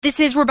This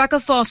is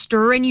Rebecca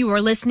Foster, and you are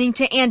listening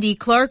to Andy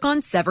Clark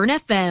on Severn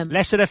FM.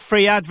 Less of the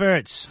free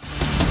adverts.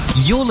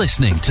 You're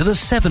listening to the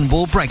 7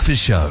 Ball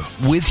Breakfast Show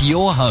with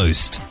your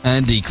host,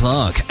 Andy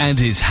Clark, and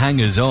his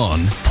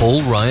hangers-on,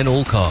 Paul Ryan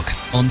Alcock,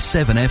 on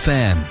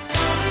 7FM.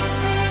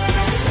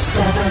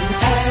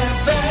 7FM.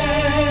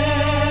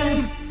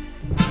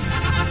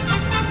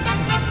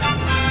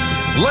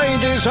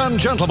 Ladies and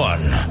gentlemen,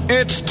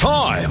 it's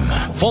time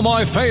for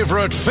my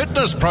favourite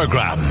fitness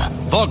programme,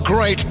 The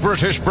Great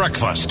British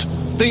Breakfast.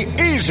 The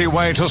easy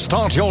way to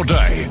start your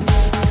day.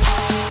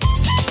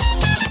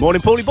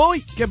 Morning, Paulie boy.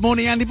 Good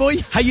morning, Andy boy.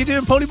 How you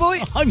doing, Paulie boy?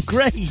 I'm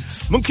great.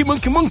 Monkey,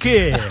 monkey,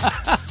 monkey.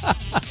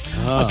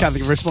 I can't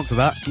think of a response to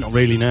that. Not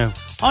really, no.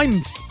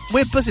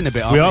 We're buzzing a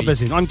bit, aren't We we? are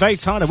buzzing. I'm very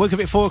tired. I woke up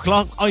at 4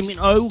 o'clock. I'm in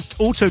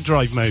auto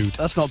drive mode.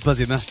 That's not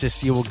buzzing, that's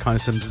just your kind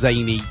of some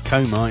zany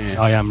coma, aren't you?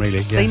 I am really,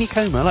 yes. Zany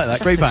coma, I like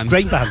that. Great band.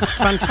 Great band.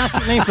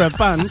 Fantastic name for a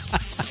band.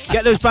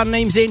 Get those band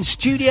names in.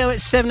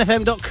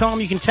 studio@7fm.com.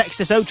 You can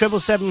text us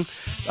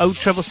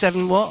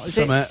 0777 what is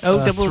it?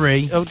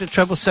 3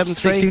 0773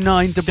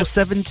 629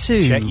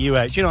 772. Check you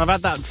out. Do you know, I've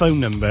had that phone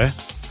number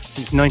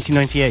since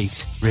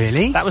 1998.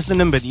 Really? That was the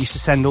number that used to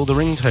send all the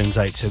ringtones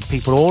out to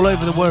people all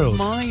over the world.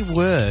 My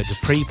word. The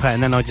prepaid,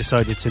 and then I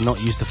decided to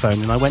not use the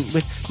phone, and I went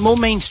with more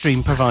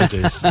mainstream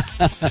providers.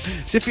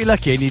 So if you're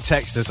lucky and you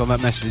text us on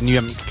that message and you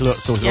haven't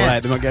sorted it all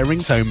out, they might get a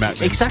ringtone back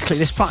then. Exactly.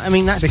 That's part of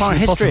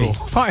history.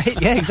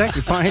 Yeah,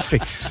 exactly. Part of history.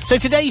 So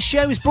today's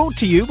show is brought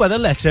to you by the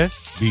letter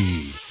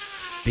B.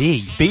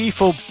 B. B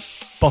for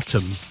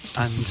bottom.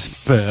 And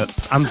burp.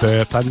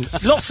 And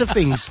lots of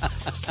things.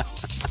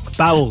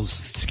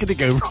 Bowels. It's going to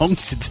go wrong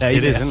today.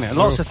 It is, isn't it?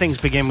 Lots of things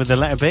begin with the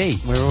letter B.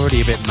 We're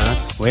already a bit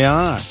mad. We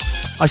are.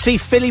 I see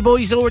Philly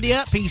Boy's already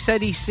up. He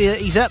said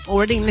he's up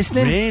already and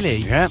listening. Really?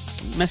 Yeah.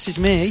 Message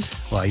me.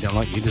 Well, he don't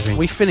like you, does he?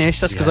 We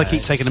finished. That's because I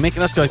keep taking a mick,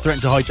 and that's because I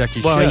threatened to hijack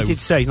his show. Well, he did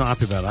say he's not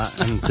happy about that,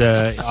 and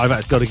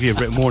I've got to give you a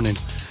written warning.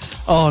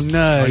 Oh,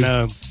 no. I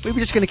know. We were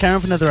just going to carry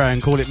on for another hour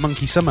and call it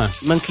Monkey Summer.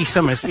 Monkey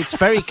Summer. It's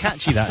very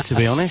catchy, that, to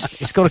be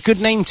honest. It's got a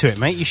good name to it,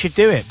 mate. You should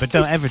do it, but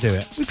don't ever do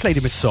it. We played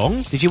him a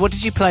song. What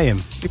did you play him?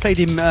 We played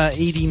him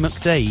Edie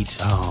McDade.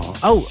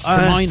 From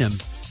Mineham.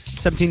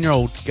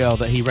 17-year-old girl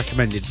that he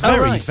recommended.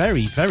 Very,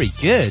 very, very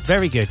good.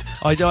 Very good.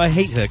 I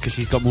hate her because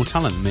she's got more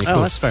talent than me.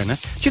 Oh, that's fair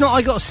enough. Do you know,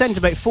 I got sent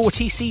about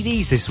 40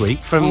 CDs this week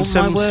from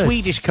some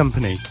Swedish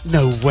company.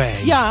 No way.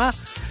 Yeah.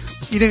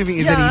 You don't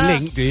think there's any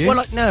link, do you?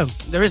 Well, no,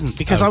 there isn't,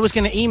 because I was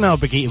going to email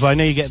Brigitte, but I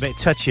know you get a bit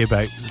touchy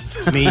about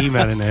me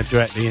emailing her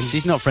directly. And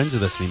she's not friends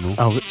with us anymore.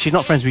 Oh, she's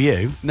not friends with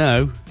you?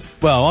 No.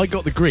 Well, I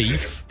got the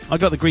grief.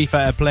 out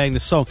of playing the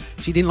song.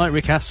 She didn't like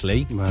Rick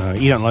Astley.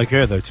 You don't like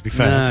her, though, to be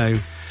fair. No.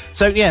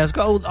 So, yeah,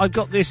 I've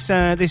got this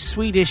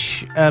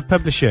Swedish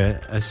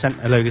publisher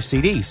sent a load of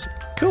CDs.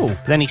 Cool.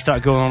 Then he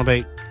started going on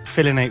about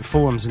filling out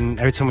forms, and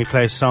every time we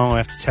play a song I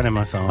have to tell him.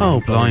 I thought,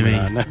 oh blimey,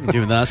 no.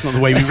 Doing that. That's not the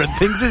way we run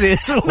things, is it?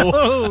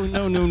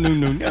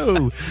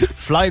 No.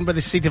 Flying by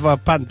the seat of our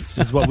pants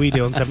is what we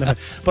do on 7FM.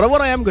 But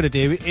what I am going to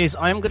do is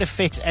I am going to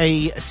fit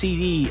a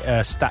CD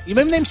stack. You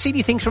remember them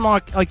CD things from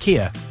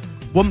IKEA?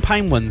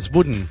 £1 ones,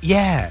 wooden.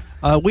 Yeah.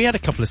 We had a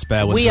couple of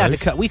spare ones.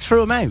 We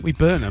threw them out. We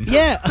burn them.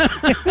 Yeah.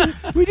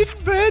 We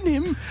didn't burn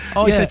him.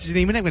 Oh, yeah. I said to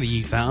Janine, we're not going to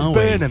use that, are we?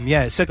 Burn them,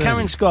 yeah. So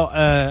Karen's got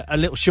a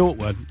little short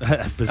one,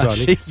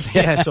 bizarrely.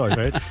 Yeah, sorry,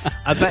 Bird.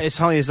 About as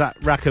high as that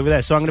rack over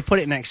there. So I'm going to put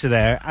it next to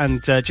there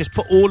and just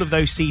put all of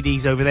those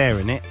CDs over there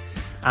in it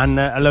and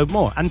a load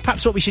more. And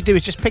perhaps what we should do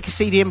is just pick a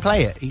CD and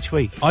play it each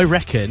week. I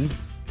reckon...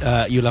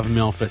 you'll have them in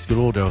alphabetical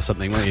order or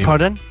something, won't you?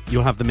 Pardon?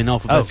 You'll have them in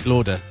alphabetical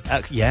order.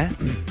 Yeah?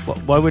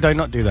 Why would I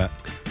not do that?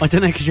 I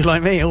don't know, because you're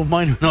like me. All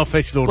mine are in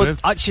alphabetical order.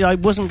 Well, actually, I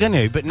wasn't going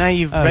to, but now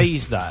you've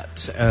raised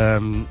that.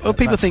 Well,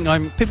 people think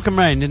people come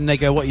round and they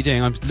go, what are you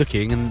doing? I'm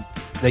looking, and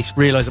they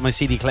realise that my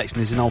CD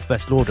collection is in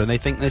alphabetical order, and they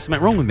think there's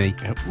something wrong with me.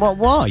 Well,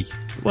 why?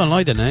 Well,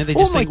 I don't know. They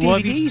all just my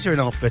think, DVDs are in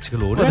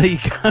alphabetical order. Well, there you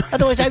go.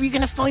 Otherwise, how are you going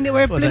to find out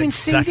where a blooming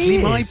CD is?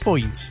 Exactly my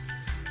point.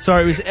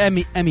 Sorry, it was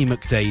Emmy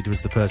McDade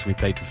was the person we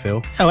played for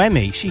Phil. Oh,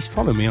 Emmy. She's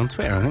following me on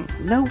Twitter, I think.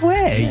 No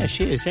way. Yeah,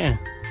 she is, yeah.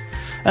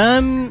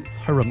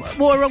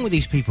 What are wrong with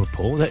these people,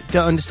 Paul, that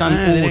don't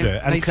understand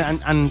order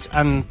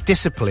and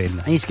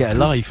discipline? I need to get a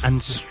life.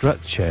 And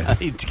structure. I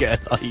need to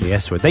get a life.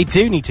 Yes, they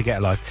do need to get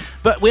a life.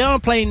 But we are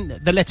playing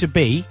the letter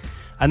B,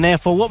 and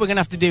therefore what we're going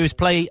to have to do is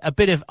play a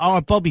bit of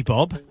our Bobby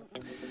Bob.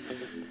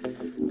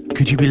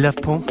 Could you be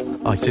loved, Paul?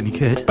 I certainly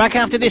could. Back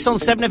after this on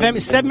 7FM.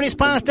 It's 7 minutes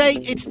past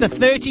 8. It's the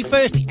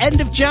 31st, the end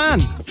of Jan.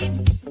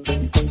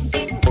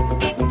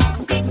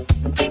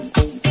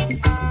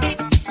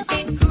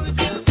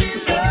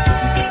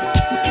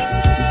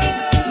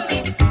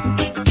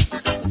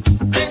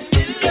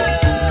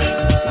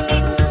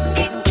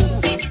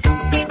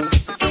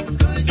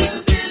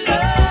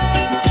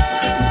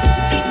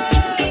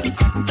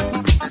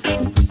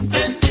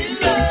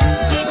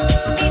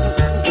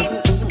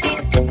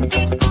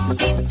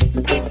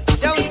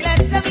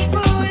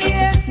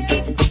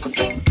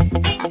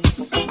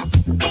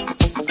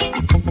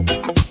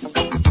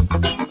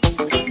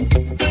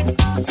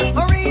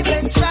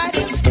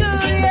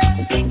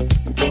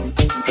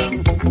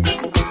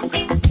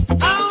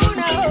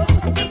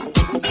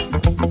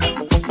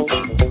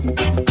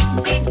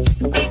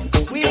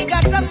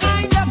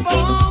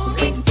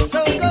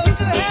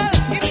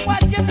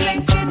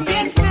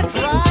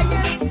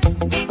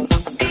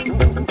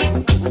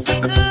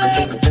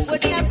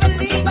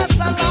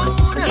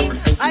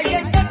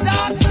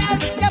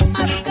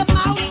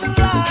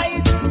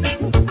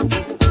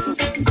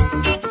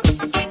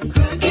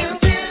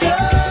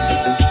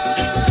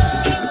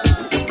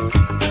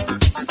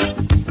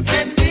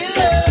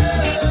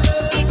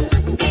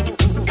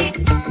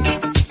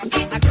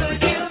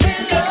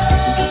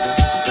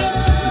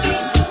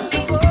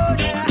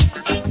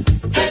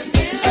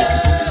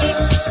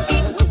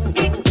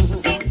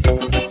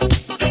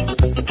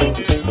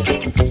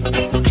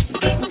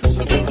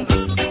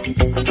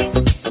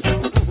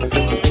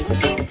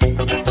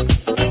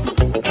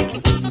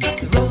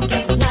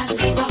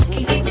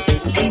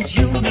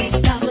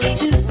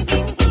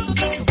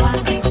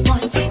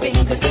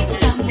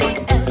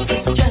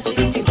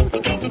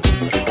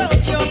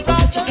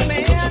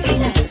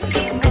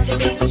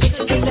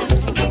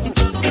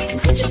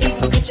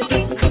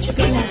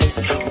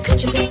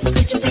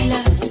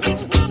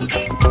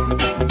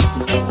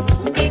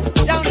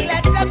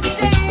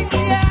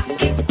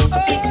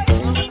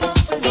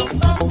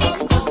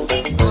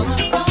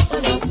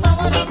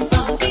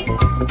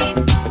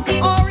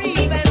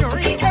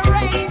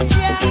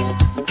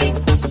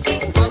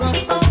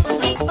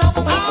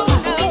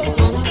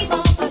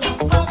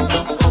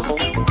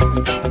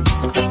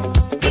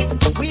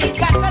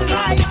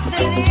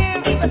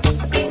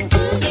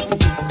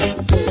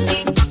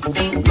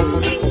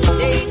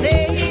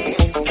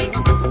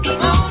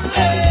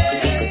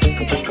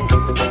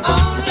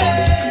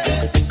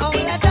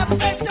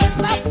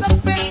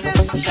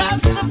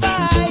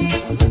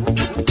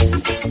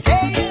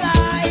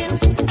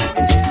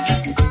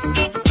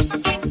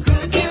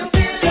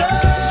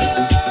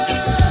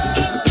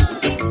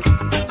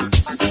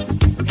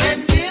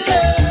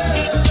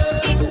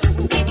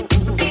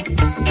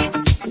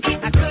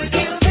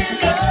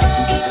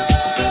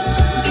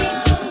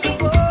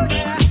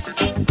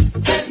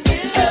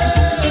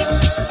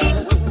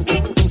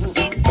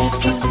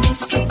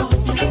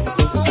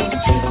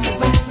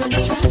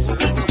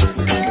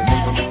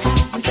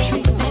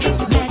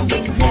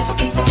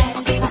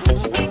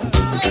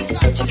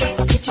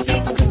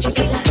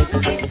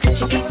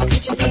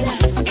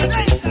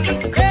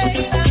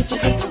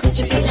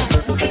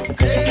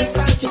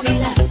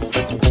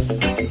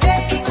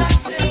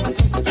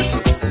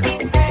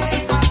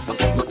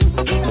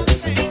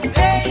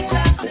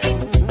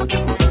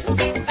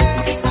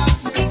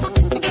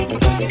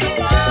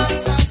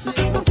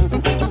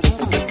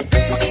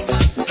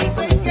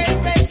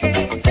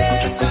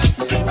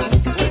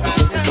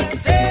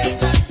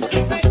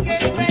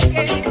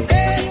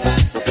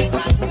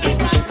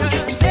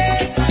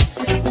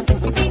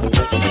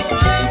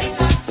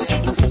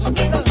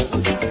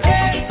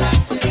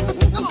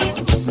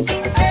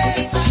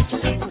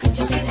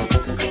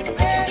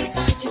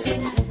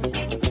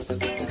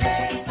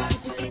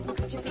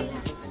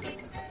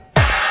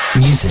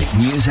 Music,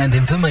 news and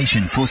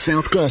information for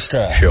South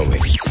Gloucester. Show me.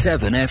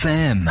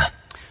 7FM.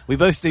 We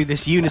both do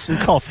this unison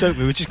cough, don't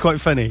we? Which is quite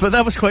funny. But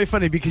that was quite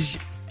funny because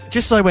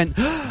just as I went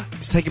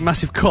to take a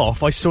massive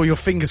cough, I saw your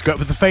fingers go up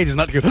with the faders and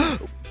I had to go,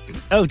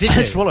 oh, did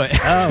you? Swallow it.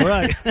 Oh,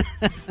 right.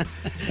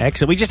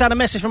 Excellent. We just had a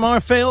message from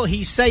our Phil.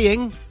 He's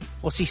saying...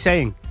 What's he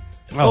saying?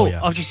 Oh, yeah.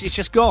 It's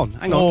just gone.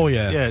 Hang on. Oh,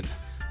 yeah. Yeah.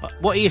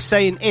 What he is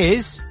saying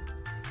is...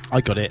 I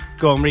got it.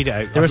 Go on, read it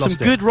out. There are some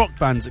good rock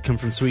bands that come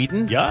from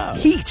Sweden. Yeah.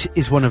 Heat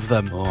is one of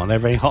them. Oh, they're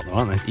very hot, though,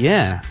 aren't they?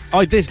 Yeah.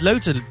 There's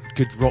loads of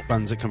good rock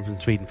bands that come from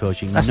Sweden, Phil.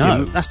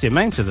 That's the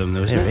amount of them,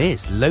 though, isn't it? There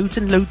is. Loads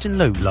and loads and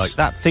loads. Like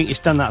that thing.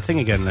 It's done that thing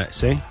again, let's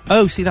see.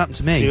 Oh, see, that happened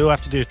to me. So all you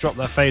have to do is drop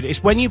that fader.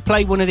 It's when you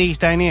play one of these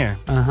down here.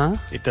 Uh-huh.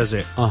 It does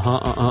it.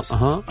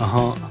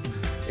 Uh-huh.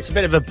 It's a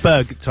bit of a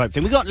bug type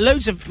thing. We've got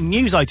loads of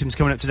news items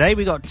coming up today.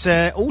 We've got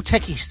all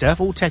techie stuff.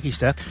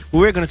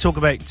 We're going to talk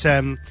about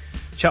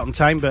Cheltenham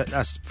Town, but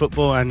that's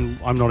football, and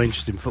I'm not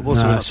interested in football,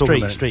 so we're not talking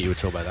about it. Street, you were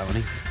talking about that,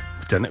 wasn't he?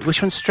 Done it.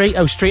 Which one's Street?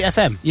 Oh, Street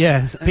FM.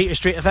 Yeah. Peter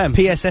Street FM.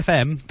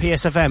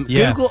 PSFM.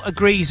 Yeah. Google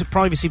agrees a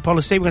privacy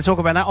policy. We're going to talk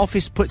about that.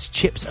 Office puts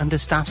chips under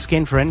staff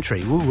skin for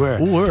entry.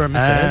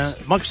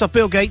 Microsoft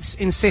Bill Gates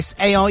insists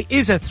AI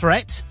is a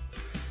threat.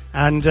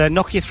 And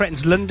Nokia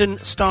threatens London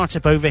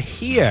startup over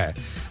here.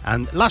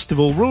 And last of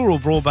all, rural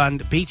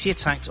broadband, BT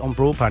attacks on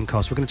broadband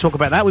costs. We're going to talk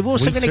about that. We're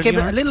also going to give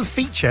a little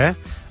feature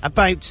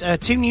about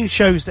two new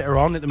shows that are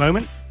on at the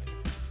moment.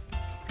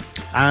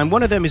 And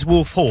one of them is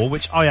Wolf Hall,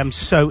 which I am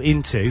so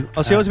into. I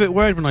was a bit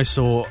worried when I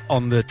saw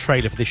on the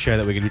trailer for this show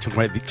that we're going to be talking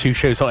about the two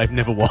shows that I've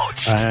never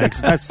watched.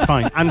 That's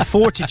fine. And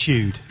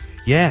Fortitude.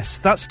 Yes,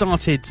 that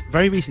started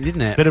very recently,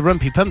 didn't it? Bit of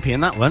rumpy-pumpy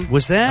in that one.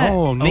 Was there?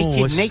 Oh,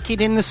 naked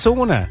in the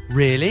sauna.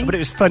 Really? But it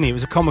was funny. It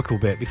was a comical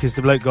bit because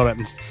the bloke got up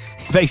and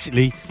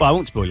basically... Well, I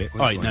won't spoil it.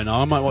 No,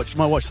 I might watch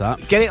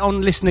that. Get it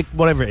on Listen,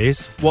 whatever it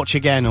is. Watch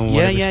Again or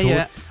whatever it's called.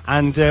 Yeah.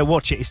 And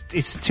watch it.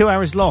 It's 2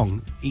 hours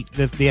long,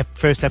 the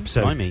first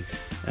episode. Blimey.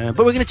 But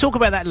we're going to talk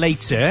about that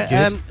later.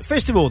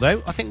 First of all,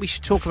 though, I think we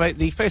should talk about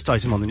the first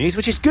item on the news,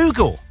 which is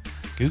Google.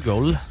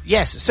 Google?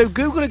 Yes, so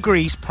Google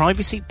agrees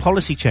privacy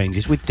policy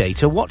changes with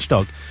data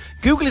watchdog.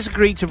 Google has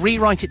agreed to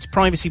rewrite its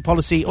privacy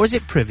policy, or is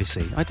it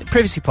privacy?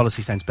 Privacy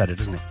policy sounds better,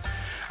 doesn't it?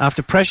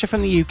 After pressure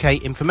from the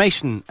UK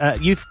Information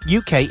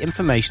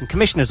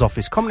Commissioner's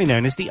Office, commonly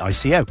known as the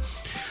ICO.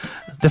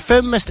 The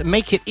firm must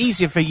make it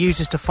easier for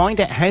users to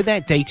find out how their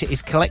data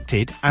is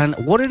collected and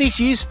what it is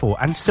used for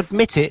and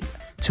submit it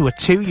to a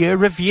 2-year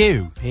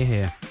review.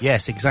 Here.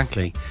 Yes,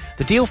 exactly.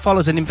 The deal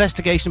follows an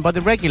investigation by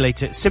the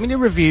regulator. Similar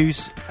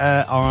reviews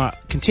are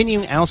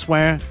continuing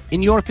elsewhere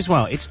in Europe as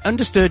well. It's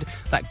understood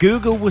that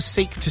Google will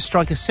seek to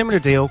strike a similar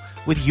deal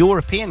with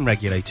European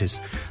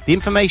regulators. The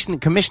Information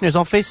Commissioner's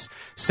Office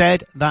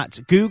said that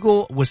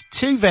Google was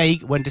too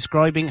vague when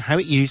describing how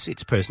it used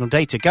its personal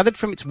data gathered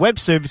from its web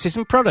services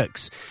and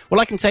products. Well,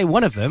 I can tell you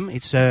one of them.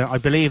 It's, I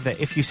believe that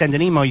if you send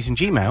an email using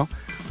Gmail,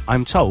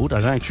 I'm told, I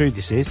don't know how true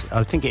this is,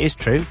 I think it is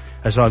true,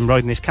 as I'm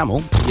riding this camel,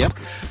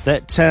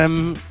 that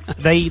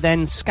they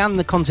then scan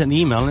the content of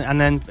the email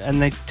and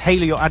they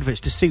tailor your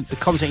adverts to suit the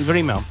content of your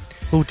email.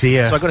 Oh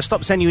dear. So I've got to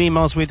stop sending you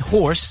emails with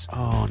horse,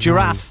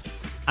 giraffe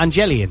and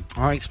jelly in.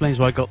 That explains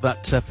why I got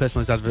that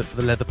personalised advert for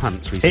the leather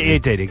pants recently.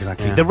 It did,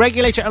 exactly. Yeah. The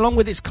regulator, along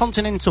with its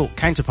continental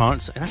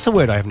counterparts, that's a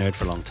word I haven't heard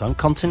for a long time,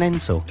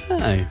 continental.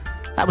 Oh.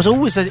 That was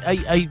always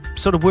a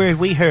sort of word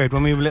we heard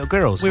when we were little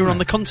girls. We were on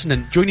the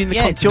continent, joining the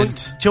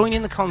continent.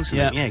 Joining the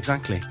continent, yeah,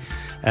 exactly.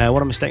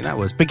 What a mistake that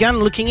was. Began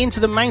looking into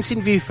the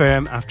Mountain View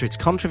firm after its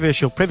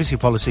controversial privacy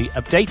policy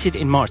updated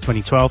in March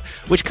 2012,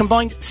 which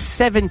combined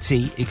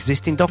 70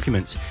 existing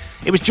documents.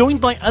 It was joined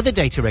by other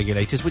data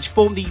regulators, which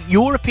formed the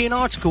European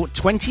Article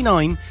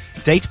 29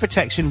 Data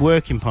Protection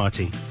Working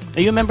Party.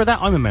 Are you a member of that?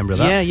 I'm a member of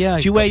that. Yeah.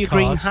 Do you wear your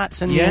green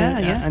hat and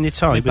and your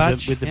tie with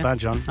the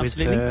badge on?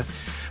 Absolutely.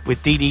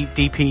 With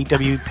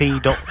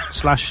ddpwp./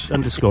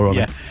 on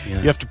it. You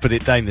have to put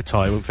it down the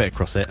tie, it won't fit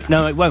across it.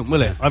 No, it won't,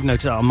 will it? I've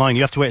noticed that on mine.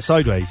 You have to wear it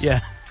sideways.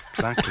 Yeah.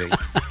 Exactly.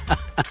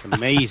 It's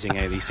amazing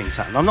how these things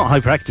happen. I'm not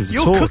hyperactive at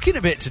all. You're cooking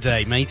a bit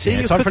today, matey.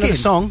 Yeah, time for another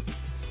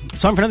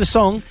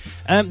song.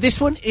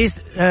 This one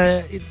is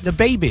The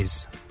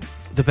Babies.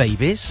 The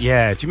Babies?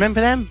 Yeah. Do you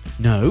remember them?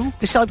 No.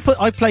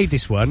 I played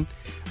this one,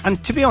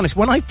 and to be honest,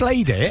 when I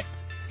played it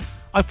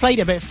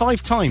about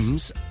 5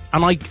 times,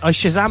 and I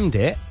Shazammed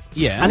it.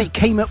 Yeah. And it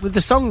came up with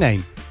the song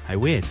name. How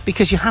weird.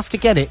 Because you have to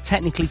get it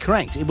technically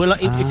correct. It will,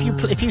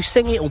 if you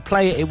sing it or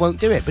play it, it won't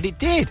do it. But it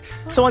did.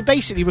 So I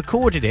basically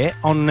recorded it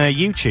on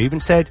YouTube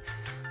and said,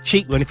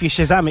 cheat one, if you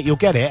Shazam it, you'll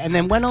get it. And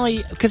then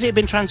because it had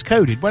been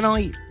transcoded, when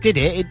I did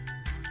it, it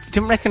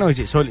didn't recognise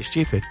it, so it looked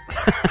stupid.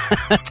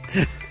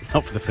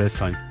 Not for the first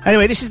time.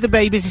 Anyway, this is The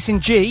Babies. It's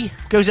in G.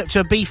 Goes up to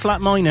a B flat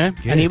minor.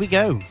 Good. And here we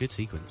go. Good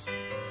sequence.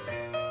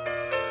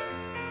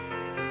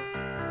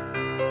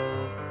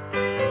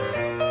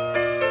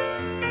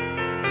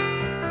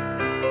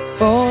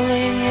 Falling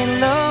in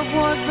love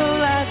was the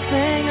last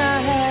thing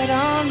I had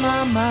on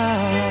my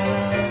mind.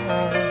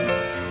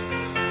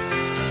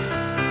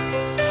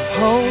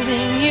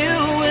 Holding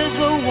you is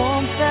a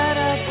warmth that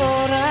I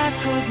thought I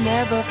could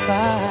never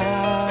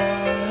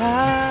find.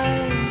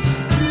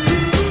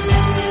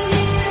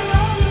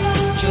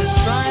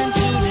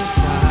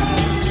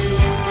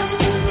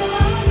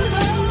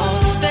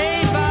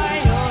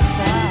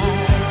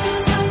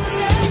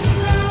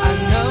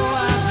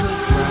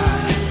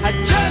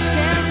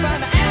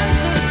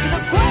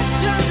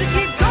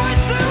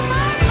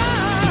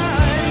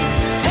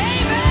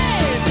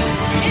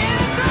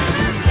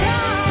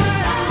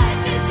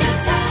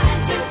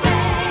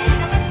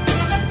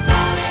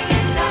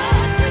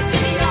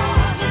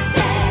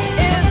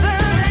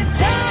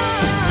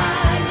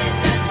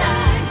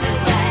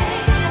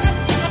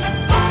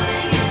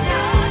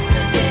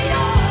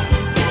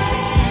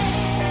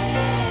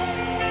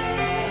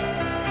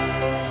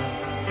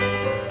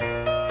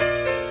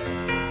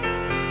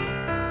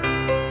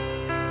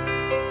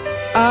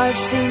 I've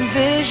seen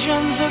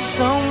visions of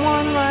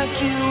someone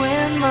like you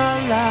in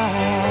my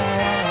life.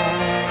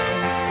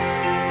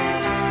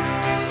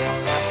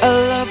 A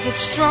love that's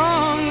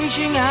strong,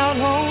 reaching out,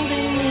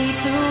 holding me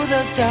through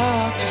the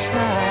darkest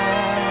night.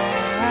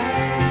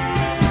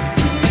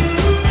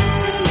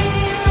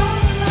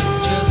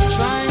 Just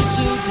trying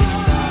to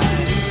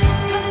decide,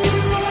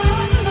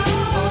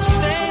 or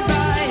stay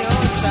by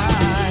your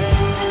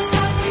side.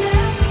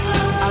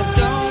 I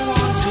don't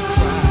want to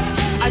cry,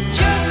 I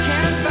just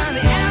can't find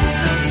the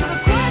answers to the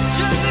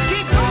questions that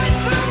keep going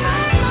through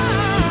my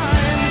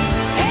mind.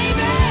 Hey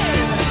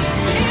babe,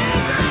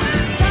 isn't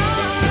it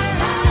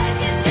time?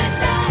 It's your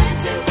time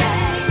to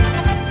wait.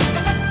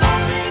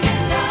 Falling in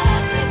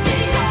love could be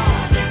your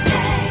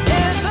mistake.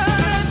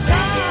 Isn't it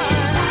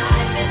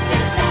time? It's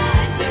your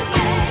time to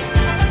wait.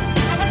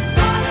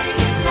 Falling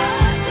in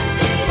love could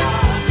be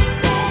your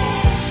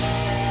mistake.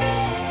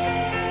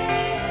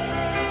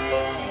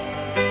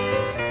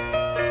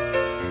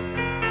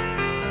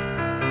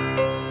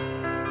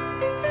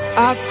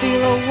 I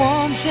feel a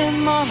warmth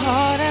in my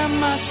heart and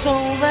my soul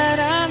that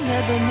I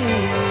never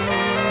knew.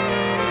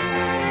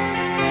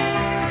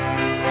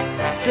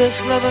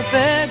 This love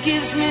affair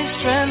gives me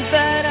strength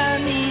that I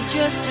need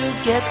just to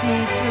get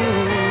me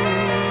through.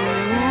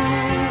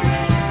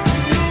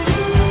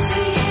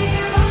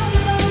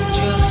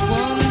 Just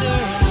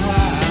wondering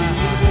why.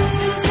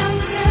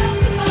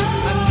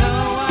 I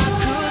know I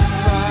could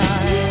cry,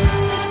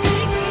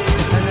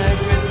 and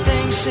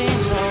everything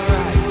seems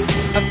alright.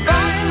 I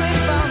finally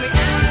found the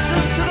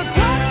answers to the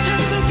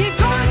questions that keep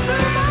going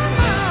through my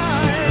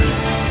mind.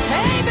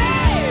 Hey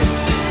babe,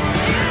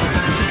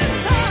 isn't it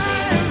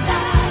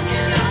time?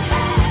 You don't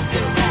have to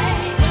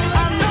wait.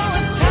 I know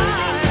it's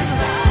time.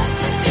 Love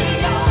could be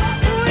your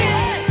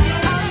mistake.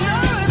 I know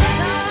it's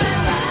time.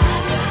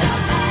 You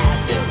don't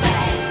have to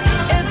wait.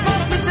 It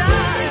must be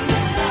time.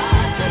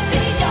 Love could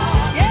be your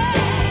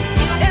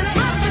mistake. It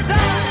must be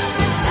time.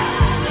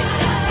 You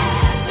don't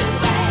have to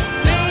wait.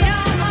 Made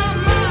up my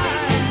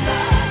mind.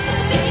 Love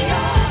could be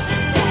your mistake.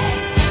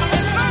 It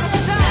must be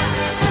time. You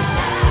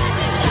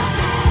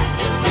don't have to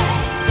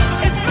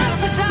wait. It must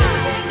be time. Love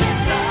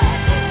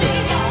could be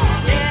your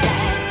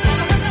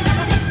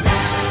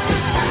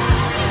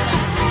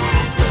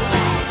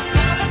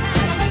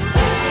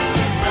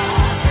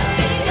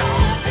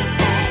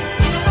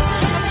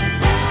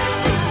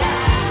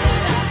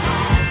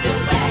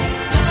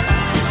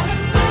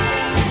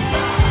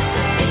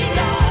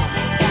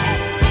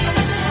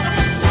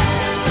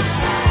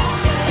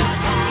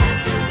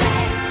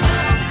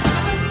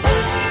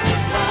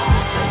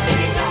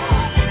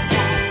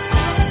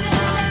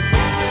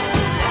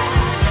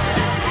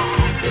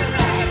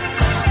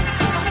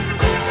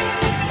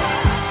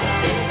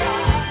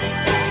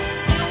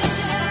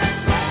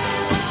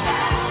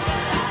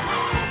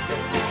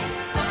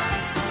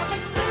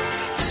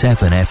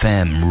Seven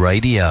FM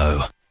Radio.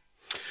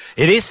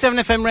 It is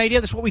 7FM Radio,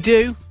 that's what we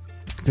do.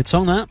 Good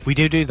song, that. We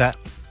do that.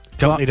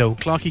 Don't we do?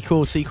 Clarky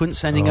chord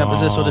sequence ending up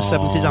as a sort of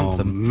 70s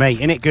anthem. Mate,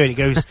 isn't it good? It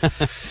goes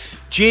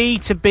G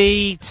to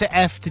B to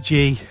F to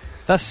G.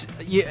 That's...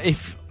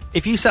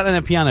 If you sat on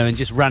a piano and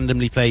just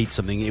randomly played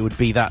something, it would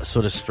be that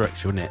sort of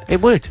structure, wouldn't it? It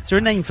would. Is there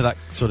a name for that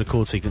sort of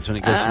chord sequence when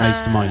it goes from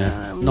major to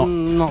minor?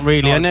 Not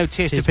really. I know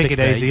Tears to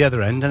Piccadilly is the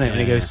other end, isn't it? Yeah, When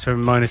it goes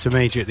from minor to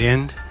major at the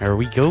end. There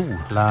we go.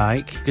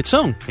 Like. Good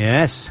song.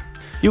 Yes.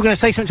 You were going to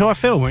say something to our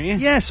Phil, weren't you?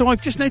 Yeah, so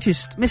I've just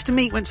noticed Mr.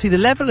 Meat went to see the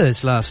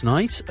Levellers last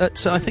night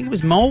at, I think it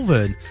was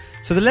Malvern.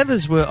 So the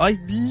Levellers were... I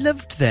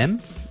loved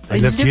them. I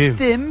loved you.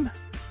 Them.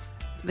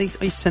 I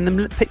used to send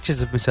them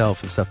pictures of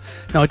myself and stuff.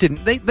 No, I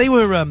didn't. They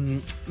were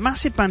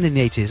massive band in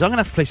the 80s. I'm going to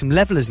have to play some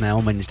Levellers now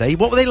on Wednesday.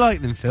 What were they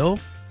like then, Phil?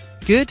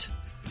 Good?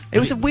 It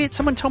was a weird...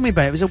 Someone told me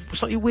about it. It was a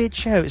slightly weird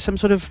show. It was some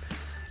sort of...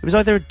 It was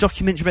either a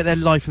documentary about their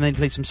life and they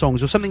played some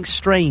songs, or something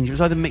strange. It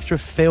was either a mixture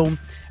of film...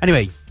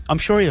 Anyway, I'm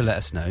sure he'll let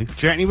us know. Do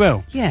you reckon he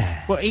will?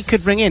 Yeah. Well, he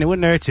could ring in. It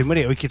wouldn't hurt him, would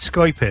it? We could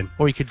Skype in.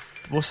 Or he could...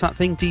 What's that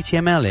thing?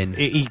 DTML in?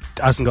 He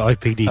hasn't got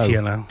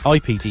IPDTL. Oh,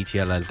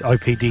 IPDTL.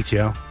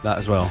 IPDTL. That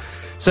as well.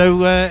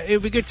 So it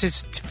would be good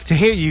to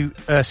hear you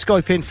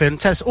Skype in, Phil, and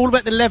tell us all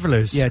about the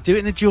Levellers. Yeah, do it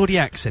in a Geordie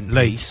accent,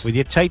 please. With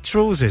your tight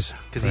trousers.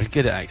 Because he's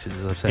good at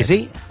accents, as I've said. Is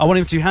he? I want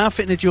him to do half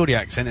it in a Geordie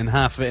accent and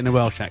half of it in a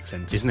Welsh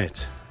accent. Isn't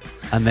it?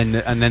 And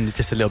then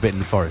just a little bit in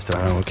the Forest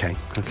accent. Oh, okay.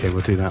 Okay,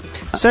 we'll do that.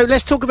 So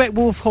let's talk about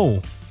Wolf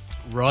Hall.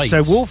 Right.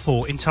 So Wolf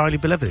Hall, entirely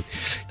beloved.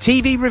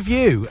 TV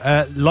review,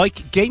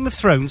 like Game of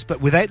Thrones, but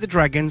without the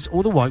dragons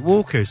or the White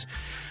Walkers.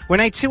 We're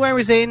now 2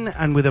 hours in,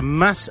 and with a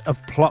mass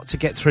of plot to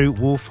get through,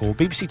 Wolf Hall,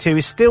 BBC Two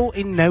is still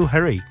in no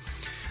hurry.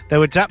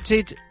 Though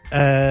adapted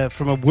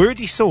from a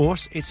wordy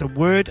source, it's a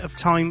world of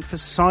time for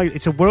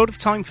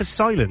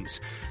silence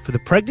for the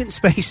pregnant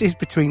spaces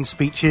between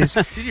speeches.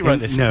 Did you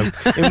write this? No,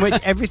 in which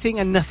everything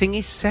and nothing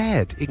is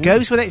said. It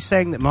goes without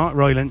saying that Mark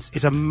Rylance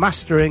is a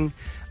master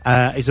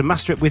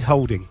at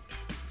withholding.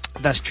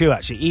 That's true,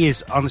 actually. He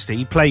is, honestly,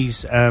 he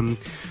plays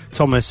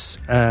Thomas...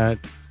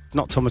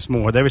 not Thomas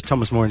More. There is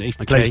Thomas More, and he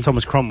plays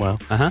Thomas Cromwell,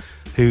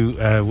 who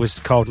was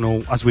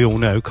Cardinal, as we all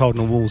know,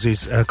 Cardinal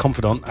Wolsey's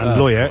confidant and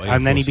lawyer,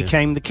 and then he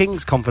became the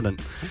King's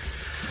confidant.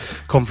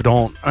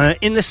 confidant.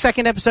 In the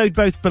second episode,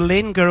 both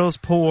Berlin girls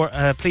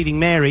pleading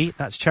Mary,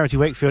 that's Charity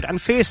Wakefield, and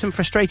Fearsome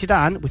Frustrated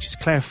Anne, which is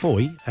Claire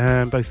Foy,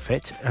 both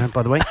fit,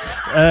 by the way,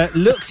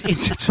 looked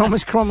into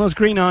Thomas Cromwell's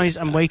green eyes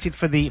and waited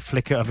for the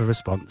flicker of a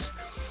response.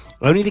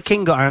 Only the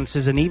king got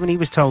answers, and even he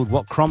was told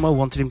what Cromwell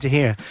wanted him to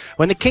hear.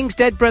 When the king's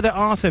dead brother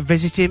Arthur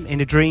visited him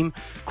in a dream,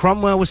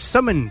 Cromwell was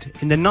summoned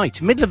in the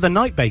night, middle of the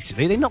night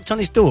basically. They knocked on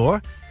his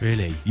door.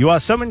 Really? You are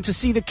summoned to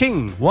see the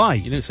king. Why?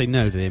 You don't say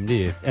no to him, do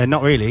you?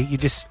 Not really. You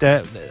just,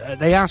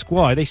 they ask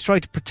why. They try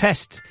to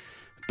protest.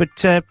 But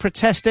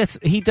protesteth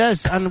he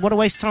does, and what a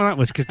waste of time that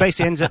was, because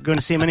basically ends up going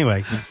to see him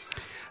anyway.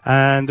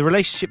 And the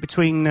relationship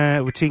between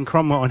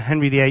Cromwell and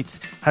Henry VIII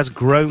has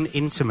grown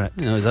intimate.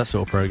 You know, is that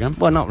sort of programme?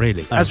 Well, not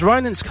really. Oh. As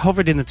Rylance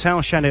hovered in the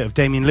tail shadow of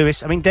Damien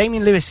Lewis, I mean,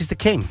 Damien Lewis is the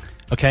king.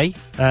 Okay.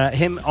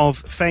 Him of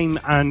fame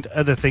and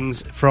other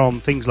things from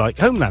things like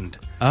Homeland.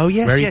 Oh,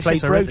 yes, where he yes, played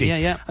yes, I read Brody. that,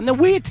 yeah. And the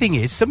weird thing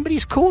is,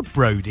 somebody's called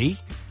Brody,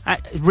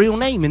 real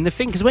name in the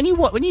thing, because when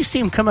you see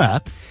him come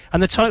up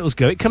and the titles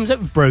go, it comes up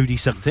with Brody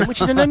something, which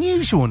is an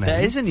unusual name.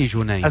 That is an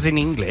unusual name. As in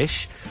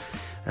English.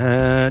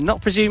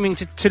 Not presuming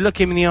to look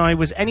him in the eye,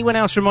 was anyone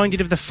else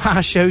reminded of the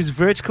Far Show's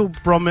vertical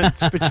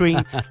bromance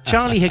between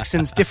Charlie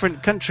Hickson's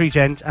different country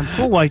gent and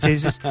Paul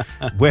White's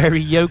wary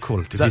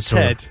yokel? Is that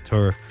Ted?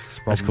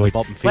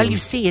 Well, you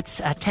see,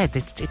 it's Ted.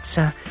 It's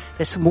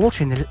there's some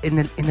water in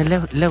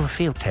the lower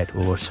field, Ted.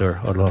 Oh, sir,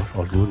 I'll go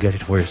and get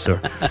it for you,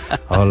 sir.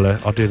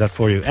 I'll do that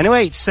for you.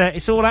 Anyway,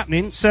 it's all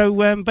happening.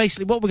 So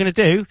basically, what we're going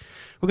to do.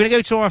 We're going to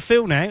go to our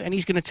Phil now, and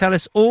he's going to tell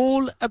us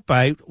all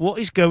about what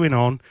is going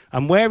on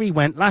and where he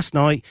went last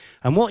night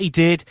and what he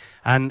did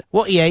and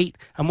what he ate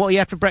and what he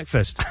had for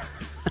breakfast.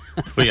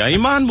 Well, hey,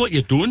 man, what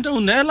you doing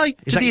down there,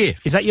 like, today?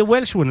 Is that your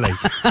Welsh one, like?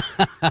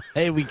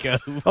 Here we go.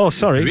 Oh,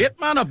 sorry. Great,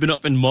 man. I've been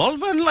up in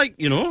Malvern, like,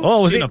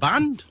 seen a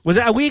band. Was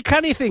it a weird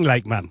canny thing,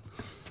 like, man?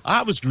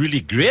 That was really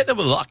great. There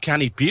were a lot of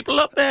canny people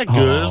up there,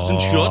 girls in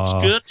short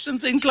skirts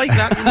and things like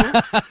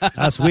that,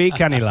 That's weird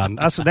canny land.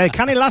 They're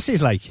canny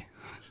lasses, like.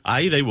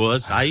 Aye, they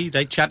was. Aye,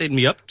 they chatted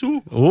me up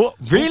too. Oh,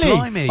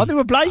 really? Oh, they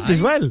were blind as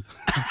well.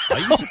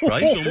 I was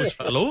surprised, almost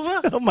fell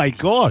over. Oh my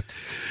God!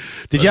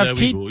 Did you have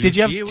tea? Did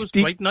you have? It was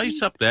quite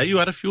nice up there. You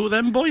had a few of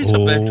them boys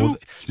up there too.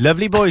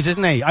 Lovely boys,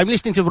 isn't he? I'm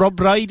listening to Rob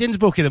Brydon's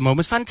book at the moment.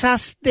 It's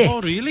fantastic. Oh,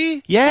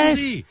 really? Yes,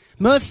 Is he?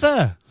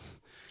 Merthyr.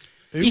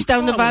 He's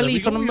down the valley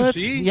from the Merthyr.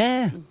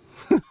 Yeah.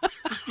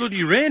 It's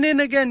bloody raining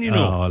again,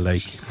 Oh,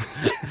 like.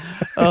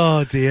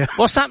 Oh dear.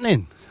 What's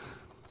happening?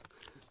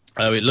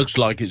 Oh, it looks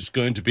like it's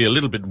going to be a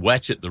little bit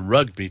wet at the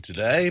rugby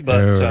today,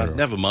 but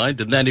never mind.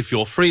 And then if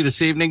you're free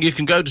this evening, you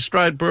can go to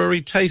Stroud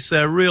Brewery, taste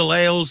their real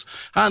ales,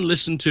 and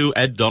listen to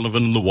Ed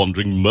Donovan and the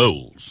Wandering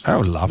Moles. Oh,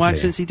 lovely. What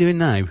accent's he doing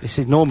now? This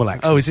is normal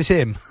accent. Oh, is this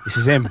him? This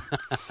is him.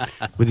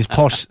 With his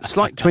posh,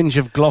 slight twinge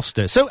of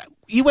Gloucester. So,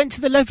 you went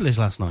to the Levellers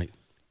last night?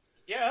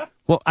 Yeah.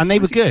 Well, and they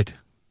were good?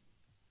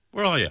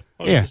 Where are you?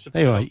 Oh, Yeah,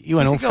 there you are. You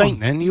went all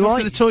faint then. You went all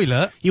to right? the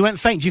toilet? You went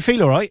faint. Do you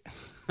feel all right?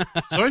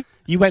 Sorry?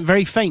 You went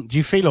very faint. Do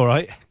you feel all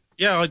right?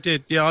 Yeah, I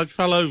did. Yeah, I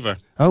fell over.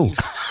 Oh.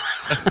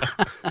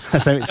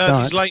 That's how it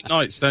starts. These late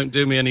nights don't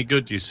do me any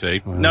good, you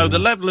see. No, the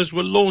Levellers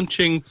were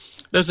launching...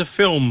 There's a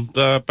film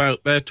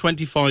about their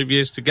 25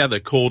 years together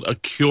called A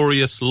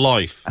Curious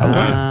Life.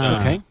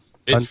 Okay.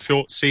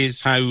 It sees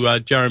how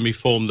Jeremy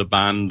formed the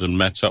band and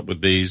met up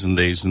with these and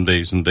these and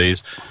these and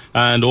these,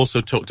 and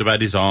also talked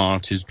about his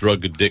art, his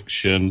drug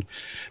addiction,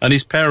 and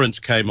his parents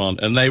came on,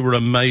 and they were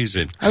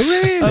amazing. Oh,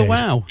 really? Oh,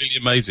 wow. Really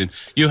amazing.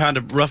 You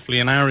had roughly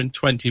an hour and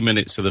 20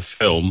 minutes of the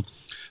film,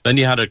 then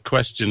you had a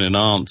question and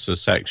answer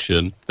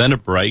section, then a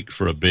break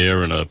for a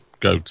beer and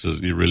go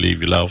to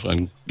relieve yourself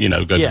and, go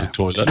to the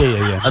toilet.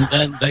 Yeah. And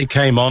then they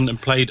came on and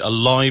played a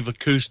live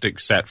acoustic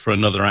set for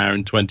another hour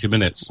and 20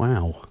 minutes.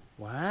 Wow.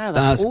 Wow,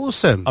 that's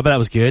awesome. I bet that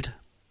was good.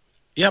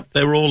 Yep,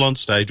 they were all on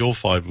stage, all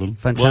five of them.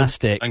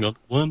 Fantastic. Hang on.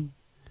 1,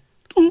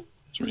 2,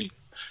 3.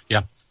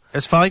 Yeah.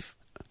 There's 5?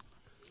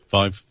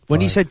 5.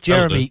 When you said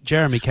Jeremy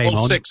came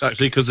on... 6,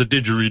 actually, because the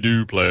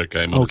didgeridoo player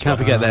came on. Oh, can't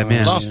forget them,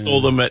 yeah. Last saw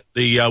them at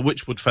the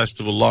Witchwood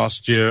Festival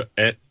last year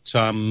at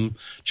Cheltenham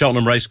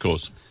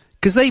Racecourse.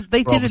 Because they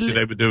did... Obviously,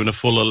 they were doing a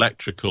full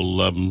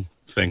electrical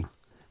thing.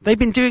 They've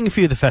been doing a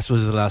few of the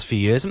festivals the last few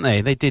years, haven't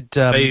they? They did.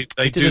 They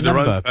do their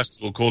own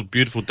festival called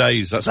Beautiful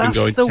Days. That's been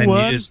going 10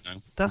 years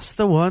now. That's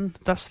the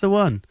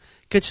one.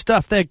 Good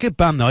stuff. They're a good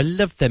band, though. I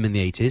loved them in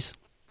the 80s.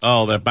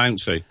 Oh, they're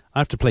bouncy. I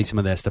have to play some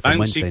of their stuff on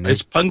Wednesday now.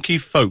 It's punky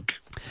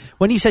folk.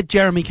 When you said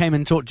Jeremy came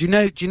and talked, do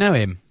you know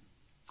him?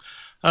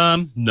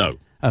 No.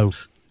 Oh,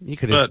 you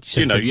could have. But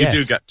you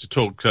do get to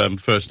talk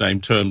first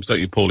name terms, don't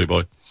you, Paulie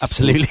boy?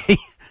 Absolutely,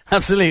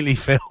 absolutely,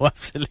 Phil.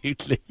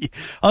 Absolutely.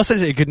 I'll say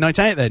it's a good night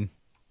out then.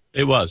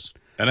 It was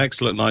an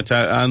excellent night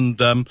out,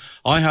 and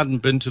I hadn't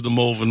been to the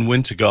Malvern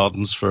Winter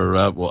Gardens for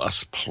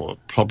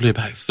probably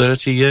about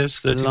 30 years,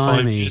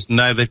 35 years.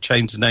 Now they've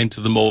changed the name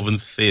to the Malvern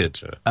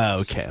Theatre. Oh,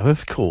 okay,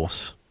 of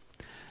course.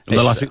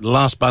 Well, I think the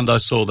last band I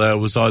saw there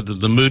was either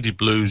the Moody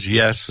Blues,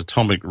 Yes,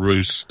 Atomic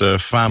Rooster,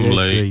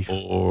 Family,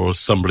 or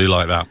somebody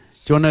like that.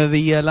 Do you want to know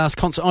the last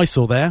concert I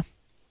saw there?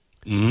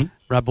 Mm-hmm.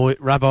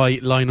 Rabbi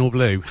Lionel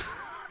Blue.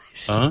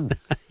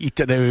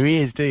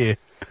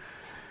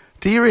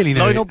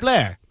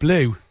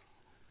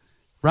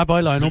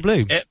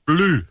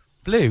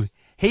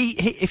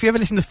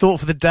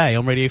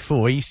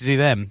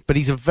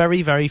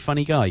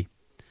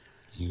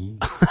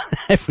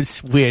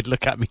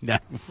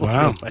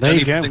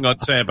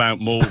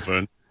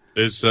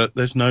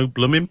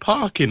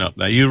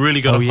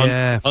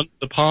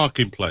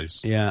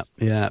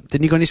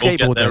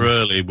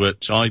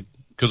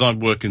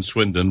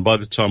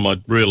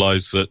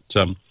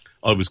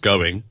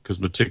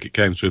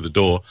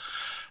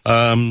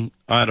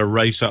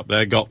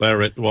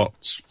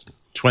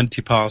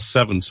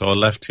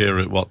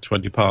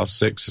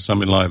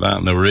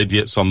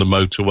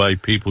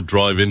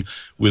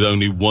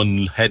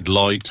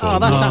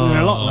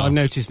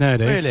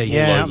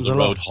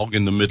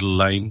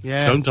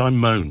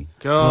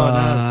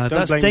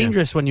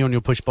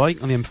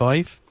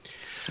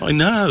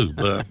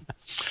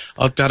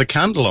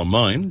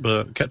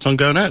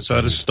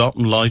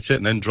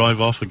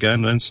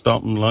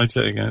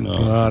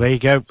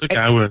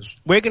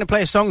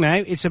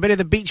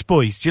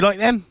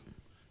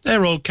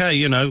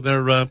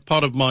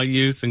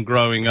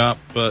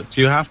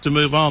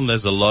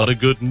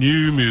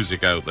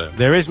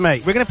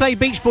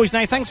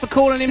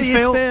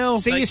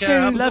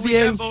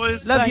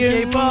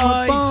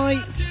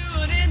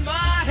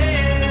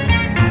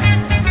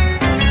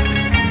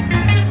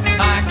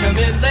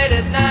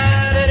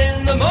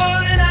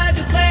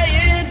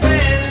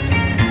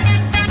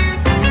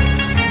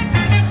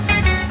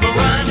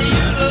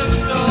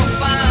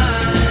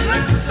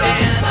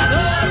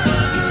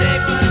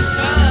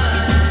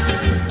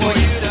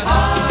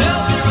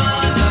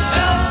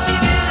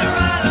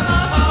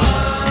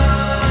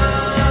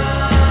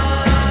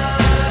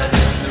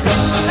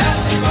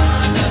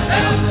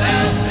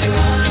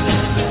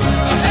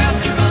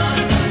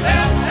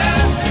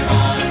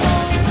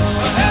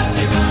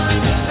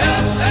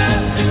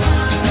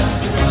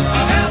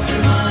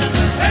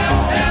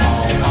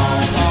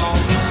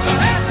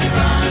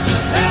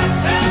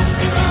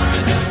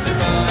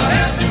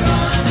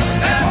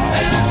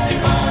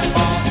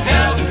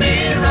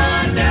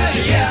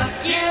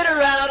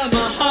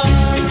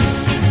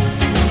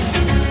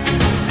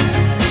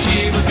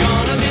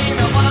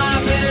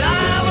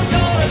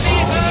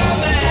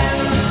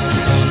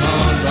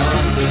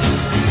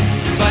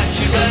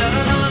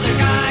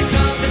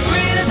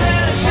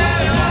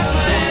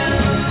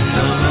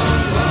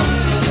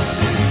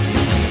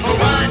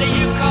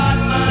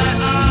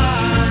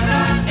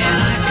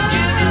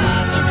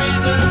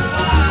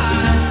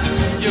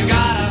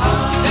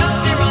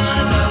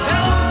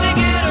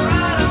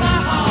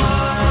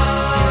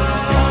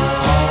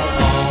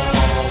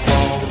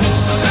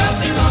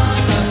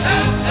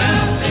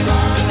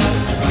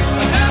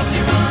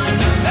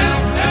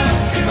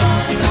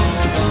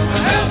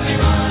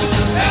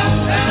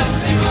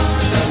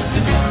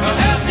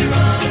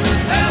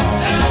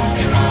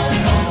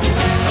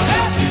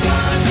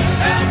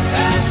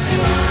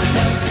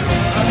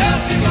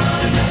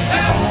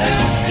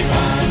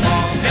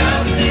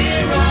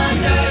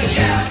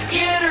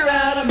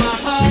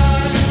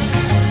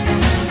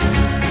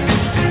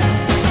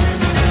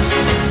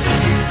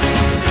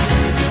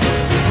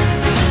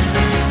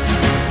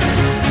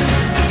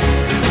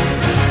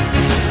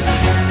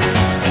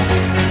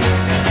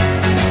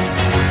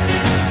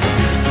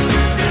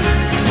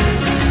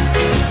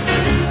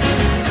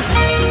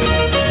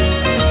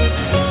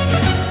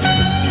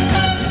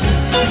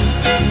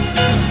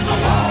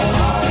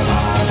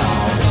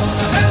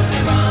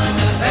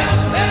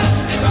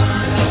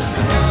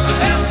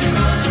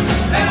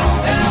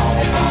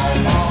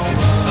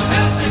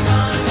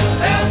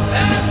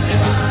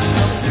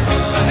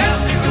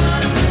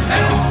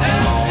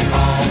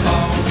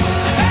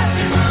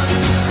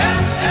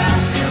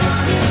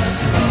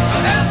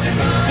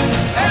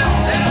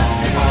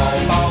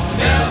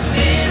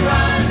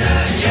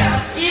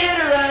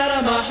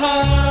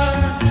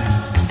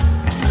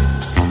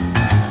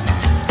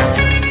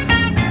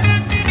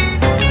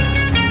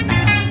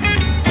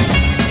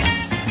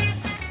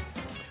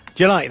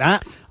 Do you like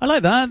that? I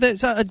like that.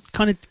 That's a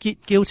kind of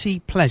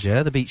guilty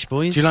pleasure, the Beach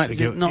Boys. Do you like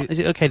the Is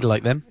it okay to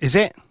like them? Is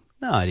it?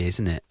 No, it is,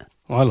 isn't it?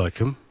 Well, I like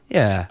them.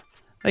 Yeah.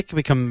 They can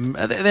become...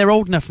 They're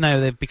old enough now,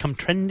 they've become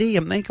trendy,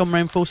 haven't they? Gone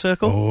round full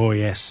circle? Oh,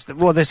 yes.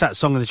 Well, there's that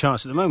song in the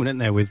charts at the moment, isn't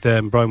there, with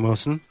Brian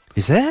Wilson?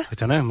 Is there? I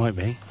don't know, might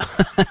be.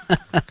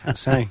 Can't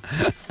say.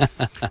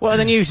 What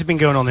other news have been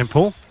going on then,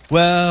 Paul?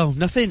 Well,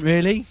 nothing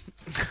really.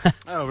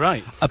 Oh,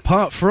 right.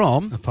 Apart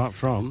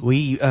from...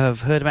 We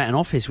have heard about an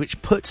office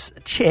which puts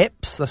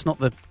chips, that's not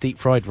the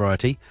deep-fried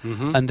variety,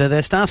 under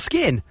their staff's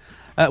skin.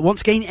 Want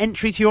to gain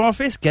entry to your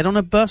office? Get on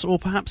a bus or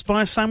perhaps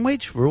buy a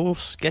sandwich? We're all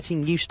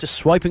getting used to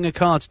swiping a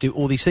card to do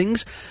all these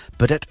things.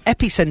 But at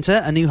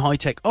Epicenter, a new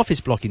high-tech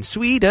office block in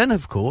Sweden,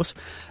 of course,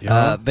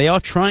 they are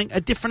trying a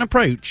different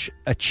approach.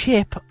 A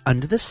chip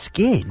under the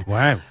skin.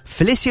 Wow.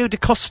 Felicio da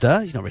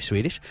Costa, he's not very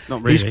Swedish,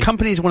 not really, whose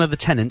company is one of the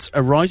tenants,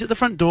 arrives at the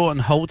front door and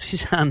holds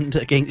his hand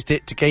against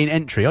it to gain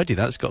entry. I do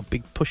that. It's got a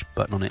big push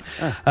button on it.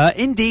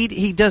 Indeed,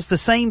 he does the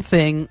same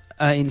thing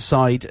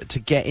inside to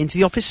get into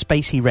the office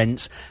space he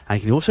rents, and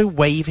he can also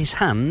wave his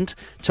hand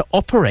to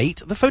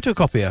operate the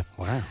photocopier.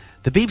 Wow.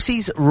 The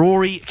BBC's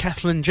Rory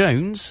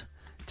Catalan-Jones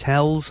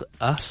tells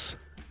us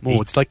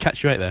more. Did I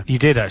catch you out there? You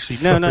did, actually.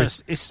 No,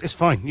 it's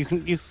fine.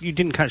 You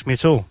didn't catch me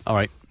at all. All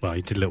right. Well,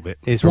 you did a little bit.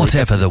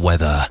 Whatever the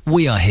weather,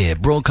 we are here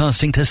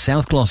broadcasting to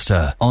South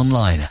Gloucester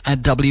online at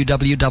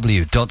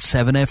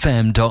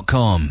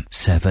www.7fm.com.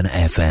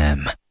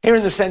 7FM. Here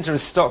in the centre of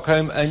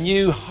Stockholm, a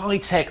new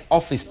high-tech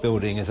office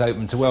building is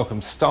open to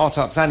welcome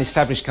startups and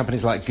established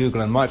companies like Google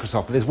and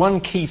Microsoft. But there's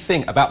one key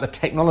thing about the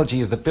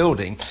technology of the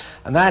building,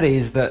 and that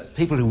is that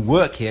people who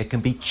work here can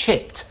be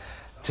chipped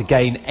to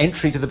gain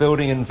entry to the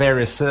building and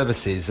various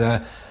services.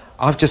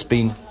 I've just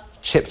been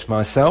chipped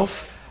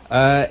myself.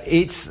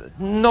 It's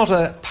not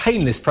a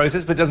painless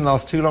process, but it doesn't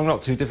last too long,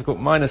 not too difficult.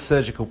 Minor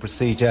surgical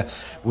procedure,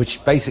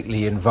 which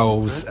basically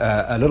involves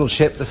a little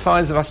chip the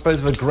size of, I suppose,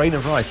 of a grain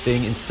of rice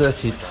being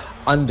inserted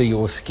under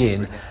your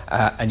skin,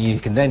 and you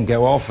can then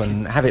go off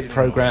and have it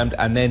programmed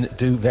and then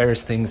do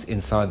various things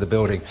inside the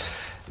building.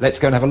 Let's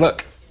go and have a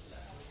look.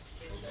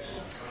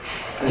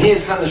 And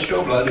here's Hannah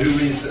Schaublad, who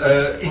is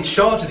in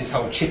charge of this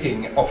whole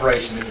chipping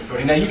operation in this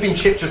building. Now, you've been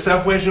chipped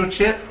yourself. Where's your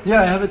chip?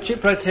 Yeah, I have a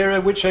chip right here,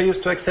 which I use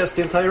to access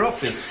the entire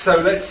office. So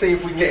let's see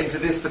if we can get into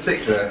this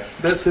particular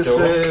This is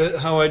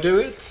how I do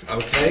it.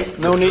 Okay.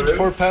 No need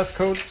for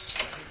passcodes.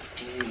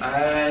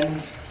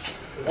 And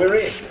we're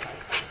in.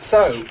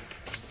 So,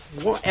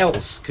 what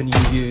else can you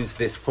use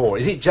this for?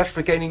 Is it just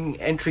for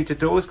gaining entry to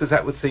doors? Because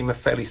that would seem a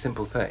fairly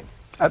simple thing.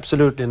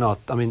 Absolutely not.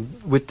 I mean,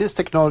 with this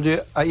technology,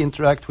 I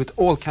interact with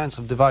all kinds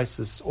of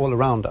devices all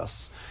around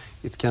us.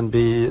 It can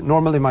be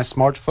normally my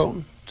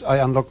smartphone. I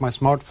unlock my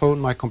smartphone,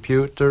 my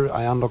computer,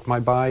 I unlock my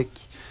bike.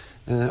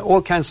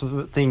 All kinds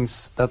of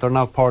things that are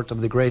now part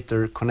of the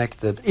greater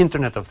connected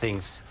Internet of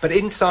Things. But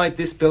inside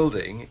this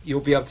building,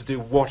 you'll be able to do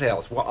what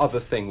else? What other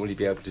thing will you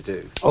be able to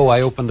do? Oh, I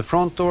open the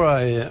front door,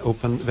 I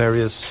open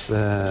various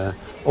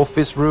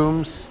office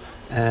rooms,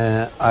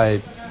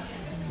 I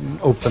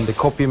open the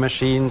copy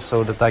machine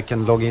so that I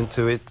can log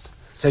into it.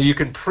 So you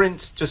can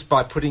print just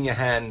by putting your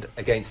hand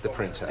against the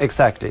printer?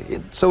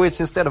 Exactly. So it's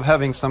instead of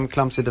having some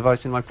clumsy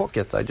device in my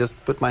pocket, I just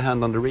put my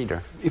hand on the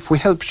reader. If we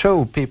help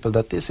show people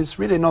that this is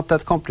really not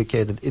that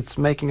complicated, it's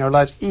making our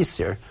lives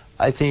easier,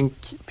 I think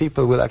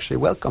people will actually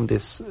welcome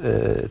this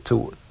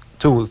tool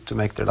to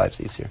make their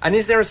lives easier. And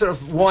is there a sort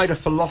of wider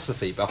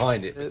philosophy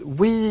behind it?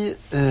 We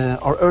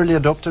are early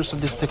adopters of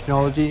this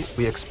technology.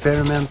 We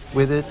experiment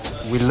with it.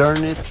 We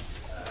learn it,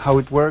 how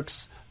it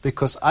works,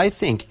 because I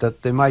think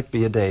that there might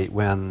be a day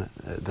when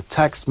the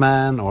tax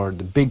man or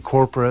the big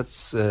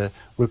corporates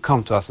will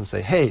come to us and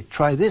say, hey,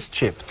 try this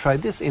chip, try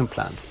this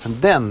implant. And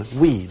then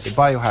we, the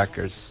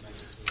biohackers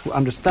who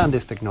understand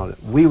this technology,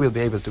 we will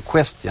be able to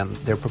question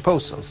their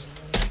proposals.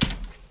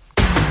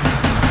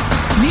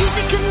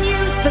 Music and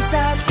news for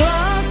South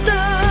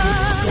Gloucester.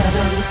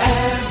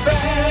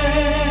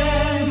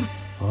 7FM.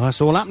 Well,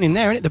 that's all happening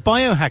there, isn't it? The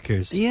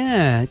biohackers.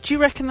 Yeah. Do you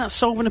reckon that's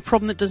solving a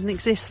problem that doesn't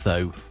exist,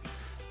 though?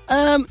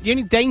 The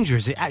only danger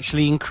is it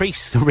actually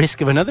increased the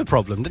risk of another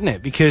problem, didn't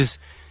it? Because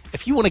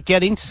if you want to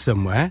get into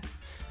somewhere,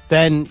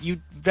 then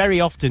you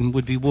very often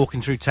would be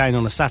walking through town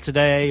on a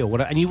Saturday or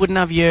whatever, and you wouldn't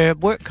have your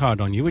work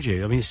card on you, would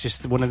you? I mean, it's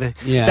just one of the...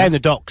 Yeah. Down the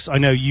docks, I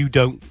know you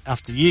don't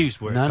have to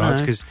use work cards No.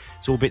 because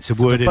it's all bits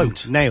of wood like a and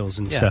boat. nails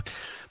and Yeah. stuff.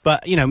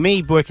 But, you know,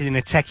 me working in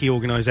a techie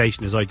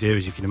organisation, as I do,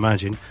 as you can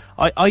imagine,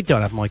 I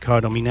don't have my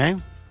card on me now.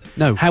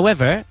 No.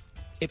 However,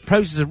 it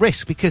poses a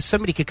risk because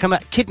somebody could come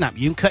out, kidnap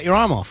you and cut your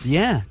arm off.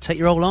 Yeah, take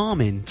your whole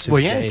arm in. To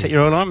Well, get yeah, in. take your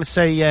own arm and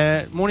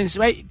say, morning,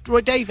 hey, Roy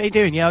Dave, how you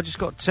doing? Yeah, I just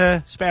got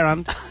spare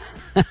hand.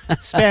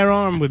 Spare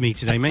arm with me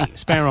today, mate.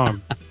 Spare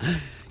arm.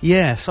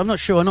 Yes, I'm not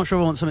sure I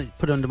want something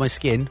put under my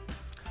skin.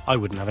 I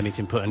wouldn't have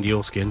anything put under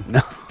your skin.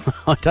 No,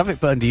 I'd have it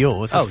put under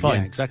yours. That's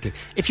fine. Yeah, exactly.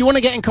 If you want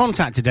to get in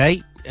contact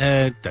today,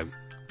 don't.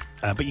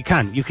 But you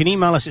can. You can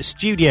email us at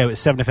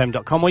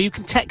studio@7fm.com, or you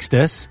can text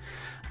us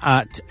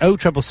at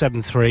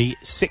 07773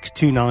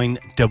 629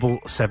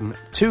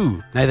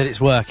 772. Now that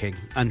it's working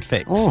and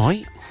fixed. All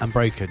right. And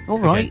broken. All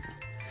right. Okay.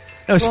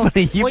 No, it's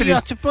funny. Why'd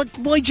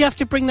you have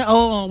to bring that?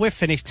 Oh, we're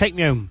finished. Take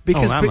me home.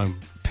 Because I'm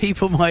home.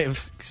 people might have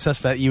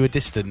sussed out you were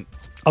distant.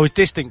 I was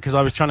distant because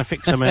I was trying to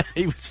fix something.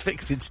 He was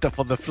fixing stuff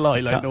on the fly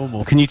like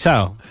normal. Can you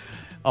tell?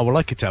 Oh, well,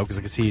 I could tell because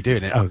I could see you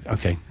doing it. Oh,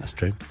 okay. That's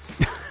true.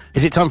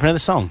 Is it time for another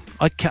song?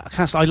 I'm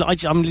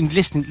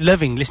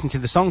loving listening to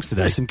the songs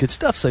today. There's some good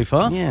stuff so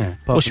far. Yeah.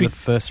 Apart from the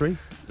first three.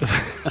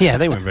 Yeah,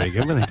 they weren't very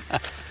good, were they?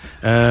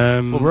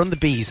 Well, we're on the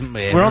bees, aren't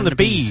we? We're on the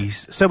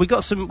bees. So we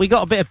got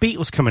a bit of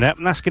Beatles coming up,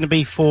 and that's going to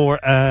be for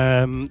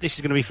this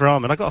is going to be for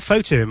Ahmed. I got a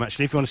photo of him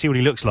actually, if you want to see what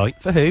he looks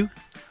like. For who?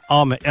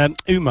 Ahmed,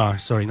 Umar.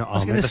 Sorry, not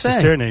Ahmed. That's his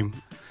surname.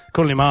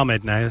 Calling him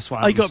Ahmed now. That's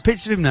what. Oh, you got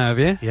pictures of him now, have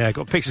you? Yeah, I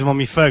got pictures of him on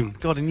my phone.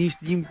 God, and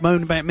you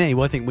moan about me.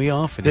 Well, I think we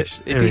are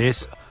finished. There he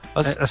is.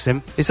 That's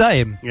him. Is that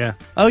him? Yeah.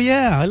 Oh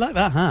yeah, I like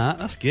that hat.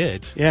 That's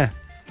good. Yeah.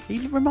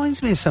 He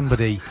reminds me of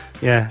somebody.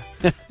 Yeah.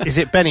 Is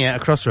it Benny at a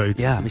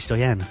crossroads? Yeah, Mr.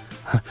 Yan.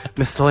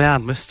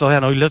 Mr.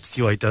 Yan, who loves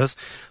you, he does.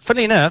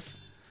 Funnily enough,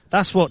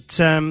 that's what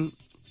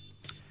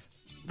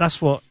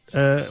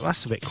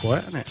That's a bit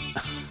quiet, isn't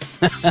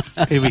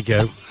it? Here we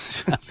go.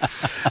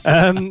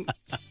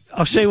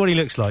 I'll show you what he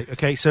looks like.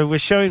 Okay, so we're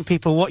showing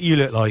people what you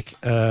look like,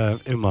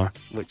 Umar,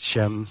 which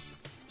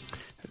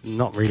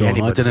not really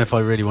anybody. I don't know if I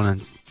really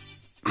want to...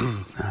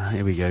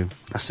 here we go.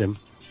 That's him.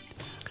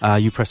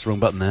 You pressed the wrong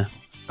button there.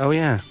 Oh,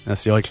 yeah.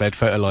 That's the iCloud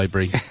photo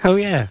library. Oh,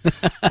 yeah.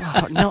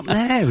 Oh, not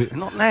now.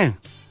 Not now.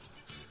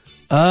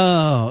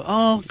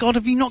 Oh, God,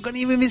 have you not got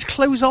any of his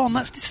clothes on?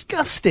 That's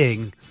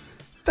disgusting.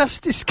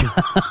 That's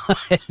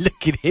disgusting.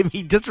 Look at him.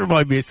 He does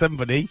remind me of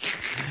somebody.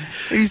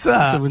 Who's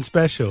that? Someone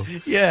special.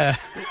 Yeah.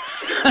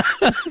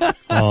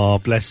 Oh,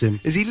 bless him.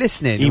 Is he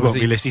listening? He won't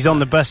be listening. He's on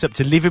the bus up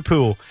to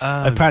Liverpool.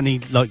 Apparently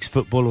he likes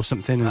football or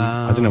something. And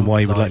I don't know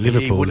why he would like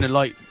Liverpool. He wouldn't have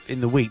liked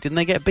in the week. Didn't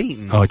they get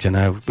beaten? Oh, I don't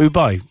know. Who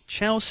by?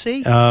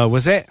 Chelsea?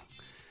 Was it?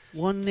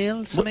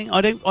 1-0 something?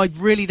 I haven't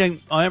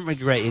really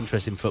great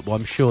interest in football.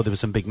 I'm sure there was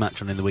some big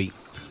match on in the week.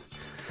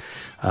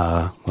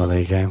 Well, there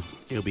you go.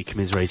 He'll be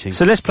commiserating.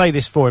 So let's play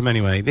this for him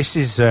anyway. This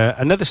is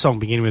another song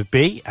beginning with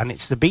B, and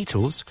it's the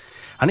Beatles,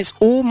 and it's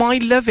All My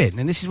Lovin',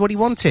 and this is what he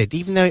wanted,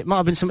 even though it might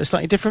have been something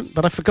slightly different,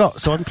 but I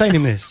forgot, so I'm playing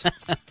him this.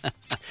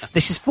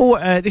 This is for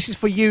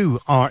you,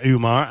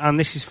 Umar, and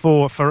this is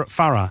for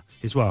Farah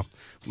as well.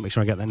 I'll make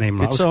sure I get that name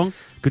right. Good song.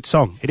 Good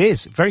song. It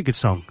is. Very good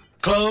song.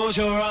 Close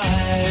your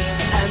eyes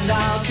and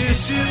I'll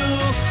kiss you.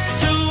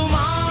 Tomorrow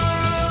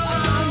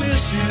I'll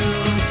miss you.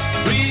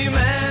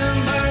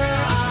 Remember,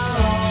 I'll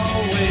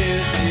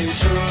always be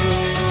true.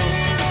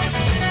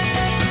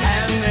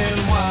 And then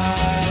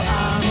while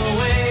I'm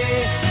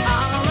away,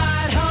 I'll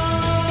ride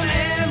home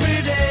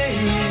every day,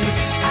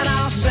 and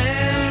I'll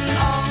send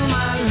all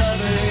my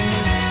loving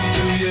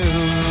to you.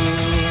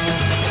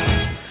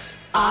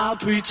 I'll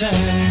pretend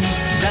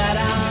that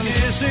I'm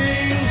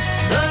kissing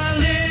the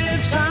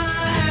lips I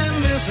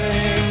am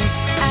missing,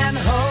 and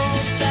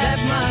hope that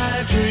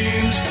my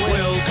dreams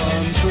will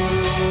come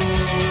true.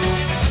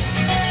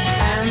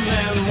 And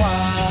then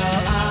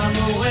while I'm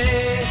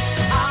away,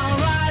 I'll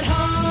ride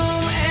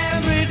home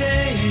every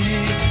day,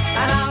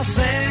 and I'll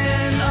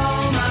send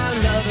all my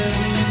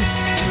loving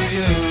to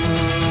you.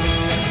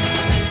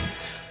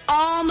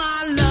 All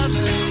my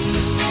loving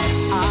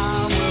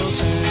I will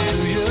send to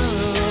you.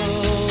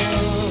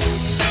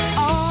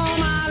 All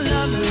my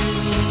loving,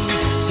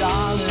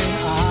 darling,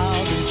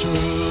 I'll be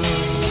true.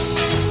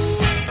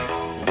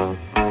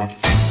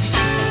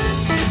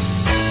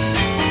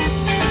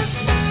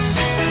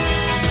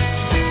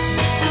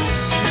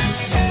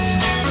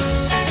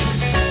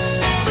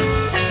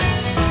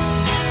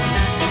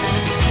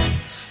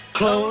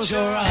 Close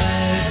your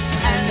eyes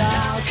and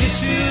I'll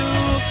kiss you.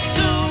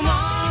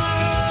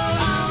 Tomorrow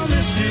I'll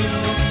miss you.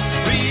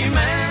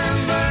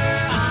 Remember,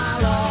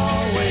 I'll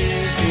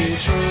always be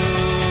true.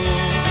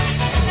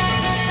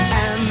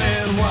 And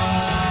then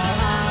while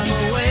I'm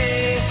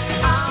away,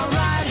 I'll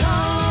ride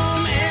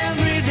home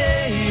every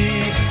day,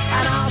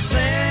 and I'll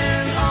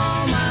send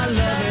all my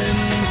loving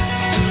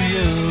to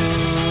you.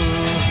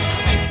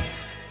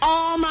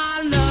 All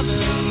my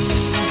loving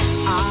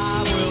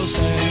I will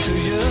send to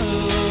you.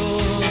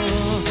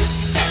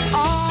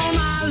 All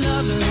my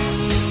loving,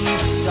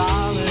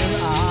 darling,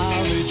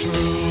 I'll be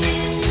true.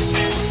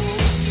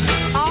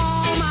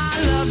 All my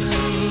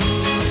loving,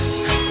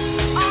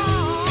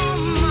 all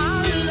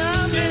my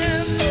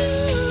loving,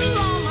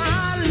 all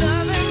my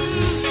loving,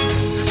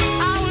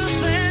 I will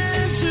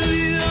send to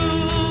you.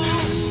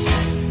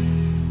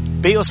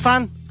 Beatles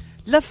fan?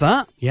 Love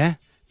that. Yeah.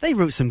 They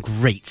wrote some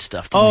great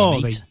stuff, didn't Oh,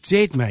 they, they mate?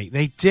 did, mate.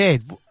 They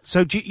did.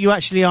 So you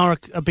actually are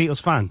a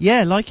Beatles fan?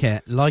 Yeah, like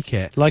it. Like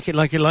it.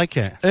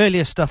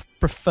 Earlier stuff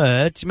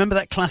preferred. Do you remember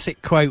that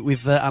classic quote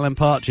with Alan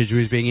Partridge who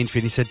was being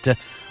interviewed? He said,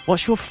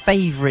 what's your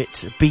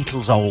favourite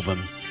Beatles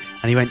album?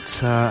 And he went,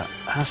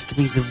 has to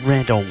be the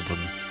Red album.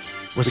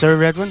 Was there a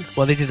red one?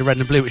 Well, they did a Red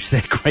and Blue, which is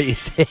their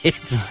greatest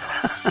hits.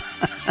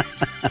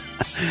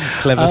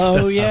 Clever stuff.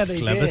 Oh, yeah, they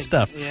Clever did.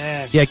 stuff.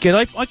 Yeah. Yeah, good.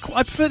 I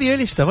prefer the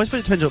earlier stuff. I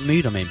suppose it depends what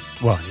mood I'm in.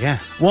 Well, yeah.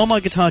 While My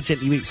Guitar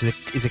Gently Weeps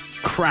is a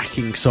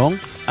cracking song.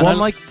 And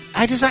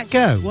How does that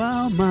go?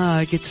 While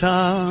my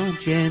guitar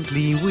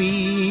gently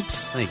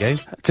weeps. There you go.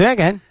 Do it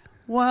again.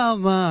 While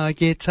my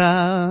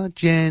guitar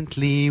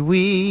gently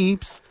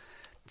weeps.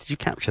 Did you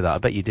capture that? I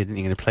bet you didn't.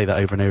 You're going to play that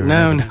over and over.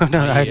 No, and over.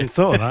 I hadn't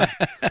thought of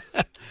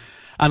that.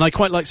 And I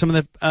quite like some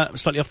of the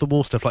slightly off the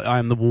wall stuff, like I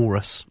Am the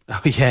Walrus.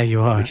 Oh, yeah,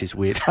 you are. Which is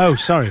weird. Oh,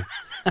 sorry.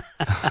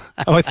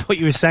 Oh, I thought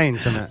you were saying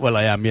something. Well,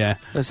 I am, yeah.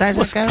 Is that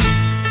it go?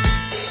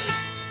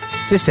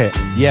 Is this it?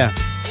 Yeah.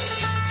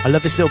 I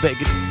love this little bit of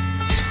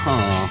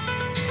guitar.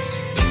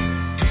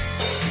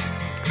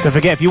 Don't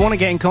forget, if you want to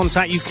get in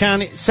contact, you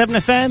can. It's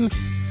 7FM,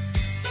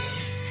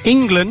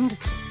 England,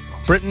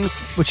 Britain,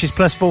 which is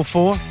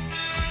 +44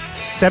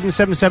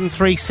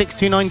 7773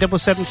 629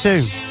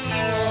 772.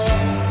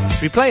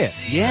 Should we play it?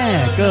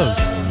 Yeah, go.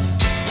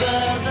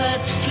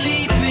 That's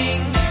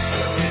sleeping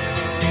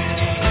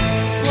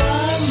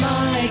while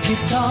my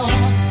guitar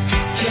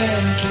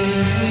gently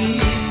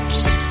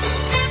weeps.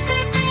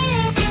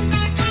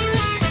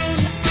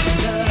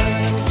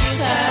 Look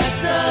at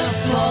the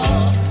floor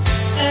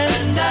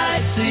and I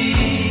see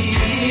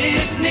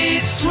it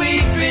needs sweet.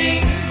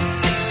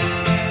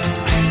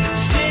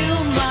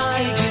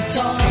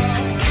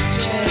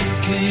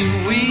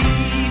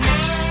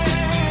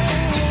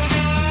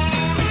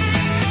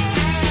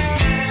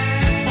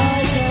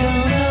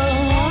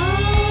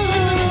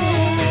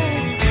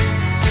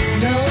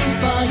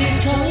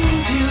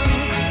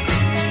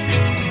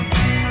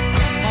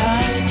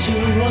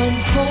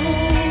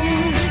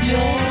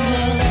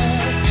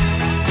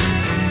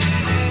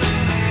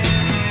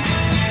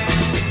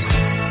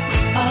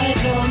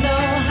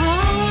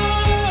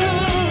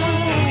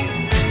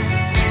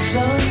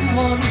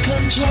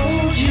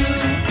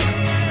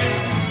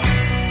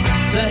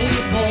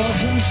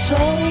 bought and sold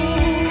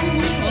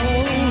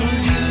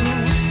you.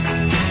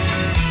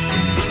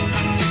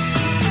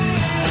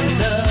 I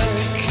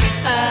look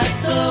at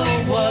the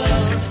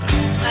world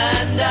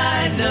and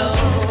I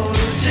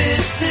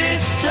notice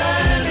it's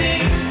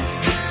turning,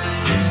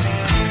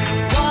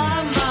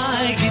 while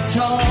my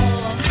guitar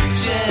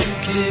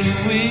gently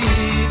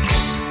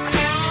weeps.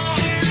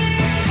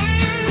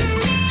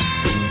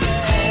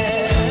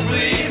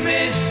 Every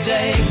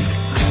mistake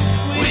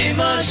we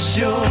must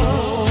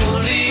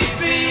surely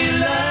be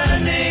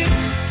learning.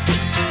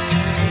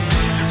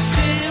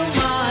 Still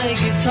my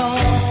guitar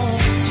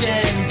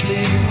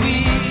gently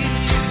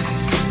weeps.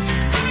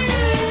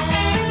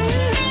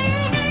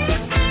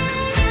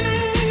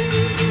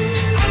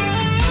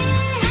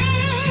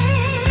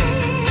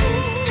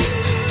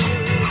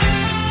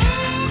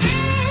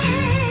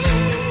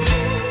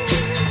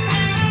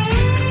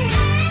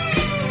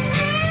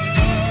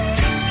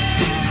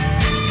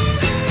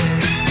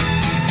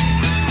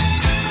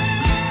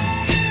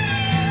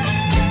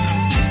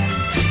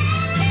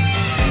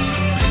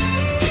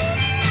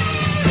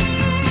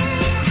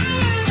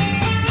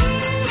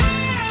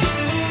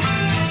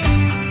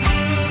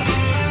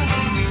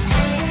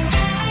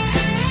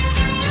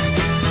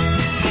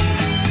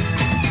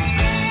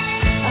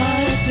 I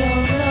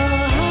don't know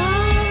how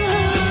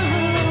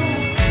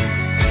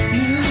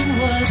you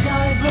were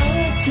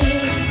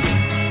diverted,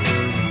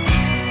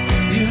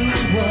 you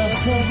were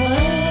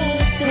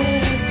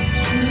perverted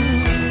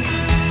too.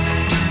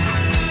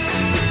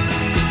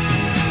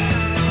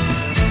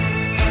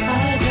 I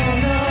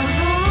don't know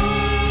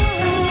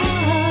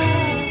how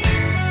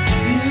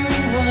you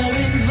were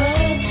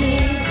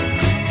inverted,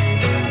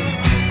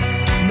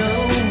 no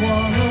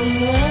one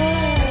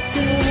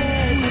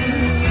alerted you.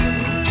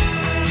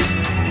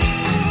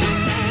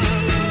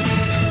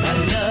 I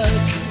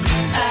look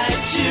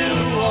at you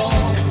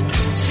all,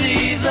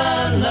 see the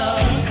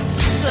love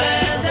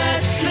there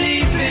that's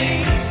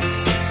sleeping,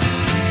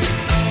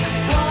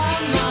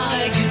 while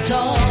my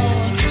guitar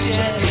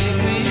gently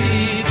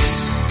weeps.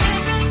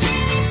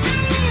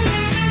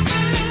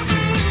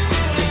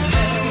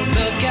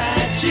 Look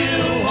at you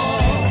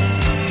all,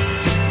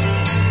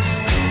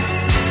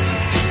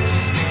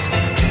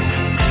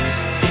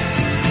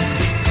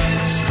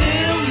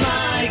 still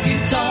my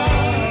guitar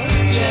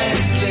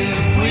gently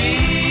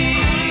weeps.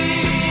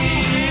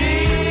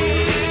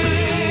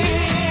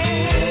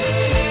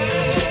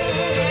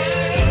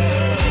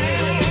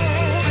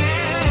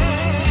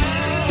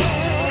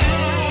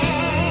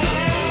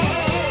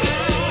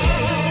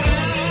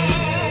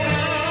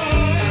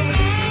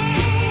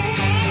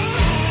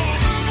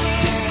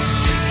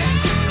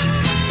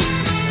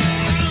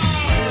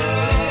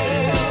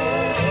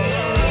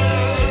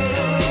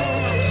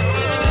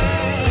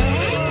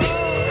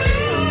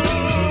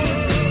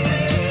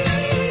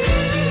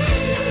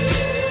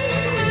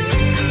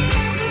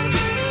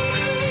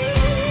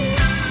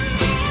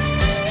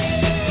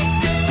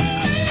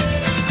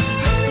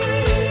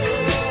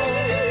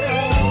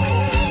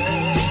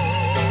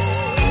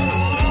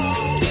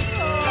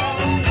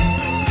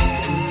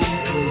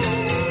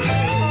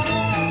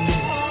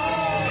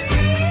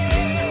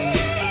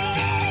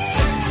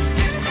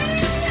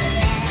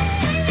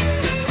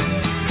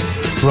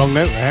 Wrong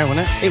note there,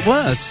 wasn't it? It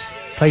was.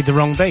 Played the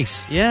wrong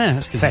bass. Yeah,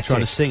 that's because he's Pathetic.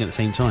 trying to sing at the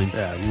same time.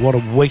 Yeah, what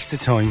a waste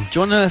of time. Do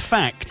you want a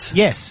fact?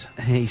 Yes.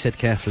 He said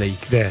carefully.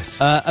 Yes.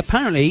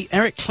 Apparently,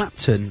 Eric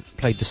Clapton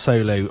played the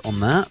solo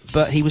on that,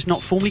 but he was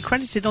not formally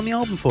credited on the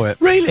album for it.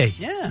 Really?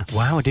 Yeah.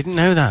 Wow, I didn't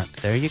know that.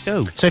 There you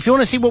go. So if you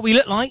want to see what we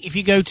look like, if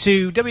you go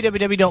to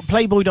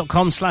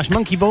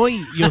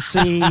www.playboy.com/monkeyboy, you'll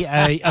see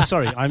I mean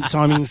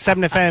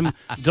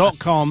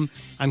 7fm.com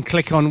and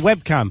click on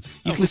webcam.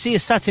 You can see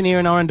us sat in here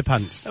in our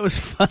underpants. That was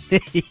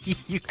funny.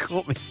 You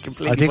caught me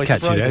completely. I did by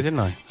catch you surprise. there, didn't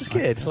I? That's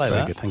good. That's I like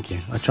very that. good, thank you.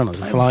 I try not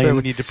to I fly prefer in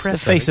when you're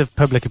depressed, the face of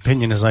public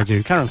opinion as I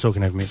do. Carry on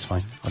talking over me, it's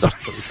fine. I'll just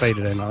put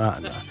faded in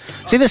like that.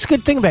 See, that's a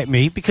good thing about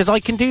me, because I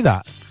can do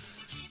that.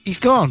 He's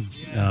gone.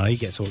 Oh, he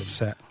gets all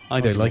upset.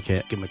 I don't like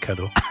it. Give him a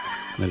cuddle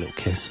and a little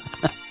kiss.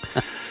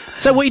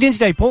 So what are you doing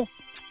today, Paul?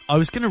 I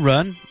was going to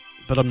run,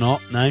 but I'm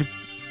not, no.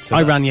 So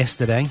I ran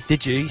yesterday.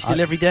 Did you? Still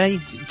every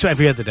day? To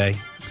every other day.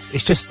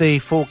 It's just the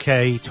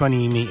 4K,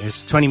 20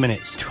 metres, 20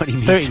 minutes. 20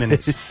 metres. 30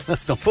 minutes.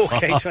 That's not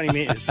 4K, far. 20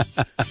 metres.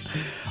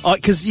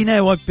 Because, you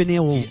know, I've been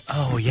ill.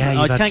 Oh, yeah, I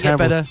you've had can't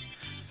terrible... get better.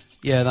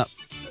 Yeah, that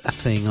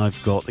thing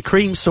I've got. The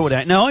cream's sorted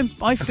out. Now,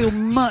 I feel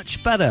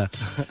much better.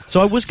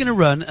 So I was going to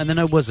run, and then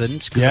I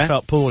wasn't, because I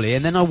felt poorly.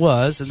 And then I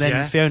was, and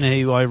then Fiona,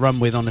 who I run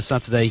with on a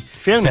Saturday...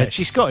 Fiona? said,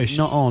 She's Scottish?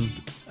 Not on.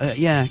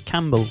 Yeah,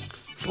 Campbell.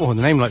 Oh,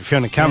 the name like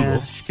Fiona Campbell.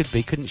 Yeah, she could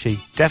be, couldn't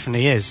she?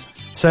 Definitely is.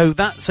 So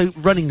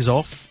running's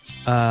off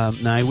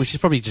now, which is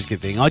probably just a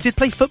good thing. I did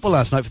play football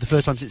last night for the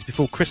first time since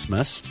before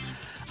Christmas,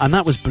 and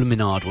that was blooming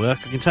hard work,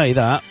 I can tell you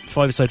that.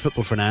 5-a-side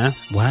football for an hour.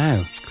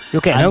 Wow.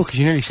 You're getting old because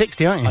you're nearly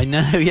 60, aren't you? I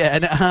know, yeah.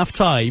 And at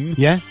half-time,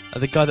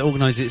 the guy that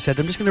organised it said,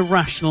 I'm just going to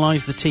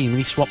rationalise the team, and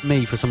he swapped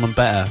me for someone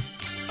better.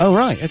 Oh,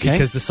 right, okay.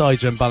 Because the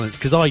sides are unbalanced,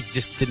 because I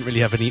just didn't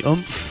really have any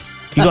oomph.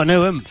 You got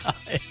no oomph.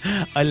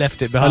 I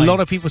left it behind. A lot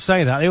of people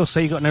say that. They all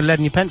say you got no lead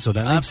in your pencil,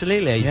 don't they?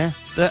 Absolutely. Yeah.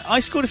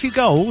 I scored a few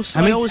goals.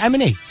 How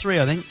many? 3,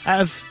 I think.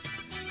 Out of...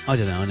 I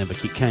don't know. I never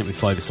keep count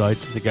with 5-a-side.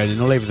 They're going in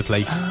all over the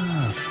place.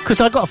 Because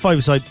I got a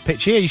 5-a-side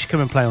pitch here. You should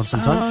come and play on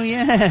sometime. Oh,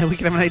 yeah. We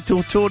can have an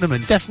outdoor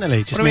tournament.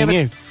 Definitely. Just me and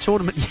you.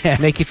 Tournament, yeah.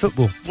 Naked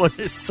football. What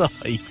a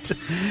sight.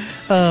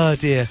 Oh,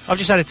 dear. I've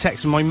just had a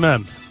text from my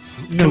mum.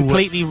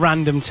 Completely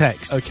random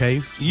text.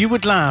 Okay. You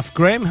would laugh.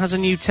 Graham has a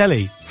new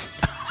telly.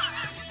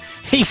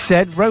 He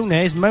said Rona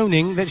is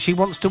moaning that she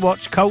wants to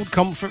watch Cold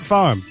Comfort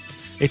Farm.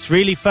 It's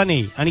really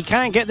funny, and he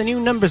can't get the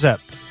new numbers up.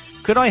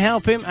 Could I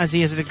help him, as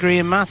he has a degree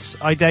in maths?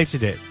 I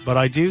doubted it, but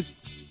I did.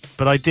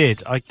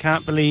 I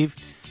can't believe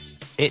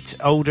it.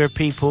 Older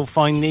people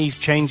find these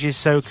changes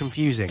so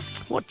confusing.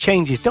 What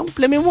changes? Don't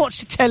blimmin'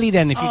 watch the telly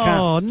then if you can.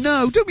 Oh,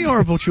 no, don't be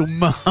horrible to your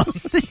mum.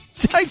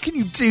 How can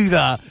you do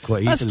that?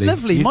 Quite That's easily.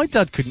 lovely. My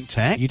dad couldn't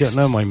text. You don't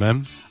know my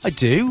mum. I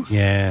do.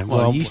 Yeah.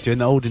 Well, I used to in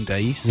the olden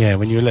days. Yeah,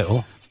 when you were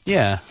little.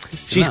 Yeah.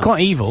 She's quite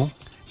evil.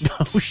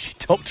 No, she's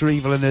Dr.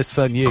 Evil and her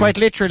son, you. Quite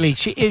literally,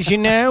 she is, you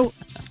know.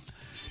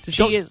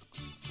 She is...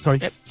 Sorry.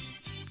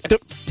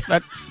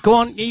 Go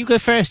on, you go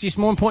first. It's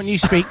more important you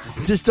speak.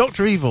 Does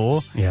Dr.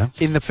 Evil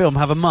in the film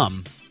have a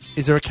mum?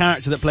 Is there a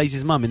character that plays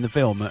his mum in the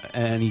film at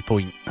any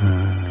point?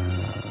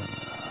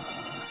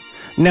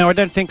 No, I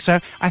don't think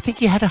so. I think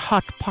he had a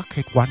hot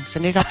pocket once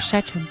and it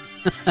upset him.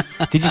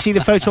 Did you see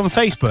the photo on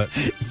Facebook?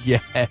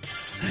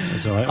 Yes.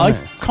 That's all right. I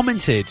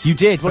commented. You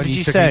did? What did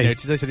you say? I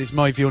said it's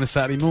my view on a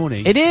Saturday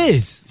morning. It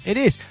is. It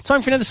is.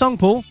 Time for another song,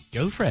 Paul.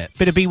 Go for it.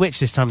 Bit of Bewitched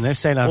this time, though.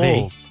 C'est la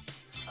vie.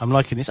 I'm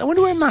liking this. I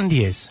wonder where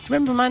Mandy is. Do you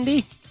remember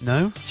Mandy?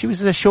 No. She was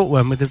the short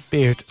one with the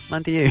beard.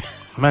 Mandy you.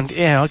 Mandy,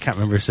 yeah, I can't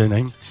remember her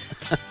surname.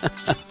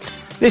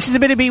 This is a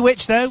bit of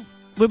Bewitched, though.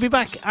 We'll be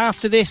back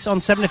after this on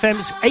 7FM.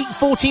 It's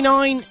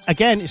 8:49.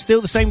 Again, it's still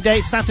the same day.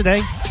 It's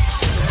Saturday.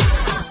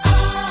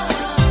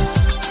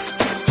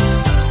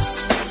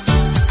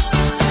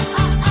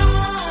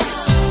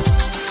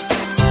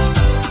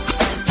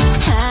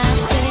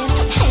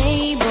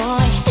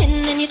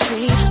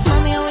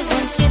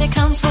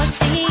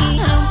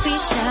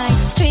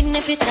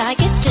 I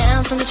get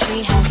down from the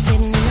treehouse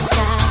sitting in the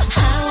sky.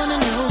 I wanna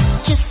know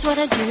just what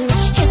I do.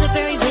 Is it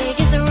very big?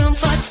 Is there room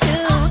for two?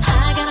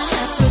 I got a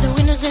house with the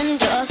windows and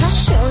doors. I'll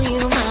show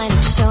you mine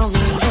and show me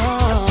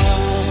yours.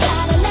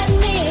 Gotta let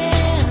me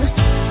in.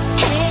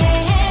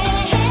 Hey,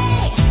 hey,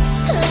 hey,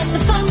 let the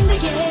fun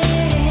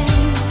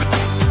begin.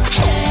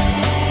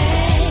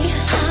 Hey,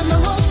 I'm the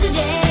wolf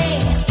today.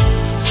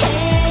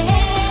 Hey,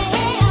 hey,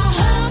 hey, I'll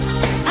huff.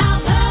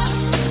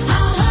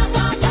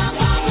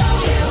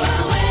 You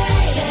away.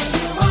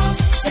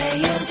 Say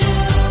you do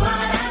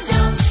what I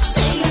don't.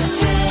 Say you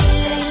dream.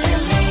 Say to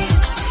me.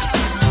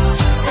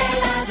 Say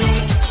la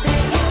vie. Say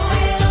you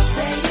will.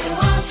 Say you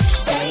won't.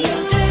 Say you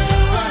do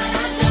what I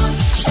don't.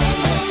 Say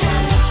you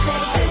try.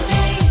 Say to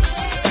me.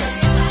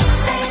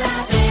 Say la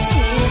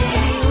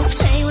vie.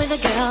 Play with the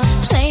girls.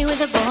 Play with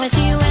the boys.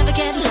 Do you ever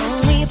get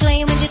lonely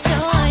playing with your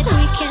toys?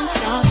 We can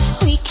talk.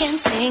 We can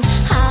sing.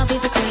 I'll be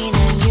the queen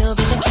and you'll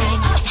be the king.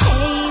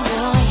 Hey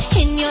boy,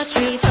 in your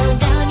tree, throw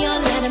down your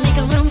ladder, make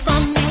a room for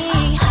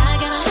me. I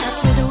got a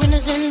house with the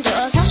windows and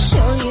doors. I'll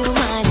show you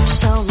mine and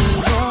show me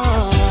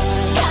yours.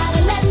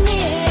 Gotta let me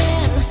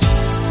in.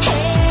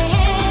 Hey,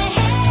 hey,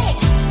 hey,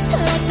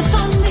 let the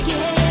fun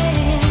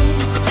begin.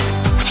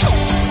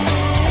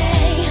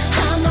 Hey,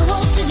 I'm the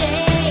wolf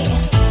today.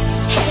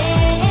 Hey,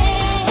 hey,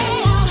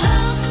 hey,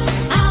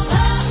 I'll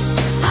huff.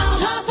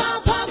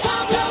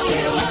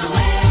 You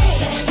away.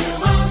 Say you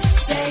won't.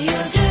 Say you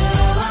do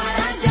what I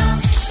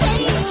don't. Say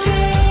you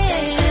dream.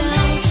 Say to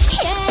me.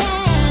 Yeah.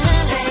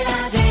 Say la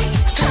vie.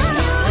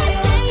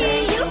 Say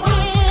you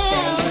will.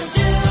 Say you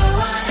do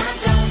what I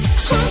don't.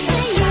 Say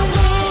you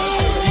will.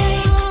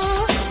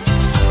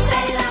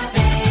 Say la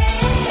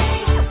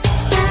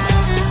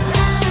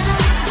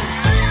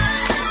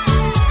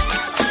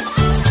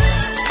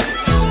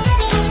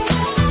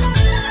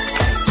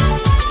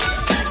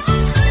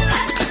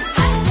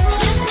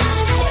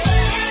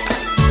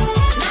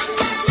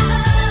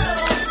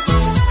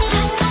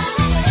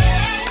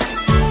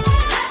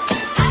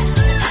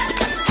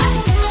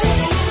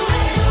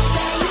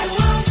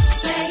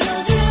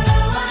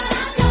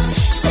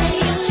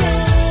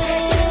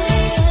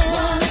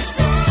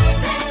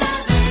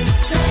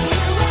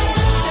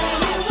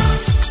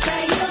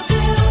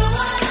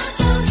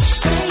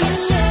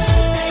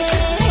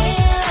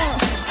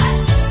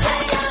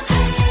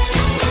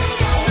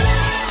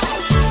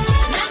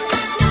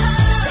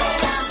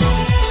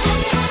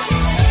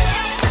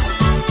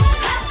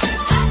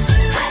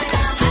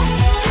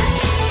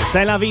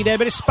C'est la vie there,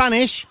 bit of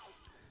Spanish.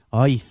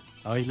 Aye.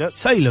 Aye, look.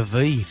 Say la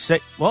vie. Say,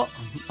 what?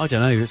 I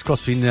don't know. It's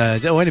cross between...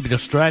 they went a bit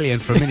Australian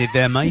for a minute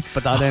there, mate.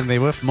 But I don't think they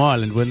were from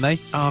Ireland, weren't they?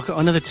 Oh, I got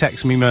another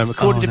text from me, mum.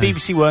 According to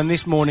BBC One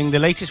this morning, the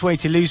latest way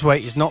to lose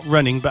weight is not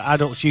running, but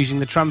adults using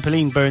the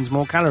trampoline burns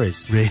more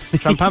calories. Really?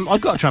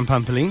 I've got a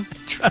trampoline.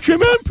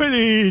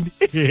 Trampoline!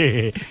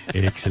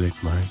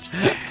 Excellent, Marge.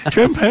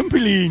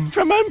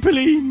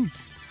 Trampoline!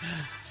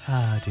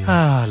 Ah, dear.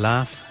 Ah,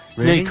 laugh.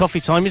 Nearly coffee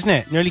time, isn't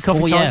it? Nearly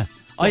coffee time. Yeah.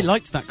 I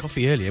liked that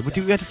coffee earlier. We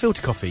had a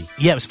filter coffee.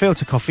 Yeah, it was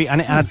filter coffee, and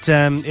it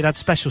had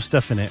special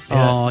stuff in it.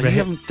 Oh, you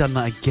haven't done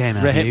that again,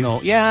 have you?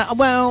 Retinol. Yeah,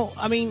 well,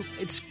 I mean,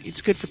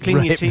 it's good for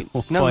cleaning your teeth.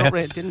 No, not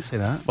Retinol. Didn't say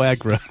that.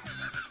 Viagra.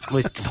 Well,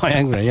 it's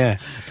Viagra, yeah.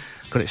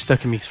 Got it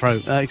stuck in my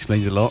throat. That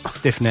explains a lot.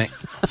 Stiff neck.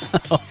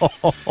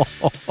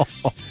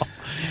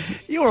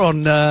 You're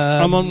on...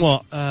 I'm on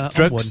what?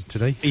 Drugs one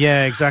today.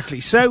 Yeah, exactly.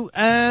 So,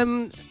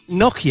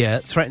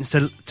 Nokia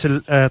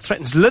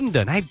threatens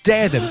London. How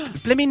dare them?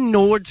 Blimmin'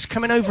 Nords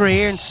coming over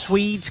here and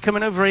Swedes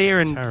coming over here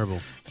and...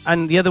 Terrible.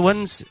 And the other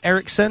ones,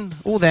 Ericsson,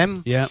 all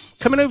them. Yeah.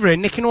 Coming over here,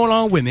 nicking all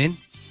our women.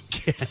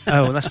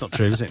 Oh, well, that's not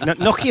true, is it?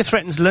 Nokia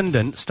threatens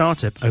London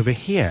startup over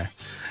here.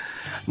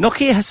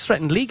 Nokia has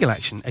threatened legal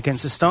action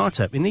against a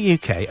startup in the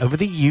UK over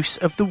the use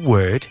of the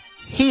word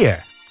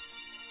here.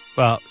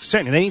 Well,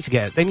 certainly they need to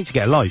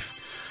get a life.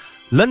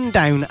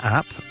 Lundown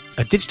app,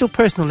 a digital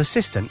personal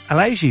assistant,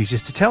 allows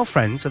users to tell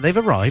friends that they've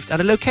arrived at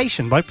a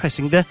location by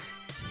pressing the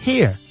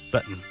Here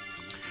button.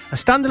 A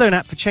standalone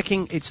app for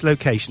checking its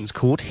locations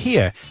called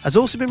Here has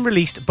also been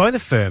released by the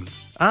firm.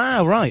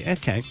 Ah, right,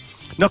 okay.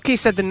 Nokia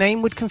said the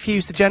name would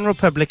confuse the general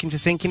public into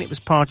thinking it was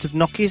part of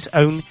Nokia's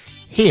own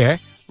Here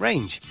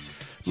range.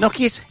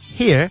 Nokia's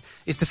Here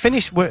is the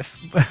Finnish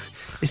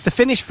it's the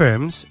Finnish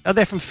firms. Oh,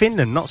 they're from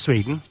Finland, not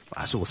Sweden.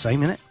 That's all the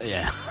same, isn't it?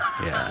 Yeah.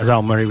 Yeah, as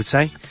Al Murray would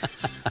say.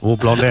 All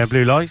blonde hair,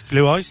 blue eyes.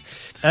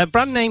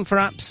 Brand name for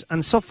apps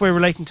and software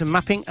relating to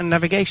mapping and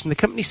navigation. The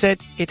company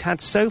said it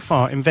had so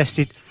far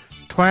invested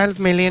 $12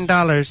 million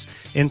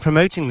in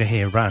promoting the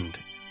Here brand.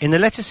 In the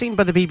letter seen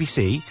by the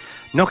BBC,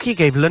 Nokia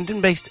gave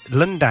London-based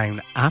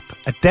Lundown app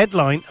a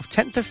deadline of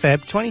 10th of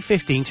Feb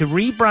 2015 to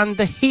rebrand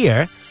the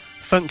Here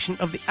function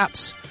of the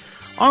apps.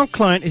 Our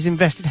client has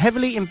invested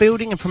heavily in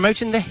building and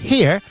promoting the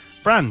Here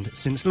brand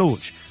since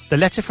launch. The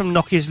letter from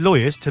Nokia's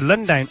lawyers to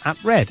Lundown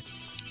app read.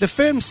 The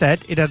firm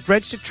said it had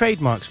registered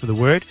trademarks for the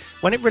word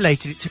when it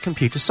related it to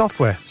computer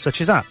software,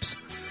 such as apps.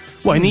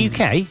 What, in the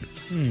UK?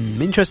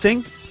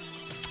 Interesting.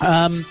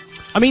 I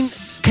mean,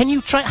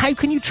 how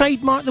can you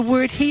trademark the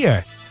word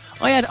here?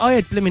 I had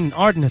blimmin'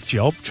 Ardnath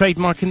job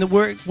trademarking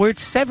the word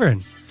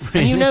Severn. Really?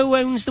 And you know who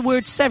owns the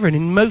word Severn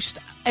in most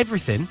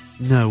everything?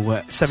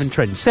 No, Severn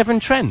Trent.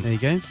 Severn Trent. There you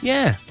go.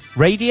 Yeah.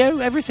 Radio,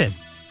 everything.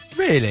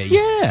 Really?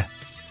 Yeah.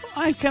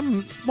 Why?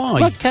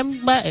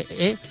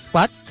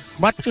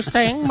 What you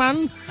saying,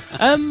 man?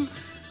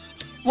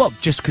 Well,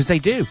 just because they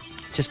do.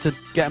 Just to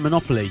get a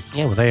monopoly.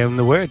 Yeah, well, they own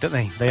the word, don't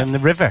they? They own the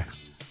river.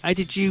 How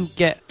did you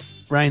get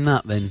round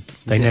that then?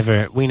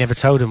 We never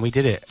told them we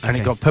did it, and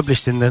it got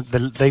published in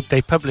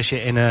they publish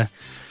it in a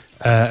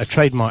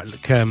trademark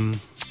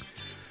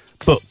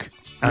book,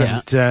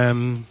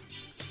 and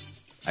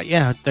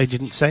they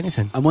didn't say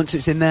anything. And once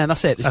it's in there,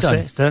 that's it. It's done.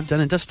 It's done. Done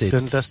and dusted.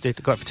 Done and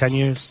dusted. Got it for 10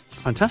 years.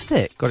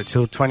 Fantastic. Got it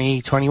till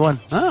 2021.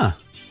 Ah,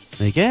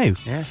 there you go.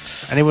 Yeah.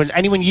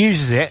 Anyone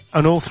uses it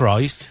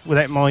unauthorised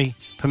without my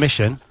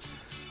permission,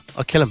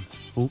 I'll kill them.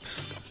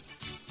 Oops.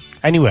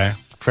 Anywhere.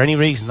 For any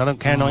reason, I don't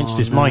care. 9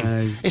 inches, no.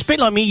 mine. It's a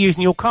bit like me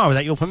using your car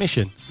without your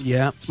permission.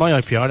 Yeah. It's my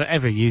IPR. I don't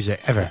ever use it,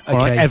 ever. Okay. All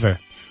right, ever.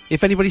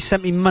 If anybody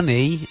sent me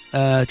money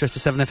addressed to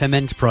 7FM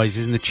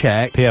Enterprises in the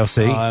cheque...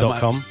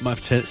 PLC.com. Might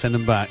have to send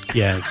them back.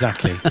 Yeah,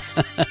 exactly.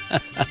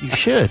 You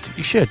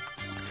should.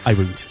 I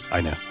won't. I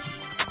know.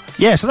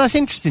 Yeah, so that's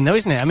interesting, though,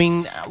 isn't it? I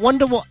mean, I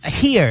wonder what...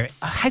 Here.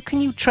 How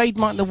can you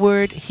trademark the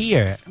word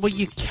here? Well,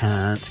 you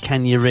can't,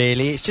 can you,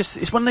 really?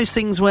 It's one of those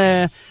things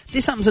where...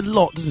 This happens a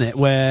lot, doesn't it?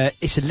 Where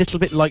it's a little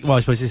bit like... Well,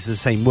 I suppose this is the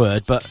same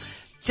word, but...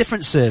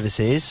 Different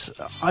services.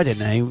 I don't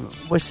know.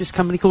 What's this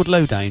company called?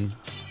 Lowdown?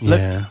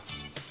 Yeah.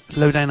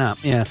 Lowdown app,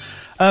 yeah.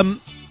 I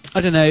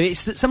don't know.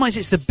 Sometimes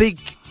it's the big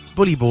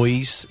bully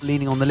boys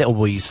leaning on the little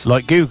boys.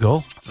 Like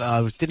Google?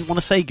 I didn't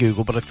want to say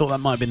Google, but I thought that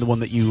might have been the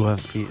one that you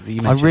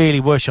mentioned. I really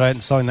wish I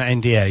hadn't signed that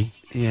NDA.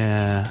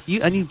 Yeah. You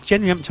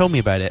genuinely haven't told me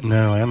about it.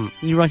 No, I haven't.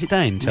 Can you write it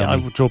down? Tell me. I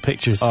will draw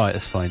pictures. All right,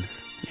 that's fine.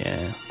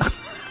 Yeah.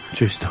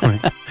 True story.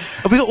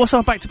 Have we got... What's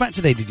our back-to-back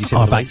today, did you say?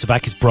 Our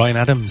back-to-back is Bryan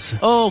Adams.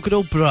 Oh, good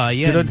old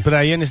Bryan. Good old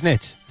Bryan, isn't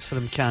it? It's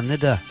from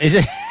Canada. Is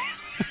it?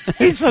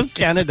 He's from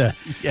Canada.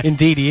 Yeah.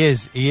 Indeed, he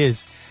is.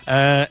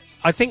 I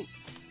think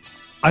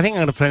I'm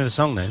going to play another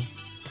song now.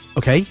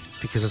 Okay.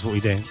 Because that's what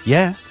we do.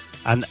 Yeah.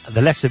 And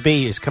the letter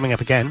B is coming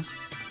up again.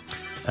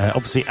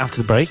 Obviously,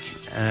 after the break.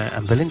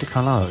 And Belinda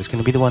Carlisle is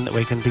going to be the one that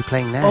we're going to be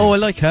playing now. Oh, I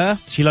like her.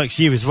 She likes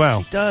you as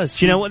well. She does.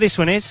 Do you know what this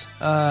one is?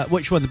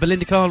 Which one? The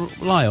Belinda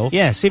Carlisle?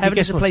 Yeah, see if Heaven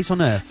you is a guess Place on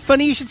Earth.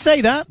 Funny you should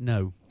say that.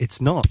 No. It's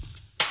not.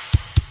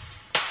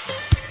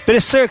 Bit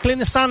of Circle in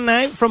the Sand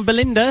now from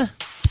Belinda.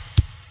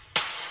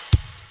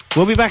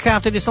 We'll be back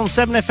after this on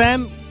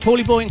 7FM.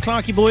 Paulie Boy and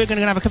Clarky Boy are going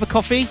to have a cup of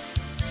coffee.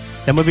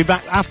 Then we'll be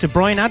back after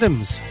Bryan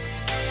Adams.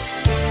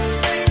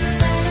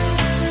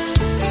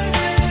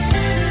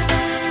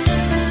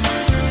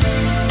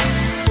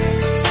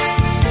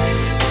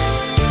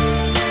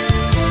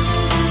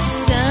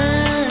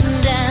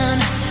 Sundown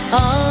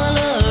all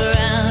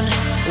around,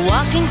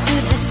 walking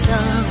through the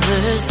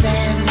summer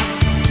sand.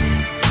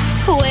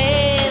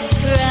 Waves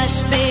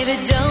crash, baby,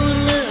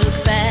 don't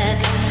look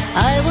back.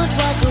 I won't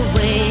walk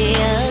away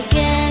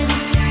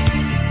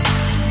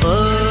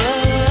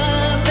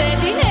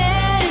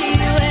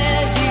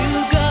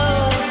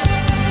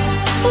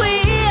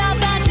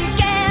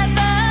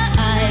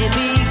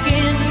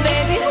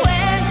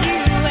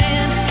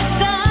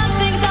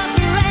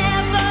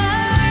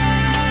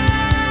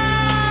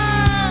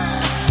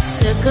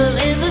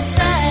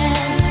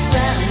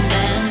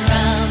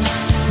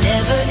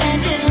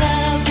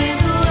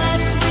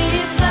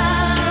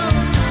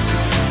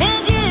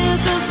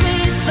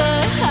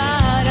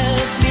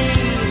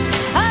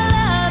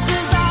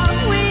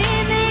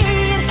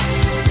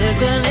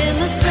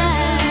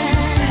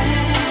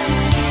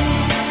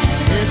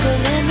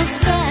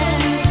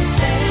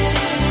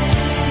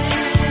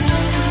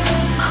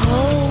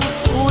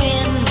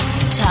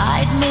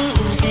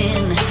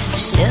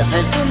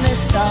shivers in the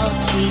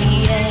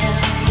salty air.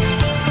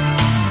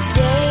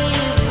 Day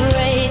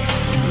breaks,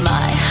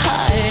 my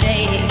heart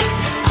aches.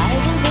 I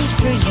will wait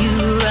for you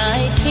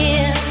right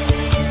here.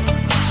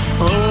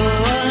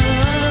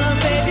 Oh,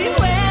 baby,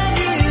 when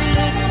you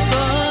look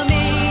for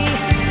me,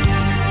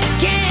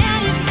 can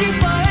you sleep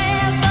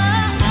forever?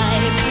 I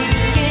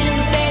begin,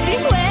 baby,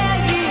 where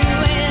you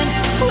end.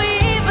 We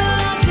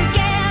belong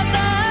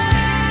together.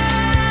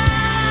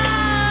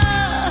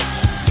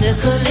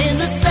 Circle in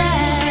the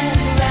sand,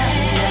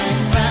 round and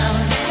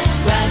round,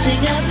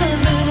 rising up the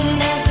moon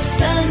as the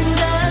sun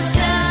goes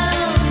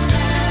down.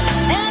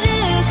 And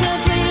it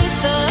complete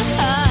the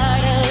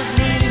heart of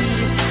me.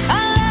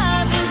 Our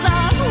love is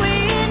all we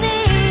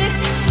need.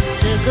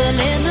 Circle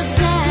in the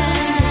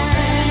sand,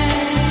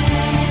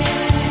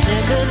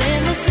 circle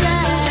in the sand.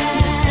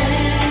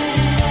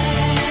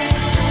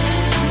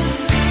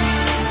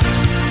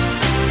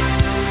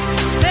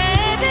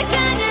 Baby,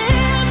 can you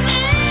hear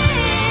me?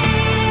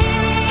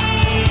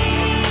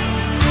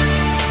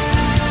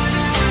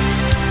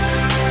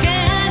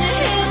 Can you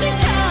hear me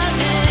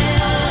calling?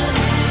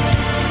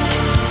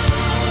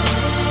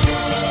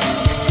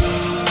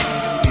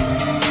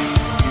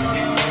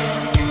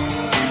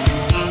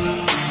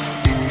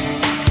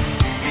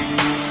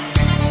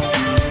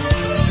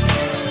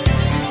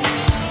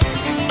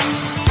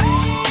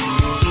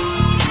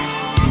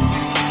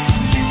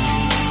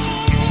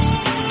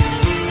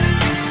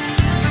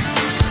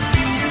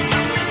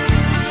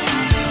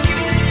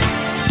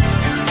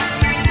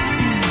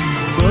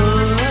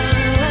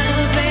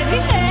 Baby,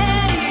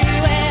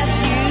 anywhere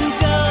you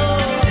go,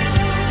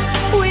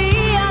 we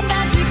are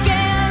bound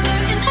together,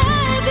 and I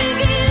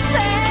begin,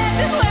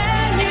 baby,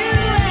 where you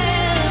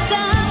end.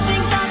 Time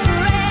things on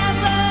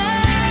forever.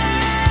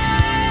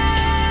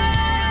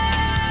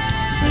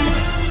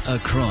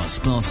 Across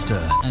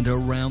Gloucester and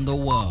around the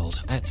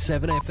world at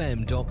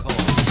 7fm.com.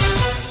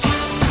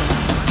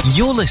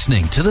 You're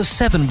listening to the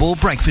 7 Ball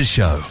Breakfast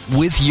Show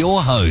with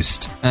your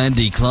host,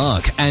 Andy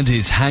Clark, and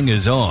his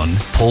hangers-on,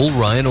 Paul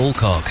Ryan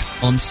Alcock,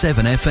 on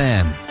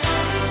 7FM.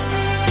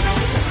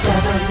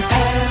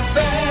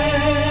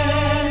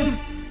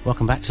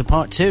 Welcome back to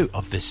part 2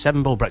 of the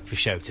 7 Ball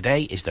Breakfast Show.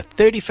 Today is the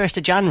 31st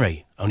of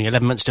January, only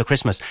 11 months till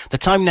Christmas. The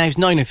time now is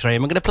 9:03,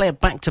 and we're going to play a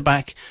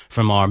back-to-back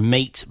from our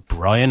mate,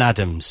 Bryan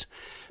Adams.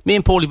 Me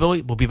and Paulie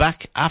Boy will be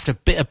back after a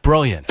bit of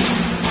Bryan.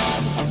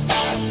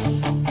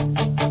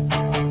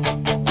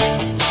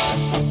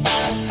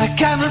 I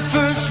got my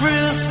first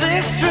real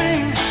six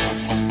string,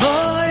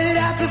 bought it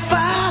at the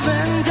 5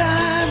 and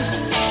dime,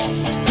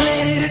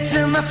 played it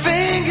till my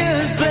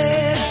fingers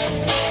bled.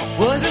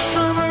 Was the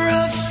summer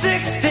of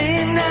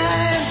 '69.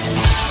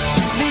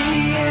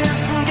 Me and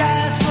some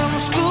guys from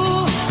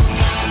school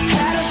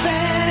had a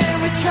band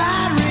and we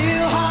tried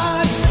real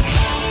hard.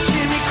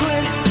 Jimmy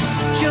quit,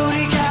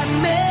 Jody got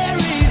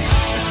married.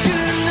 I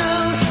should've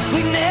known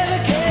we'd never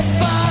get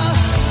far.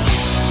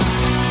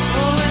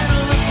 Oh, when I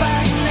look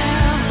back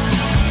now,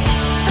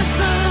 the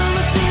sun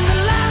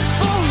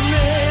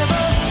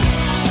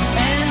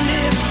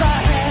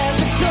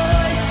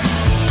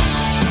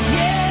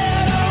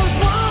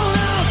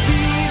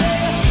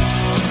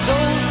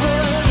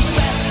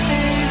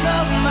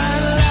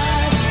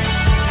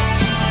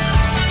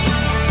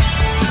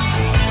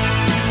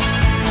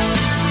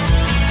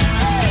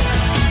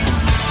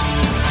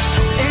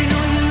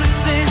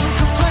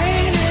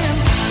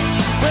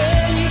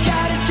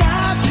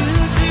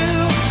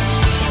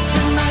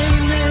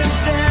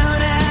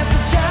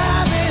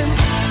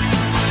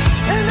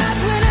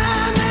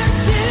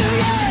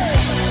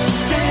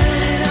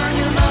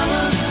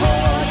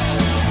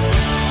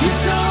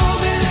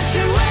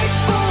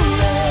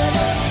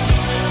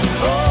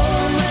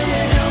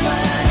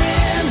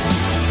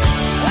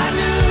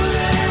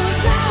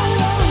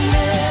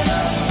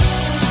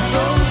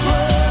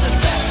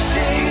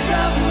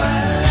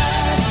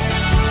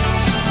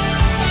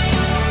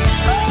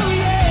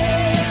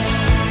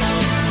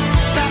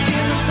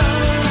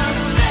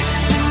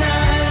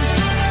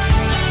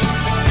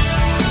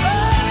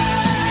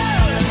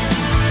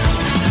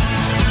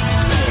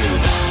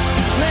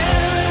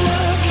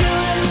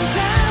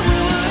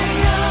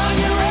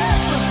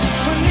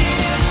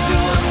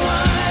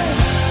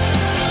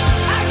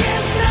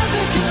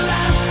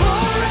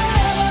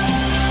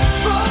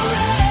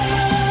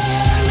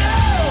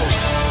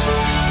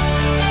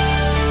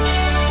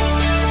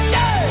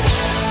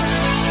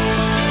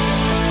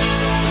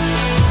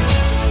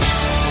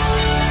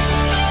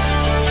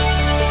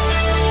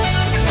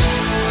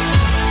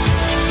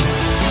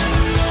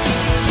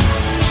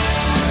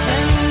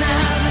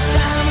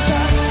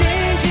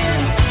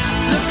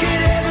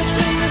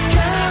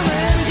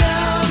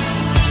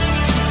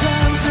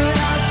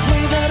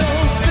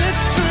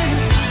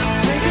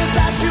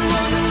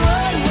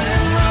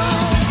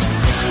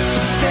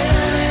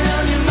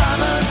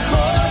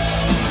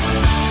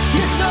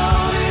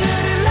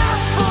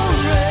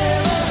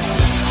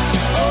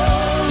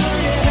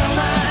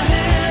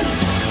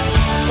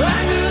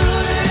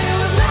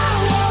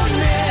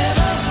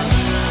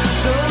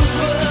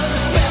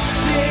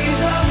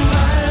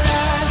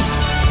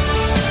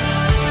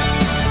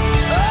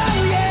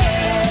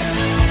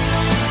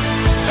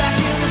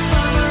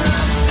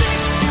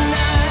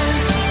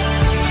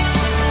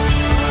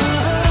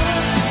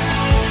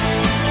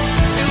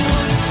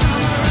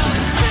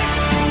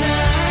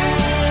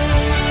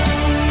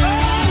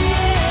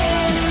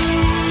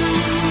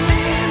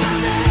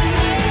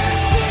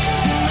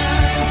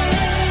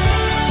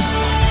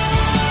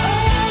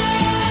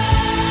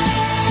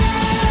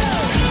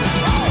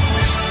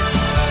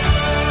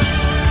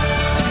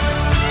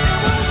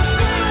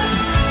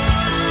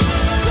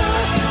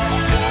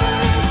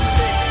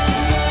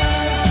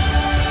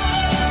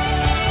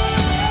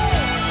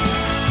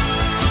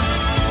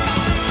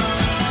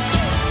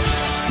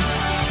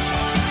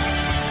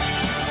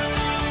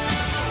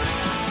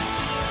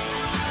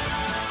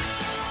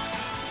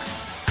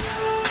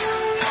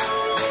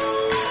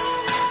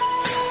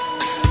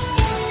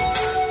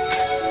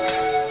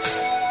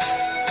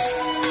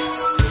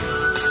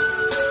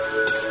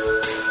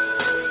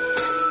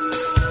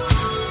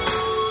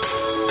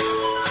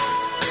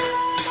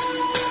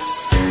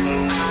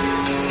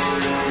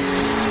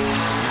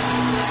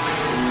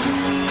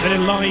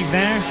live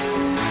there.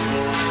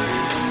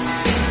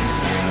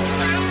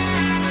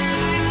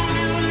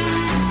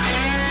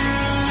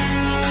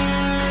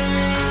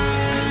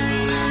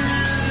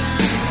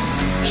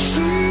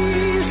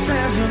 She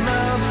says her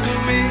love for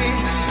me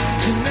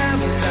can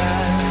never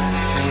die.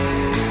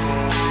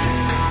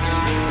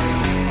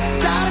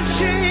 Without a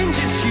change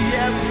if she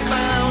ever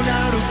found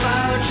out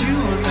about you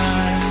and I.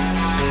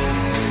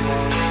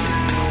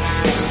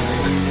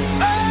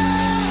 Oh,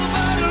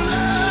 but her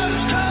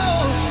love's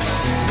cold.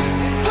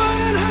 It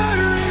wouldn't hurt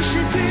her if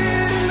she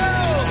didn't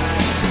know.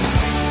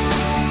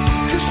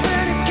 'Cause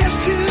when it gets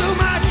too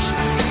much,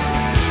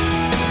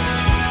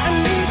 I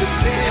need to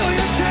feel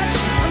your touch.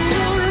 I'm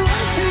gonna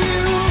run to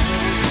you.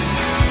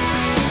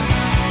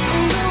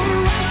 I'm gonna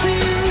run to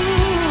you.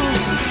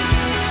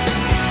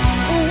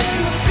 When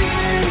the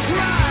feeling's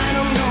right,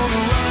 I'm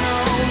gonna run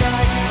all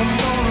night. I'm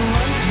gonna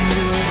run to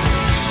you.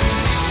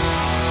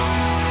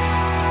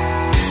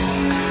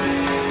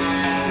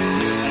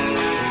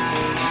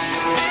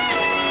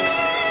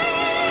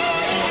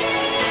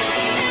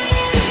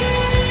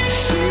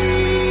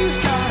 She's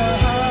got a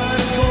heart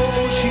of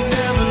gold. She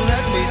never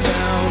let me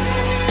down.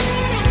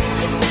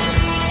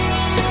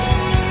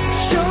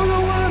 You're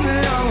the one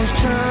that always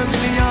turns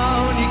me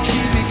on. You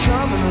keep me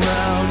coming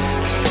around.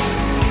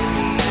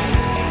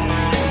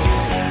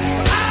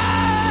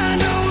 I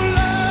know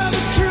love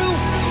is true,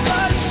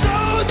 but it's so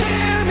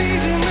damn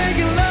easy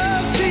making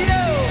love to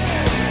you.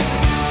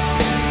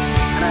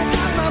 And I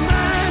got my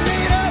mind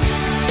made up.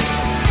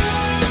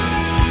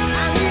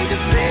 I need to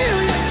feel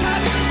your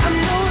touch. I'm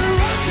gonna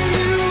run to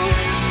you.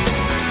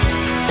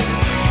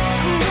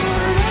 I'm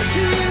gonna run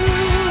to you.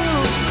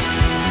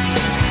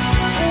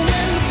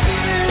 When the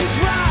feeling's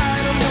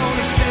right, I'm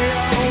gonna stay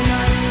all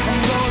night. I'm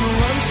gonna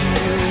run to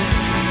you.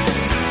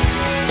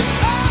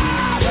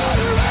 I'm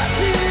gonna run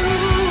to you.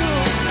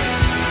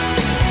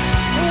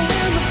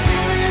 When the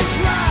feeling's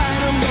right,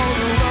 I'm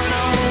gonna run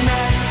all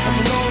night. I'm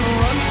gonna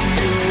run to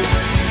you.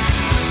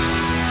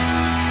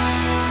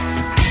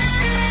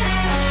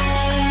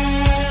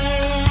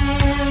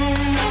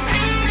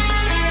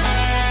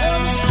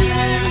 When the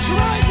feeling's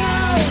right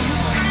now.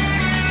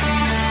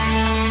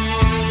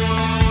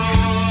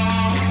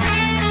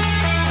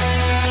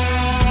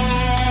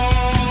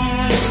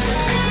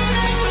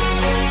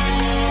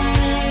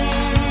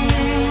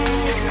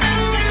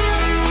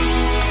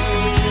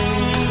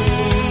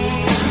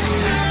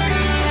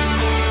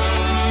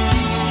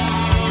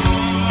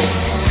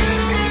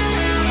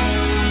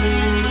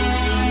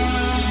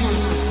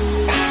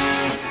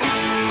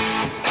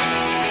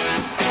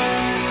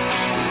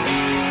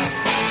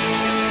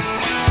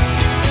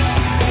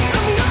 I'm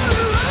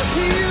gonna run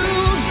to you.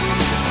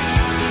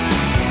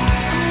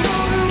 I'm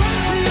gonna run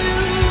to you.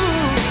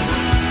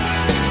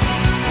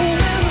 When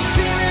the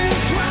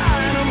feeling's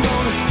right, I'm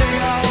gonna stay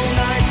all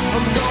night.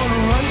 I'm gonna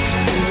run to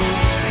you.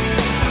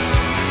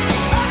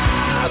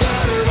 I'm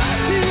gonna run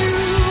to you.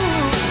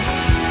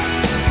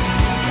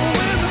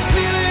 When the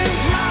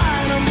feeling's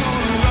right, I'm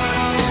gonna run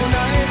all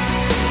night.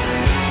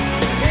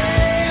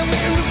 Yeah,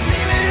 when the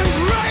feeling's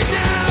right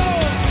now.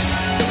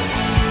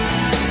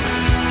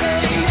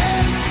 Hey,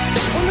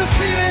 yeah, when the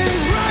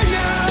feeling's right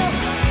now.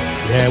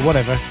 Yeah,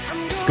 whatever.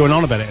 Going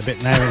on about it a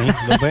bit now, isn't he?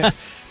 A little bit.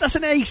 That's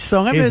an ace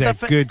song. I've It is heard a that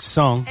for good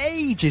song.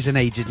 ages and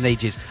ages and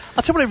ages.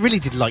 I'll tell you what I really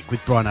did like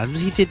with Bryan Adams.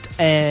 He did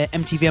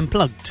MTV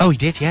Unplugged. Oh, he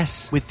did,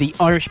 yes. With the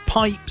Irish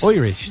pipes.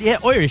 Irish? Yeah,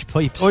 Irish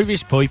pipes.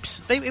 Irish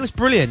pipes. It was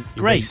brilliant.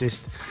 You Great.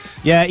 racist.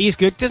 Yeah, he's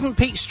good. Doesn't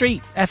Pete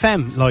Street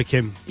FM like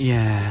him?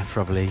 Yeah,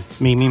 probably.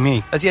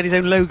 Me. Has he had his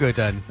own logo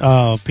done?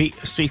 Oh, Pete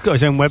Street's got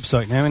his own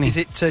website now, hasn't he? Is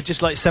it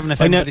just like 7FM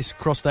I know- but it's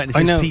crossed out and it I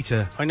says know,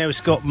 Peter? I know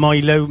it's got my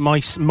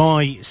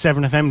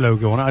 7FM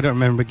logo on it. I don't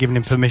remember giving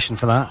him permission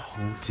for that.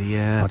 Oh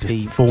dear, I just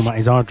Pete. format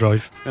his hard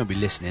drive. Won't be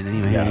listening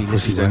anyway. Yeah, he of course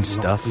lists his he own won't.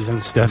 stuff. His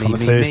own stuff Me, on the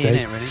me, Thursday.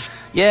 innit, really?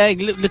 Yeah,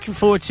 looking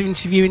forward to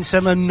interviewing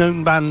some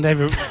unknown band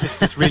ever.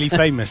 It's really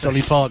famous.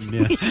 Dolly Parton,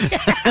 yeah.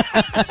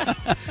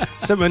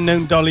 Some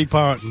unknown Dolly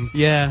Parton.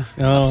 Yeah,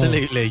 Oh.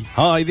 absolutely.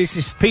 Hi, this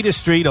is Peter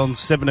Street on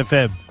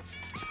 7FM.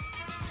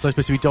 So it's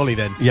supposed to be Dolly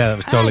then? Yeah, that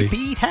was Dolly. Hi,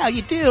 Pete, how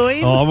you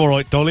doing? Oh, I'm all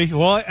right, Dolly.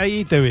 What are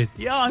you doing?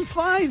 Yeah, I'm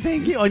fine,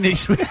 thank you. I need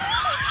to...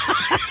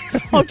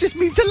 I've just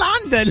moved to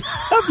London.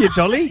 Have you,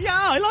 Dolly? Yeah,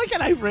 I like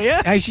it over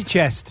here. How's your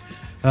chest?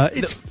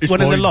 It's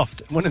one in the fine.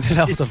 loft. One in the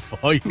loft. It's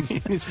fine.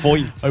 It's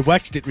fine. I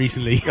waxed it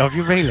recently. Have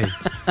you really?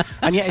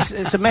 And yet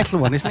it's a metal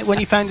one, isn't it? When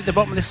you found it at the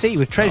bottom of the sea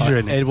with treasure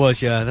in it. It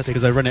was, yeah. That's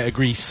because I run out of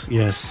grease.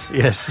 Yes.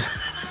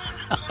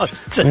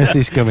 Where's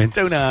this coming?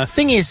 Don't ask.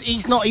 Thing is,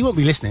 he won't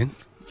be listening.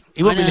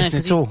 He won't be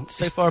listening at all.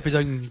 So far up his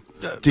own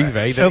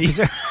duvet.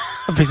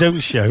 Of his own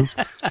show.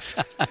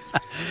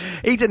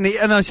 He didn't.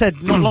 And I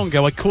said not long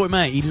ago, I caught him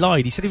out. He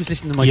lied. He said he was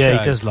listening to my show. Yeah,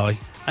 he does lie.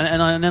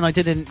 And then I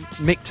did a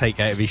Mick take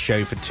out of his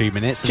show for 2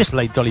 minutes and Just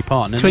played Dolly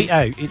Parton. Tweet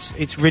out.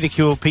 It's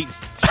ridicule Pete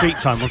Street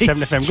time on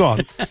 7FM. Go on.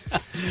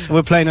 And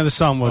we'll play another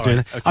song while doing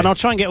it. okay. And I'll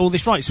try and get all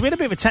this right. So we had a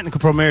bit of a technical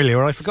problem earlier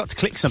where I forgot to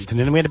click something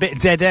in and we had a bit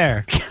of dead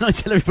air. Can I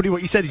tell everybody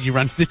what you said as you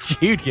ran to the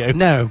studio?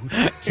 No.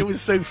 It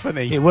was so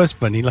funny. It was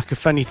funny, like a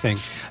funny thing.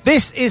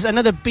 This is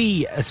another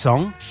B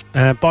song.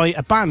 by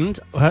a band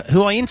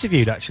who I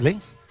interviewed, actually.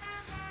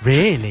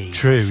 Really?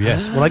 True,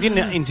 yes. Well, I didn't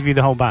interview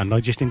the whole band. I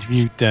just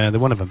interviewed the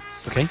one of them.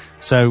 Okay.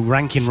 So,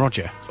 Rankin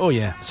Roger. Oh,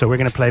 yeah. So, we're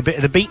going to play a bit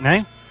of the beat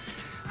now.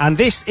 And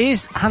this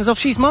is Hands Off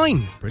She's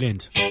Mine.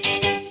 Brilliant.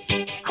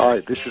 Hi,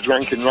 this is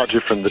Rankin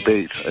Roger from The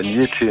Beat, and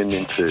you tune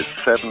into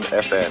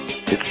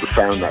 7FM. It's the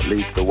sound that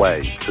leads the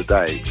way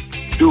today.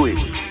 Do it.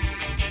 I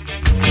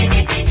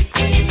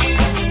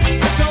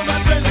told my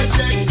friend I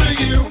checked for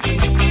you.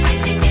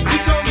 He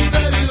told me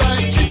that he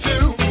liked you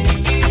too.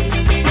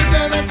 But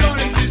then I saw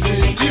him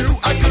kissing you.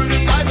 I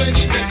couldn't fight when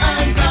he said,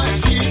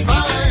 Anta, she's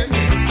mine.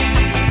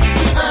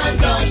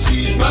 Anta,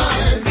 she's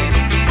mine.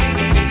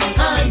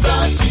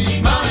 Anta,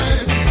 she's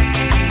mine.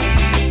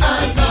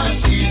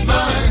 Anta, she's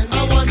mine.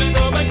 I wanna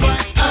know my cry.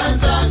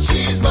 Anta,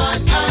 she's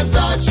mine.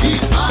 Anta,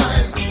 she's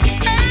mine.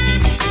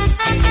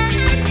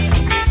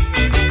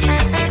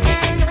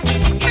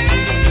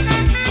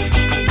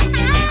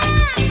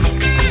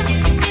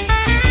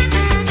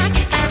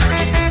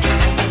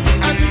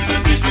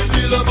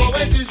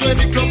 When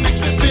it comes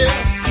mixed with fear,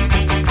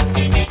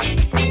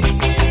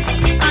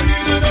 I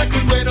knew that I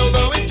could wait,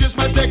 although it just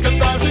might take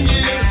 1,000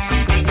 years.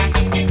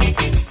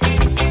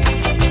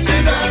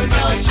 Say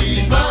Anta,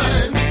 she's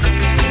mine.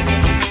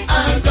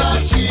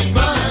 Anta, she's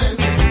mine.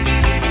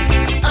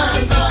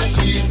 Anta,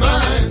 she's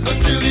mine.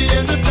 Until the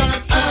end of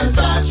time.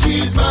 Anta,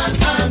 she's mine.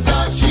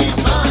 Anta, she's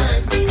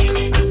mine.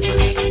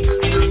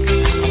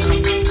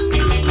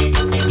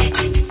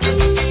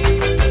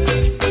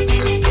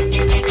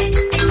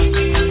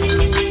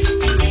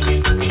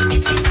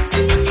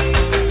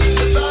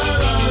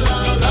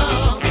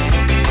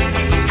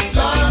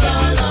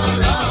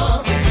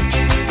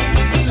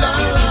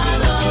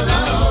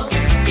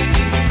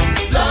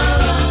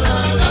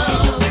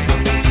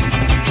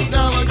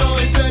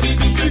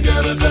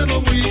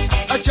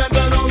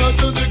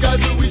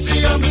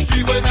 On the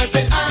street when I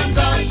say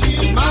Anta,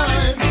 she's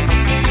mine.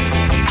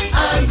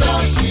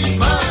 Anta, she's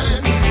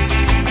mine.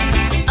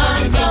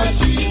 Anta,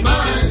 she's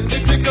mine.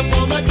 It takes up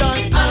all my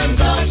time.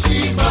 Anta,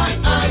 she's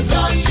mine.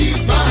 Anta,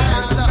 she's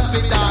mine. Anta,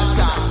 me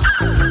data.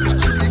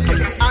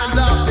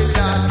 Anta, me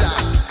data.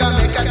 Can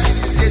make a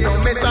TV say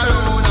don't mess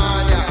around on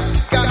ya.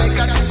 Can make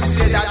a TV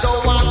say that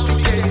don't want to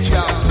get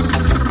ya.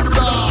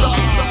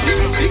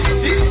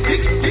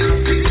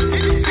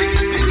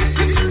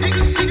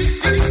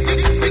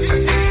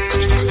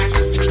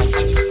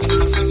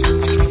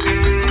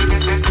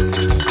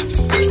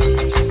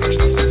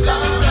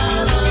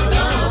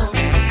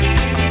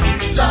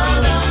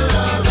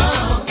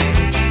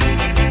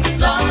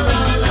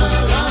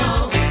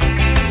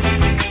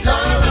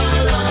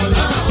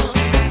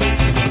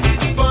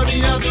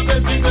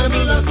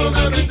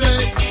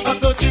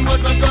 She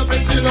was my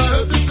girlfriend till I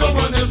heard that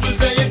someone else was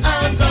saying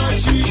Anta,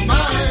 she's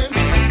mine.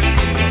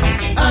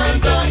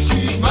 Anta,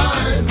 she's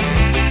mine.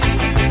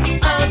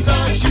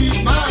 Anta,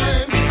 she's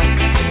mine.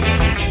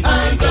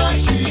 Anta,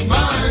 she's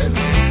mine.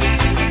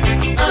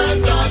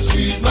 Anta,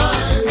 she's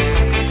mine.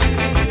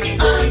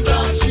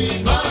 Anta,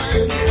 she's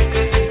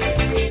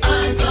mine.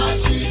 Anta,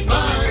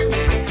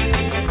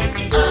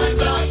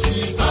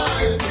 she's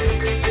mine.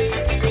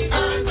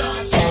 Anta,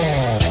 she's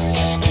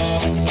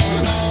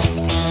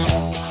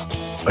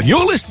mine. And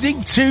you're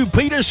listening to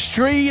Peter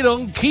Street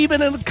on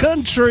Keeping in the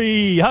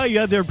Country. How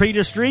you there,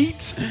 Peter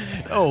Street?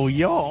 Oh,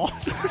 yeah.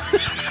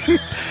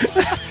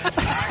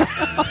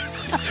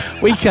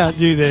 We can't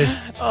do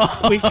this.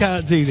 We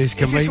can't do this,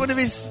 can Is we? this one of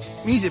his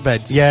music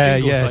beds? Yeah,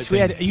 Jingle yeah. type So we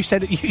thing? had,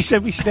 you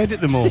said we should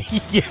edit them all.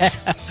 Yeah.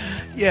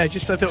 Yeah,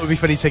 just I thought it would be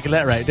funny to take a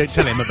letter out. Don't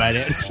tell him about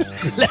it.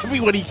 Let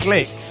everyone he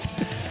clicks.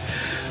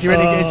 Do you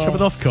ready to get in trouble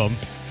with Ofcom?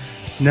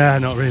 No,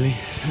 not really.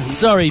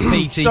 Sorry,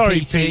 PT. Sorry,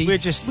 PT.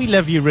 Pete. We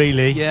love you,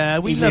 really. Yeah,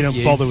 we Even love don't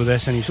you. bother with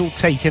us, and he's all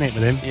taking it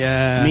with him.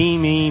 Yeah.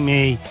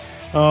 Me.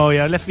 Oh,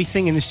 yeah, I left me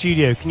thing in the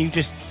studio. Can I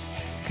just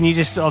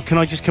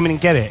come in and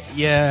get it?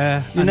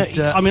 Yeah. You know, and,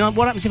 I mean,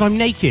 what happens if I'm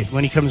naked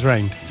when he comes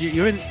round?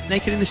 You're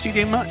naked in the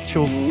studio much?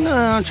 Or? No,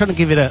 I'm trying to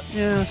give it up.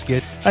 Yeah, that's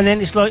good. And then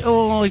it's like,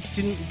 oh, I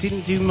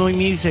didn't do my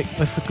music.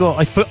 I forgot.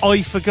 I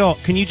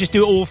forgot. Can you just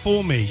do it all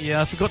for me?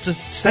 Yeah, I forgot to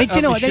Hey, set do you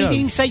up know the what? They show. didn't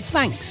even say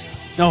thanks.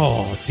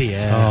 Oh,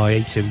 dear. Oh, I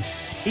hate him.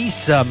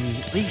 He's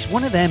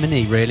one of them, isn't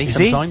he, really? Is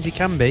he? Sometimes he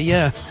can be,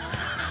 yeah.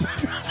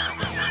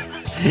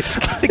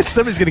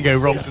 Something's going to go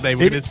wrong today.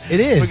 It is.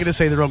 We're going to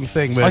say the wrong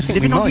thing. We're I think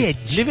living we on the might.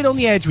 edge. Living on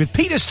the edge with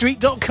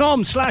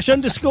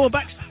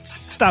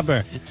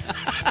peterstreet.com/_backstabber.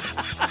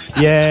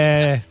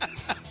 Yeah.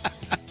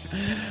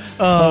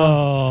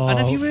 Oh. And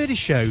have you heard his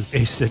show?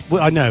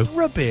 I know.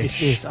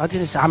 Rubbish. I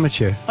did. It's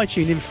amateur. I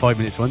tuned in for 5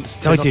 minutes once.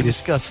 I did.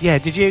 Discussed. Yeah.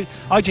 Did you?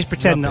 I just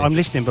pretend that I'm Rubbish.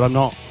 listening, but I'm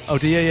not. Oh,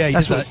 do you? Yeah. He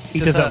does that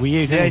with you,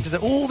 doesn't Yeah, he? he does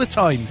it all the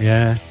time.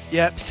 Yeah.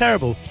 Yeah, it's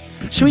terrible.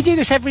 Should we do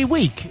this every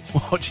week?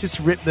 What, just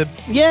rip the...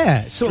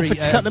 Yeah, sort of for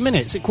Street, a couple of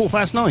minutes at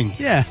 9:15.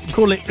 Yeah.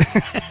 Call it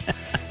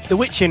the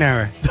witching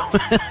hour. Oh,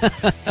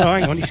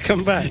 hang on, he's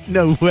come back.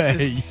 No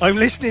way. I'm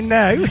listening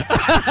now.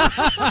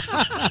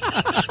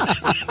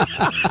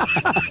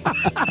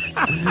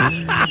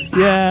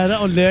 Yeah,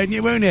 that'll learn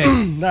you, won't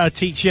it? That'll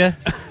teach you.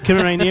 Come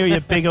around here with your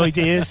big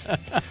ideas.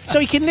 So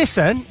he can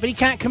listen, but he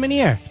can't come in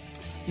here.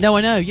 No,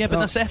 I know. Yeah, but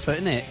that's effort,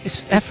 isn't it?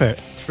 It's effort.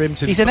 For him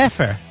to. He's an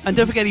effort. And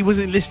don't forget, he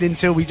wasn't listening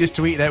until we just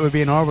tweeted out we're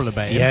being horrible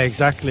about him. Yeah,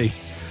 exactly.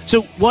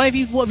 So what have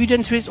you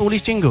done to all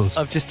his jingles?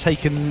 I've just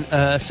taken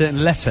a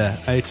certain letter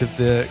out of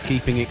the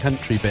keeping it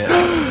country bit.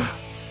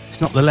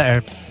 It's not the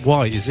letter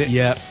Y, is it?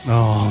 Yeah.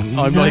 Oh,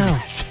 I'm not even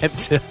attempt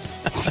to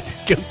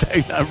go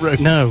down that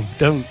road. No,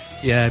 don't.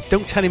 Yeah,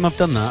 don't tell him I've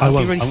done that. It'll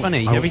be really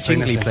funny. I Every won't say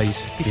jingly, nothing.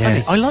 please. Be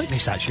Yeah. funny. I like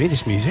this, actually,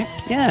 this music.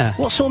 Yeah.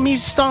 What sort of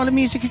style of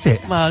music is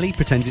it? Well, he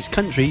pretends it's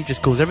country. He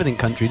just calls everything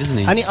country, doesn't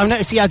he? And I've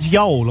noticed he adds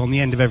yole on the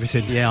end of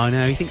everything. Yeah, I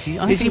know. He thinks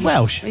he's... Is he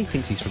Welsh? He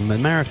thinks he's from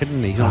America,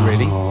 doesn't he? He's not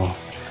really.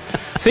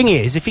 Thing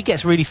is, if he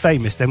gets really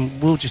famous, then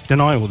we'll just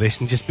deny all this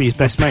and just be his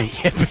best mate.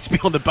 Yeah, but it's be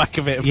on the back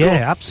of it, of Yeah,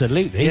 course.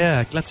 absolutely.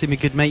 Yeah, glad to see my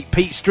good mate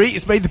Pete Street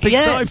has made the big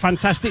time.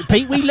 Fantastic,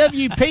 Pete. We love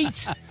you,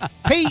 Pete.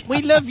 Pete,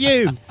 we love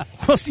you.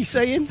 What's he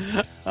saying?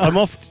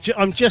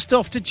 I'm just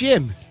off to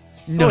gym.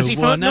 No, is he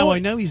from well, up now north? I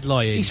know he's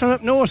lying. He's from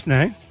up north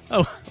now.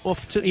 Oh,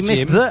 off to He gym.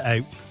 missed that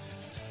out.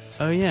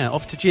 Oh, yeah,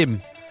 off to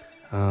gym.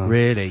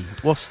 Really?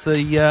 What's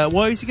the...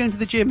 why is he going to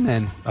the gym,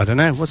 then? I don't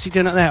know. What's he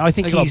doing up there? I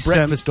think They got he's a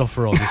breakfast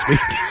offer on this week.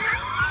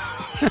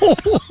 A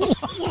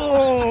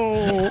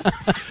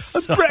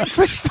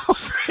breakfast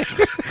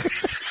offer.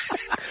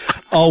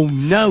 Oh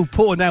no,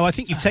 Paul! No, I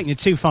think you've taken it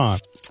too far.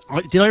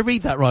 Did I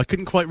read that right? I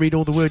couldn't quite read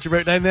all the words you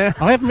wrote down there.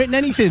 I haven't written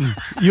anything.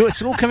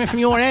 It's all coming from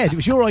your head. It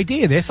was your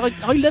idea. This. I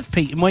love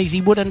Pete in ways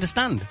he would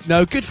understand.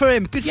 No, good for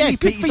him. Good for you,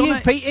 good Pete. for you,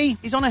 Petey.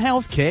 He's on a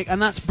health kick, and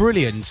that's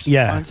brilliant.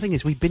 Yeah. And the thing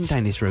is, we've been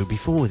down this road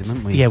before with him,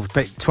 haven't we? Yeah, we've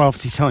bet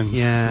 12 times.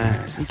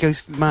 Yeah. He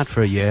goes mad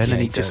for a year, and Yeah,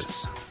 then he he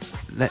just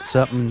lets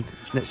up and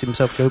lets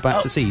himself go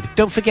back to seed.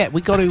 Don't forget,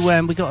 we got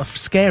to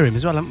scare him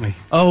as well, haven't we?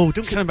 Oh,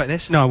 don't tell him about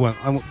this. No, I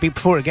won't.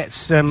 Before it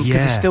gets because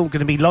it's still going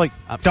to be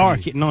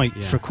dark at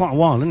night for quite a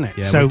while, isn't it?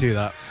 Yeah, so we'll do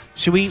that.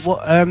 Should we?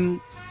 What?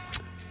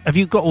 Have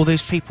you got all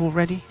those people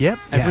ready? Yep,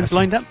 everyone's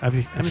lined up. Have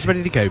you? Everyone's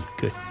ready to go.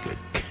 Good.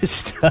 Good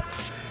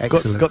stuff.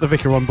 Excellent. Got the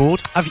vicar on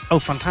board. Oh,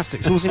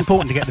 fantastic! It's always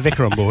important to get the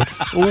vicar on board.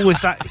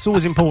 It's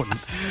always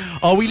important.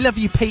 Oh, we love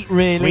you, Pete.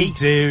 Really, we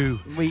do.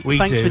 We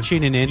thanks do. for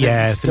tuning in.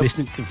 Yeah, for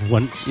listening to for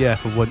once. Yeah,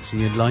 for once in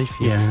your life.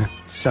 Yeah,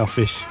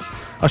 selfish.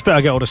 I expect I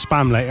get all the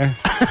spam later.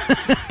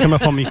 Come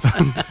up on me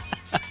phone.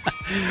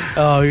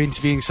 Oh, you're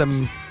interviewing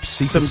some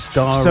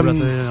superstar, some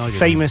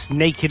famous,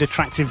 naked,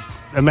 attractive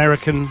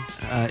American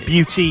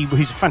beauty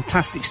who's a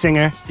fantastic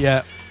singer.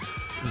 Yeah,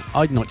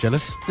 I'm not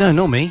jealous. No,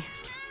 not me.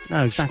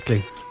 No,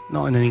 exactly.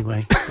 Not in any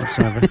way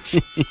whatsoever.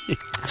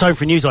 Time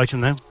for a news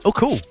item, though. Oh,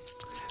 cool.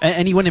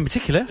 Anyone in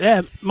particular?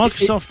 Yeah,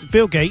 Microsoft,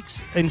 Bill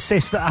Gates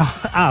insists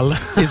that Al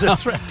is a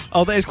threat.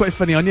 Oh, that is quite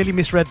funny. I nearly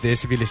misread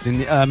this, if you're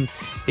listening.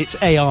 It's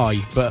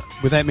AI, but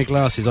without my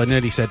glasses, I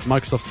nearly said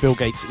Microsoft's Bill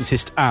Gates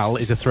insists Al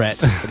is a threat,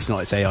 but it's not,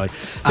 it's AI.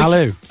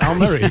 So, Al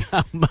Murray.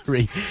 Al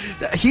Murray.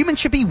 Humans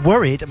should be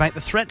worried about the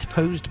threat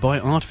posed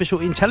by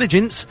artificial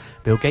intelligence,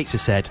 Bill Gates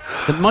has said.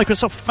 The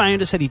Microsoft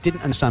founder said he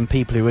didn't understand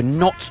people who were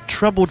not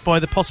troubled by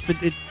the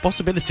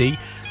possibility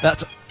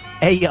that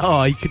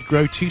AI could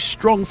grow too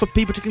strong for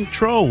people to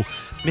control.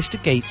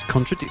 Mr. Gates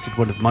contradicted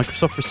one of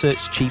Microsoft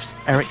research chiefs,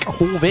 Eric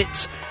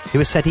Horvitz, who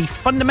has said he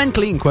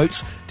fundamentally, in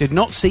quotes, did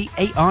not see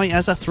AI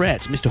as a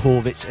threat. Mr.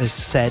 Horvitz has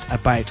said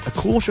about a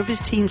quarter of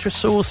his team's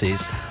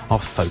resources are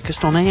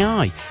focused on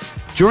AI.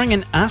 During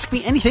an Ask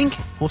Me Anything,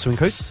 also in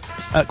quotes,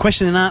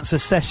 question and answer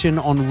session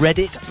on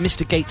Reddit,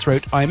 Mr. Gates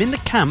wrote, I am in the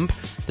camp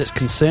that's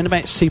concerned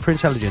about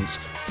superintelligence.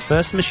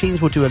 First, the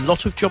machines will do a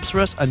lot of jobs for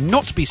us and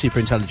not be super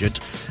intelligent.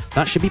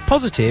 That should be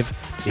positive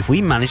if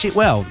we manage it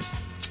well.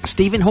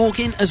 Stephen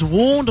Hawking has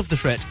warned of the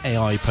threat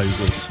AI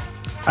poses.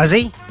 Has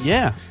he?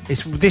 Yeah.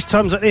 It's this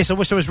times like this. I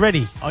wish I was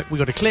ready. We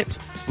got a clip.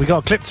 We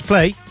got a clip to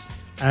play.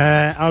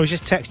 I was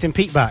just texting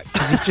Pete back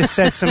because he just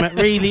said something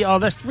really. Oh,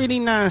 that's really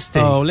nasty.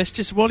 Oh, let's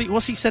just.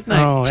 What's he said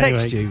now?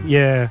 Text anyway, you.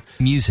 Yeah.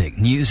 Music,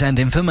 news and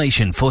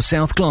information for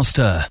South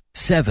Gloucester.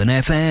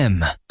 7FM.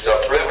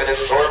 The primitive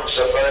forms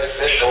of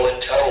artificial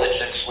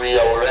intelligence we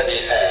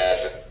already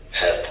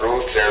have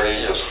proved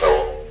very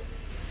useful.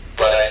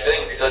 But I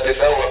think the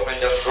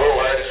development of full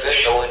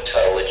artificial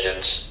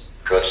intelligence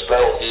could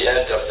spell the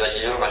end of the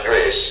human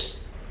race.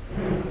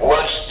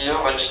 Once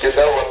humans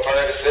develop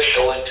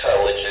artificial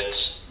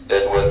intelligence,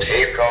 it would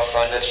take off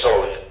on its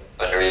own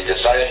and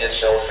redesign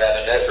itself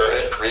at an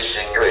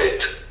ever-increasing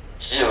rate.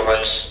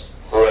 Humans,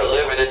 who are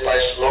limited by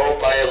slow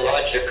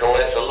biological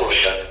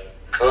evolution,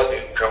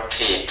 couldn't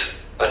compete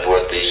and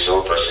would be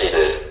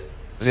superseded.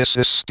 This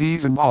is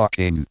Stephen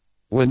Hawking.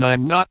 When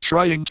I'm not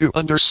trying to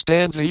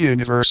understand the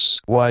universe,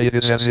 why it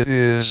is as it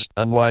is,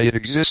 and why it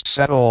exists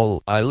at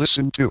all, I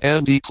listen to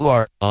Andy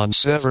Clark on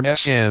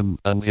 7FM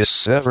and his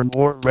 7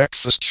 More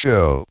Breakfast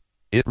Show.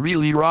 It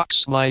really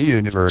rocks my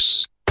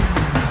universe.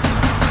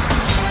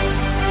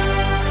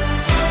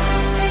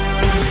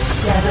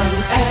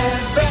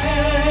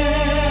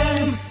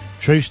 7FM.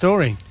 True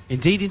story.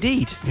 Indeed,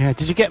 indeed. Yeah.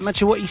 Did you get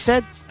much of what he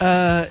said?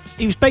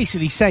 He was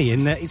basically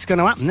saying that it's going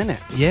to happen, isn't it?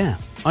 Yeah.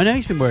 I know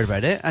he's been worried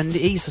about it, and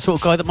he's the sort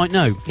of guy that might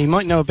know. He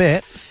might know a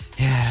bit.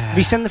 Yeah. Have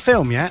you seen the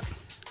film yet?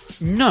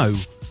 No.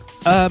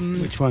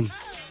 Which one?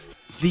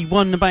 The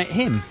one about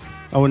him.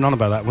 I wasn't on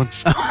about that one.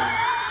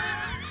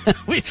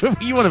 Which one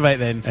were you on about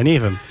then? Any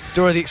of them.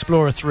 Dora the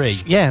Explorer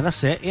 3. Yeah,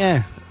 that's it,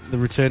 yeah. The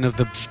Return of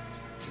the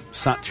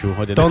Satchel.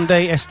 I don't know.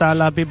 Donde está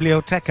la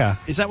biblioteca?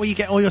 Is that where you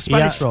get all your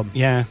Spanish from?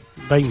 Yeah,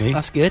 mainly.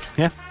 That's good.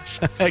 Yeah.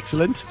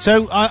 Excellent.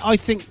 So I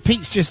think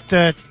Pete's just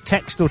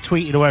text or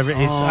tweeted or whatever it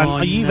is,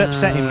 and you've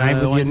upset him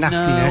now with your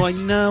nastiness.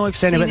 I know, I've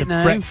saying seen about it the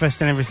now.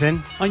 breakfast and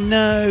everything. I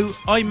know.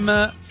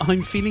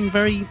 I'm feeling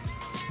very...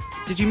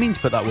 Did you mean to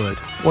put that word?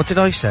 What did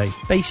I say?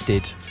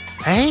 Basted.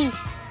 Eh?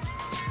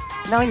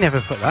 No, I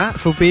never put that.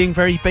 For being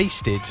very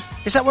basted.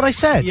 Is that what I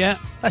said? Yeah.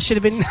 That should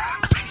have been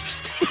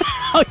basted.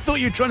 I thought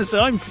you were trying to say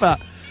I'm fat.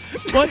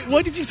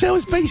 Why did you say I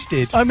was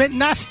basted? I meant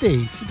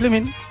nasty. It's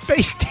blooming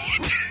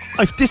basted.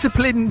 I've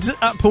disciplined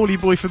at Paulie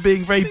Boy for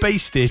being very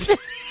basted.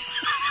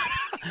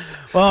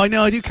 Well, I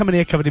know I do come in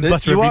here covered in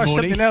butter every morning. You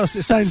are something else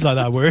that sounds like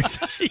that word.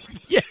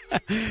 Yeah.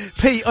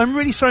 Pete, I'm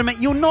really sorry, mate.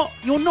 You're not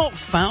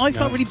fat. I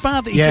felt really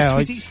bad that you just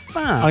tweeted he's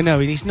fat. I know,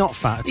 he's not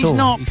fat at all. He's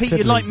not, Pete.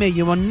 You're like me.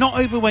 You are not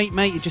overweight,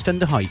 mate. You're just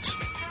under height.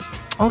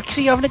 Oh,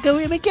 so you're having a go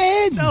at him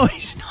again? No,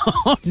 he's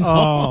not.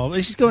 Oh,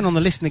 this is going on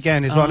the listen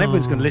again as well. And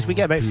everyone's going to listen. We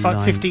get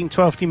about 15,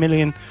 12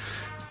 million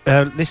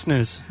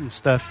listeners and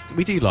stuff.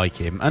 We do like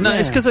him. And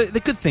it's because the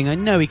good thing, I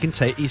know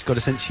he's got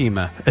a sense of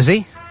humour. Has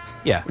he?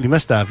 Yeah. Well, he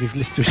must have. You've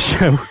listened to his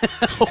show.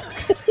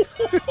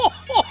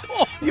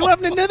 You're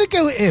having another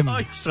go at him. Oh,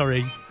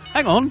 sorry.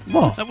 Hang on.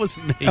 What? That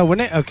wasn't me. Oh,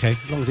 wasn't it? Okay,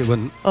 as long as it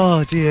wasn't.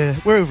 Oh, dear.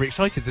 We're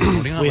overexcited this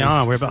morning, aren't we? We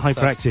are. We're a bit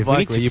hyperactive.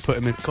 Viagra, you put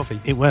him in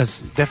coffee. It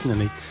was,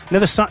 definitely.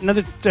 Another song now.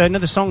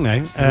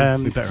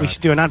 We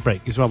should do an ad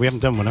break as well. We haven't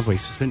done one, have we?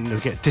 So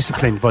we'll get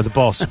disciplined by the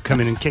boss, come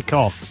in and kick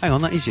off. Hang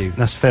on, that is you.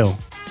 That's Phil.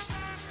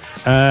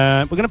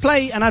 We're going to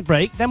play an ad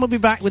break, then we'll be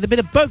back with a bit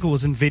of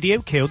Buggles and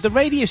Video Killed the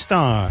Radio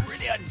Star.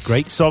 Brilliant.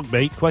 Great song,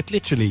 mate, quite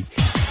literally.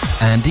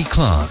 Andy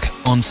Clark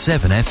on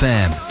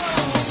 7FM.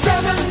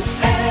 7FM.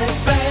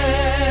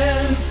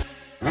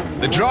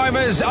 The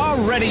drivers are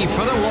ready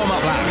for the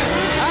warm-up lap.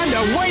 And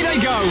away they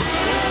go.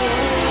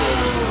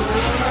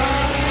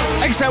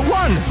 Except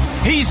one.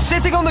 He's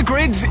sitting on the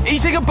grid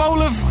eating a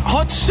bowl of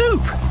hot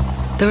soup.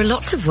 There are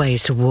lots of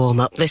ways to warm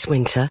up this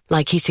winter,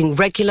 like eating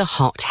regular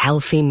hot,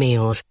 healthy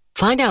meals.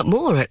 Find out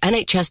more at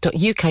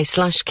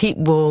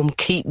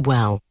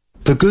nhs.uk/keepwarmkeepwell.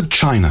 The Good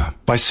China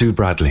by Sue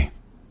Bradley.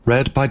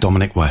 Read by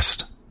Dominic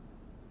West.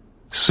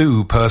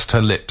 Sue pursed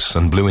her lips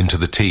and blew into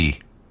the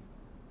tea.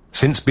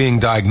 Since being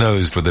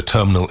diagnosed with a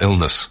terminal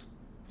illness,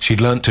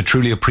 she'd learnt to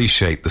truly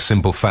appreciate the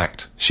simple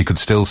fact she could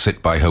still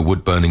sit by her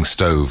wood-burning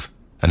stove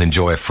and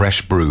enjoy a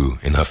fresh brew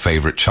in her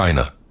favourite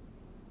china.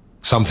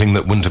 Something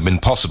that wouldn't have been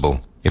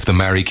possible if the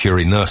Marie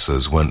Curie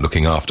nurses weren't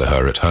looking after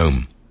her at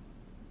home.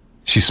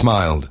 She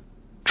smiled,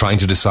 trying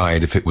to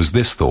decide if it was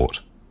this thought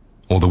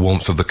or the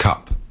warmth of the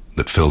cup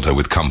that filled her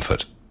with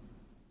comfort.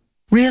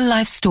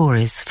 Real-life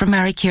stories from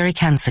Marie Curie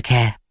Cancer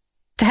Care.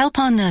 To help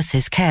our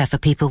nurses care for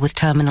people with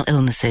terminal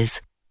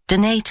illnesses,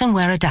 donate and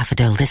wear a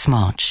daffodil this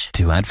March.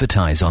 To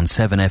advertise on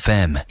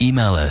 7FM,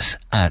 email us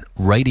at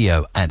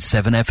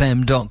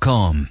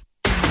radio@7fm.com.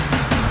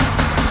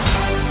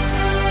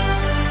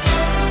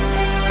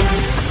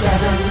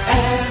 7FM.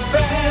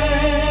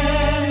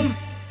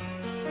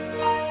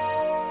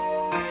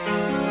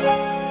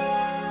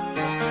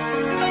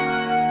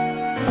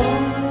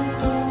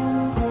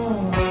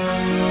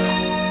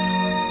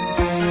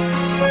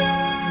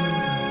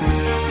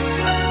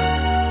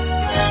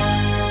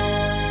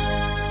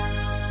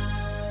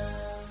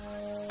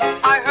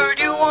 I heard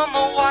you on the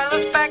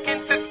wireless back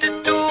in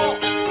 52,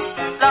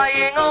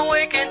 lying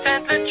awake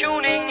intently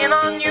tuning in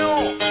on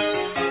you.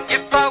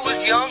 If I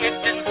was young,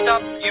 it didn't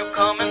stop you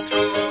coming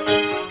through.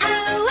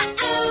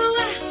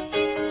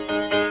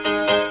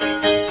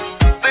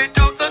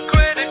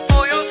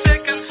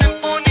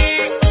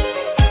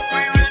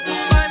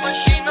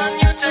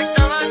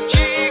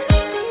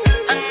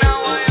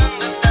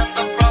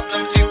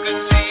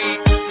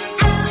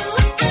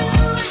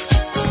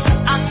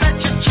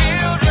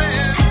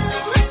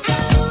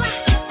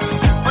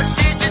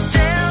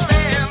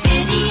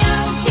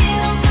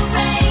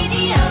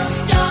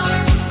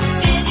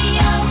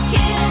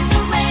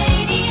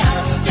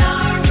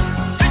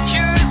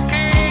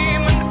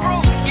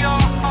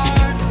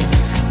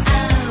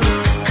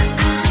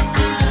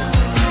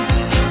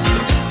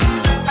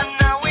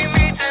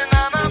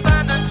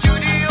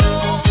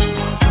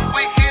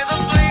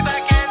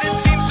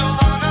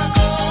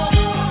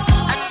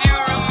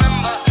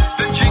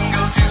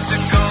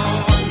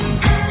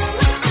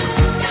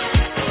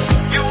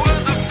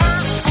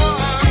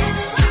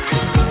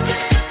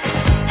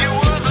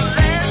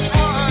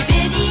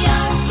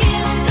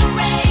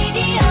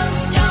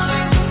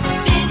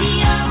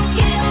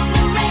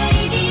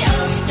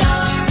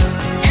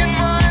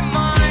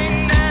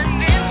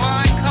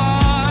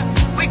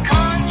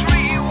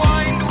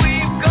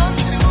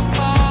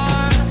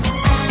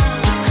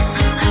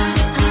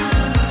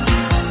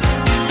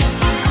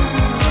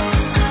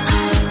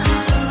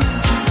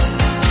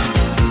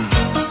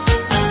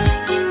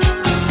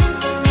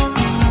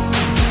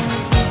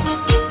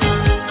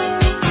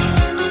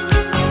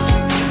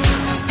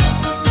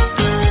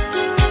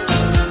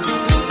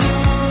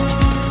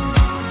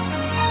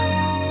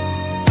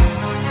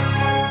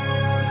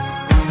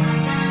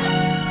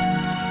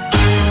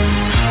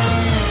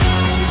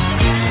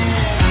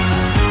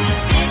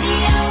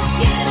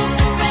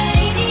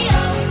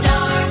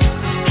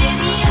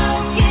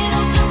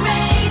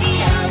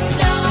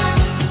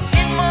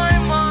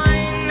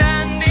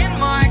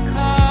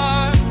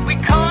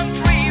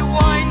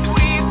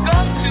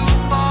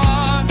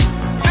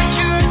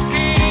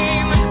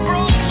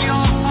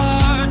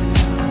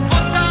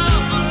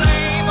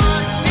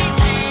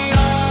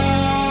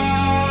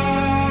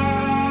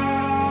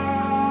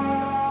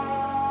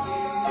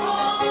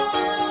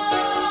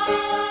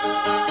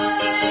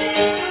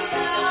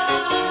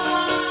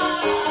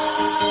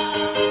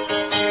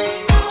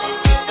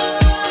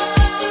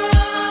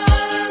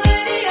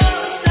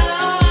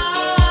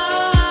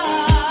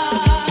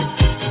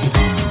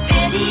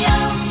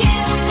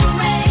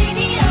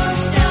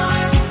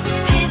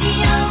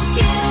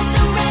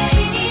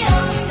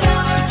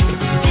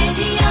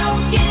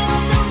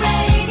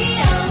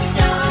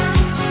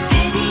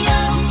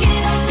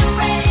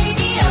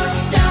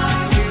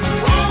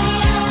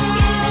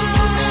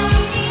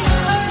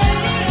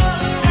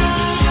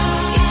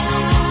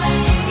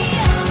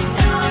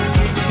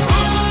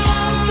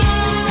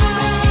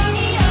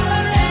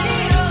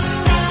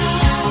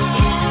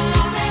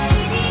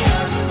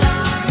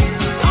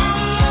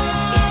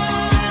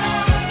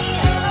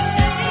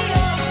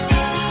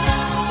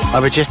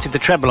 I've adjusted the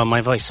treble on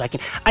my voice so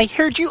I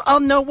heard you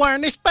on the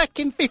wireless back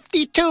in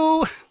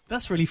 52.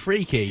 That's really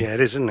freaky. Yeah, it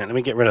is, isn't it? Let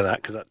me get rid of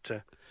that, because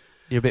that...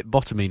 You're a bit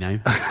bottomy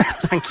now.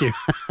 Thank you.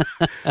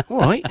 All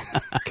right.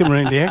 Come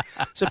around here.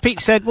 So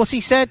Pete said, what's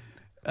he said?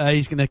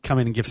 He's going to come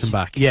in and give some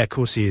back. Yeah, of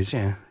course he is,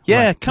 yeah.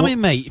 Yeah, Right. come in,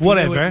 mate. If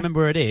Whatever. You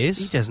remember where it is.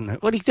 He doesn't know.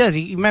 Well, he does.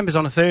 He remembers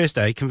on a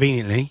Thursday,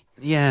 conveniently.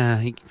 Yeah,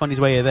 he can find his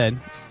way here then.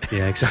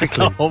 Yeah,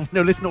 exactly. Oh,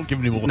 no, let's not give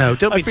him more. No,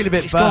 don't I be... feel a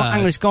bit it's bad. gone,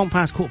 hang on, it's gone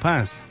past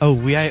 9:15. Oh,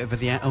 we out of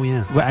the... Oh,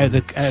 yeah. We're out of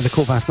the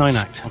 9:15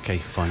 act. Okay,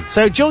 fine.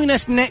 So join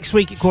us next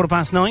week at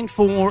 9:15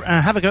 for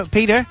Have a Go at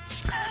Peter.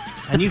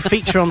 A new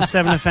feature on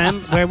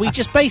 7FM where we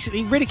just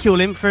basically ridicule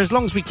him for as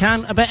long as we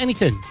can about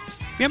anything.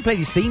 We haven't played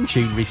his theme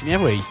tune recently,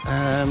 have we?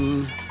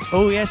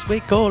 Oh, yes, we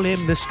call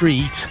him the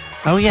street.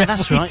 Oh, yeah,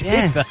 that's We right, did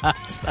yeah.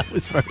 That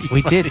was very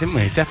We funny. did, didn't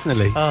we?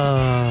 Definitely.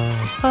 Oh,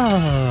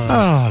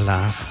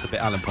 laugh. It's a bit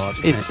Alan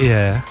Partridge, isn't it?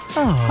 Yeah.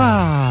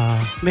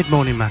 Oh.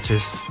 Mid-morning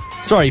matters.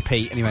 Sorry,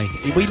 Pete, anyway.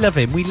 We love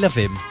him, we love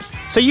him.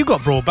 So you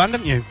got broadband,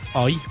 haven't you?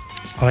 I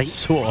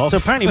sort of. So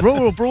apparently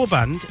rural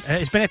broadband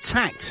has been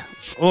attacked.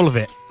 All of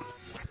it.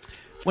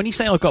 When you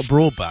say I've got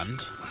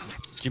broadband,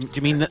 do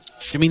you mean that?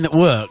 Do you mean that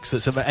works?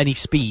 That's at any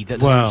speed that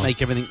doesn't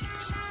make everything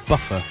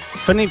buffer?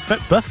 Funny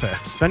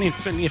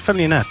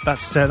enough,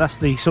 that's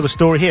the sort of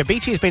story here.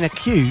 BT has been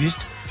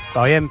accused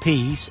by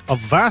MPs of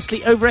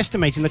vastly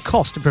overestimating the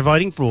cost of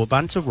providing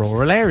broadband to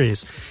rural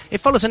areas. It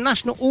follows a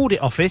National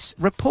Audit Office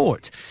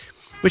report,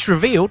 which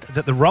revealed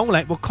that the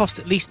rollout will cost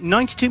at least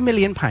 £92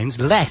 million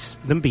less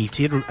than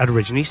BT had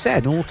originally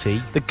said. Naughty.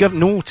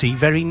 Naughty,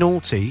 very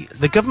naughty.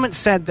 The government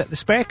said that the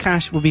spare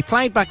cash will be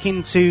ploughed back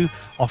into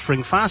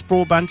offering fast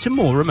broadband to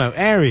more remote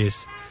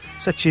areas,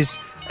 such as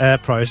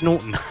Priors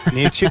Norton,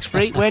 near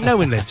Tewkesbury, where no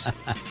one lives.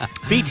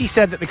 BT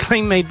said that the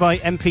claim made by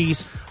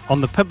MPs on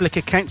the Public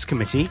Accounts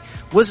Committee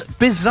was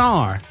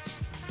bizarre.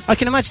 I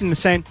can imagine them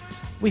saying,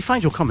 we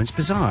find your comments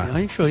bizarre. Are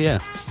you sure? Yeah.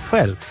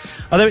 Well,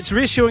 although it's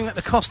reassuring that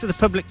the cost of the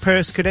public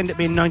purse could end up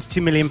being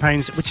 £92 million,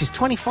 which is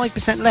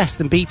 25% less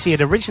than BT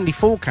had originally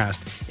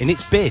forecast in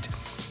its bid.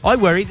 I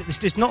worry that this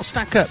does not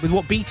stack up with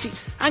what BT...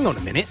 Hang on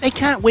a minute, they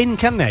can't win,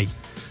 can they?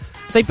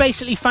 They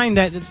basically found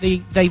out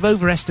that they've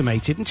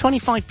overestimated, and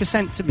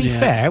 25%, to be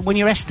fair, when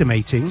you're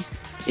estimating...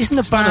 Isn't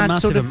a bad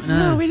sort of...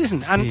 No, it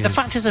isn't. And the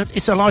fact is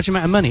it's a large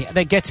amount of money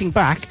they're getting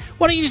back.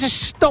 Why don't you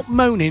just stop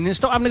moaning and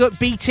stop having to go at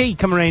BT?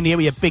 Come around here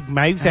with your big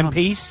mouths,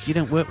 MPs. You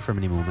don't work for them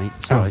anymore, mate.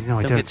 Sorry, no,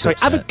 I don't. Sorry,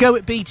 have a go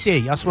at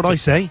BT. That's what I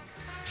say.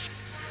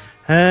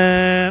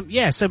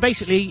 So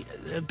basically,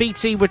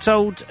 BT were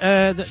told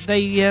that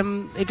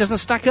it doesn't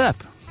stack up.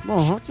 Well,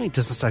 what do you mean it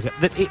doesn't stack up?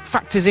 That it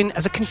factors in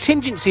as a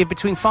contingency of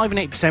between 5 and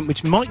 8%,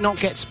 which might not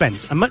get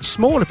spent. A much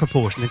smaller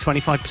proportion than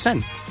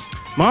 25%.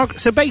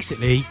 So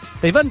basically,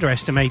 they've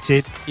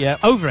overestimated,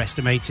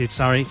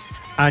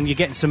 and you're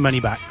getting some money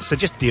back. So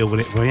just deal with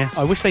it, will you?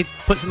 I wish they'd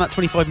put some of that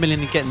 25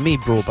 million in getting me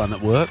broadband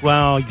at work.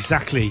 Well,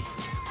 exactly.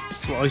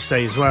 That's what I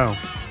say as well.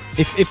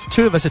 If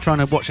two of us are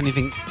trying to watch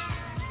anything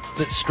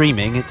that's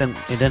streaming, it don't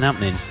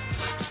happening.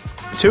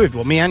 Two of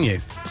you, me and you?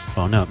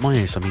 Oh no, at my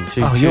house. I mean,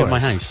 two yours. at my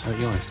house. Oh,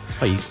 yours.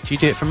 Oh, do you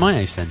do it from my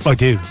house then? I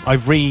do.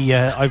 I've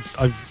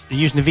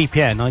using the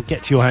VPN. I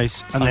get to your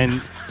house and then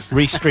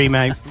restream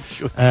out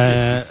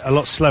a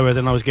lot slower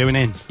than I was going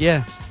in.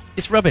 Yeah,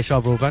 it's rubbish.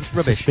 Our broadband,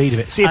 It's the speed of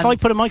it. See, if I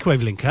put a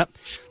microwave link up,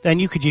 then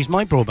you could use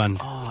my broadband.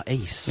 Oh,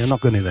 ace. You're not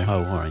going to though.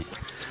 Oh, all right.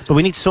 But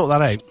we need to sort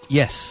that out.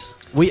 Yes.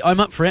 I'm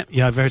up for it.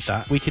 Yeah, I've heard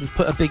that. We can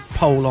put a big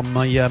poll on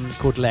my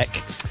called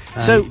Lek.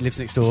 So he lives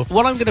next door.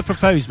 What I'm going to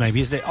propose maybe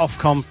is that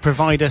Ofcom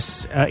provide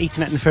us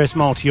Ethernet in the first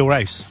mile to your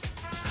house.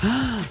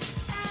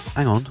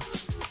 Hang on.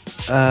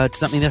 Does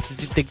that mean they have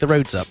to dig the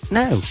roads up?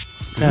 No.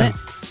 Doesn't it?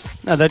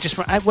 No, they're just...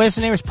 Where's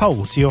the nearest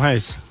pole to your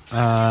house?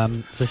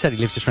 As I said, he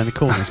lives just around the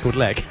corner. It's called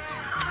Lek.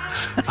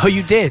 Oh,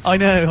 you did? I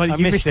know. I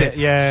missed it.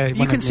 Yeah.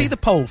 You can see the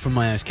pole from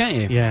my house, can't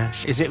you? Yeah.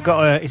 Is it a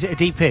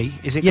DP?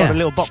 Is it got a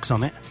little box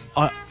on it?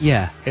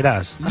 Yeah. It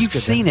has. That's You've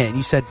good, seen it and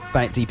you said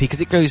about DP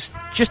because it goes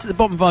just at the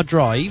bottom of our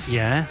drive.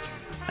 Yeah.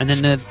 And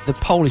then the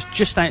pole is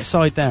just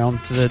outside there on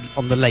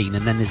the lane,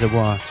 and then there's a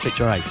wire straight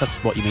to your house. That's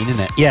what you mean,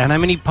 isn't it? Yeah, and how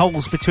many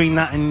poles between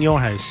that and your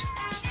house?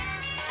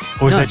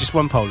 Or is there just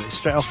one pole? It's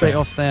straight off there?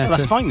 there. Well,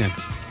 that's fine then.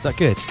 Is that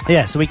good?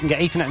 Yeah, so we can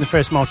get Ethernet in the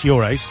first mile to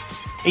your house,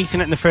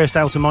 Ethernet in the first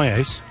out to my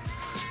house,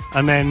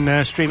 and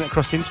then stream it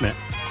across the internet.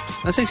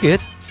 That sounds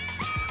good.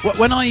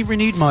 When I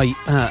renewed my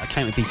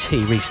account with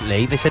BT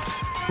recently,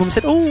 Mum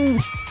said, "Oh,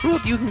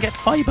 Rod, you can get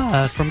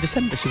fibre from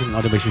December." She wasn't.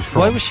 I don't know where she was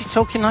from. Why was she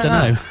talking like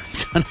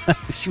that? Don't know.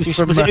 She was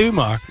from. Was it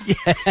Umar?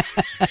 Yeah.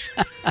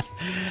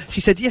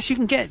 She said, "Yes, you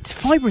can get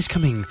fibre is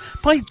coming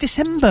by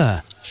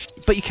December,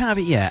 but you can't have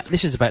it yet."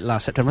 This is about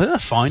last September.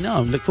 That's fine. I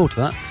look forward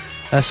to that.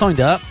 Signed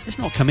up. It's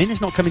not coming.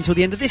 It's not coming till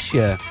the end of this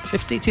year,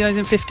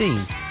 2015.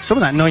 Some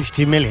of that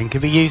 92 million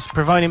could be used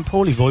providing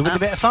Paulie Boy with a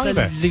bit of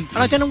fibre. Absolutely. And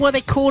I don't know why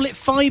they call it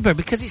fibre,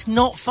 because it's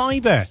not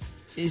fibre.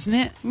 Isn't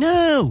it?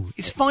 No,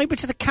 it's fibre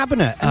to the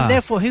cabinet, and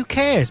therefore who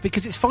cares?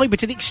 Because it's fibre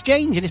to the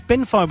exchange, and it's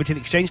been fibre to the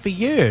exchange for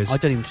years.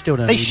 Still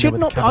don't. They even should know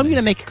not. what the I'm going to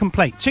cabinet make a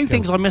complaint. Two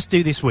things I must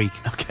do this week.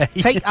 Okay.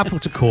 Take Apple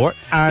to court,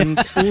 and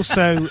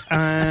also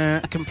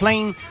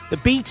complain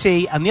that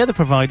BT and the other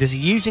providers are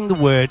using the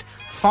word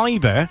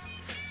fibre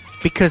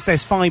because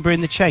there's fibre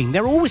in the chain.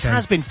 There always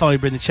has been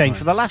fibre in the chain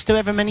for the last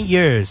however many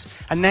years,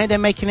 and now they're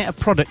making it a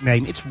product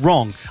name. It's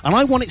wrong, and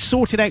I want it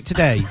sorted out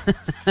today.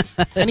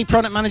 Any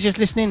product managers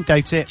listening?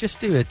 Doubt it. Just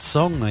do a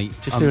song, mate.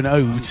 Just do an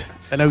ode.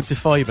 An ode to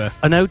fibre.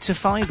 An ode to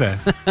fibre.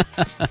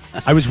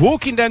 I was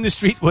walking down the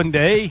street one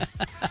day.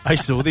 I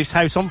saw this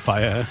house on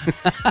fire.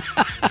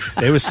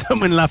 There was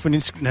someone laughing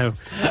in... No,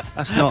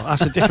 that's not.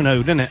 That's a different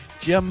ode, isn't it?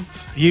 Jump.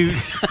 You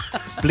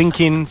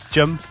blinking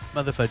jump.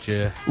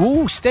 Motherfudger.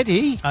 Ooh,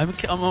 steady. I'm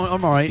all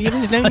right. Yeah,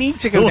 there's no need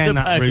to go down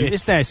that route,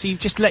 is there? So you've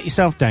just let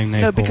yourself down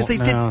now. No, because Paul.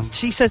 they did.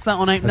 She says that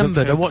on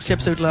Outnumbered. I watched the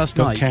episode last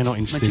Don't night. care, not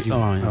interested. All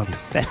right. Oh,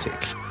 pathetic.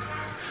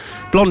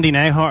 Blondie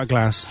now, Heart of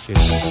Glass.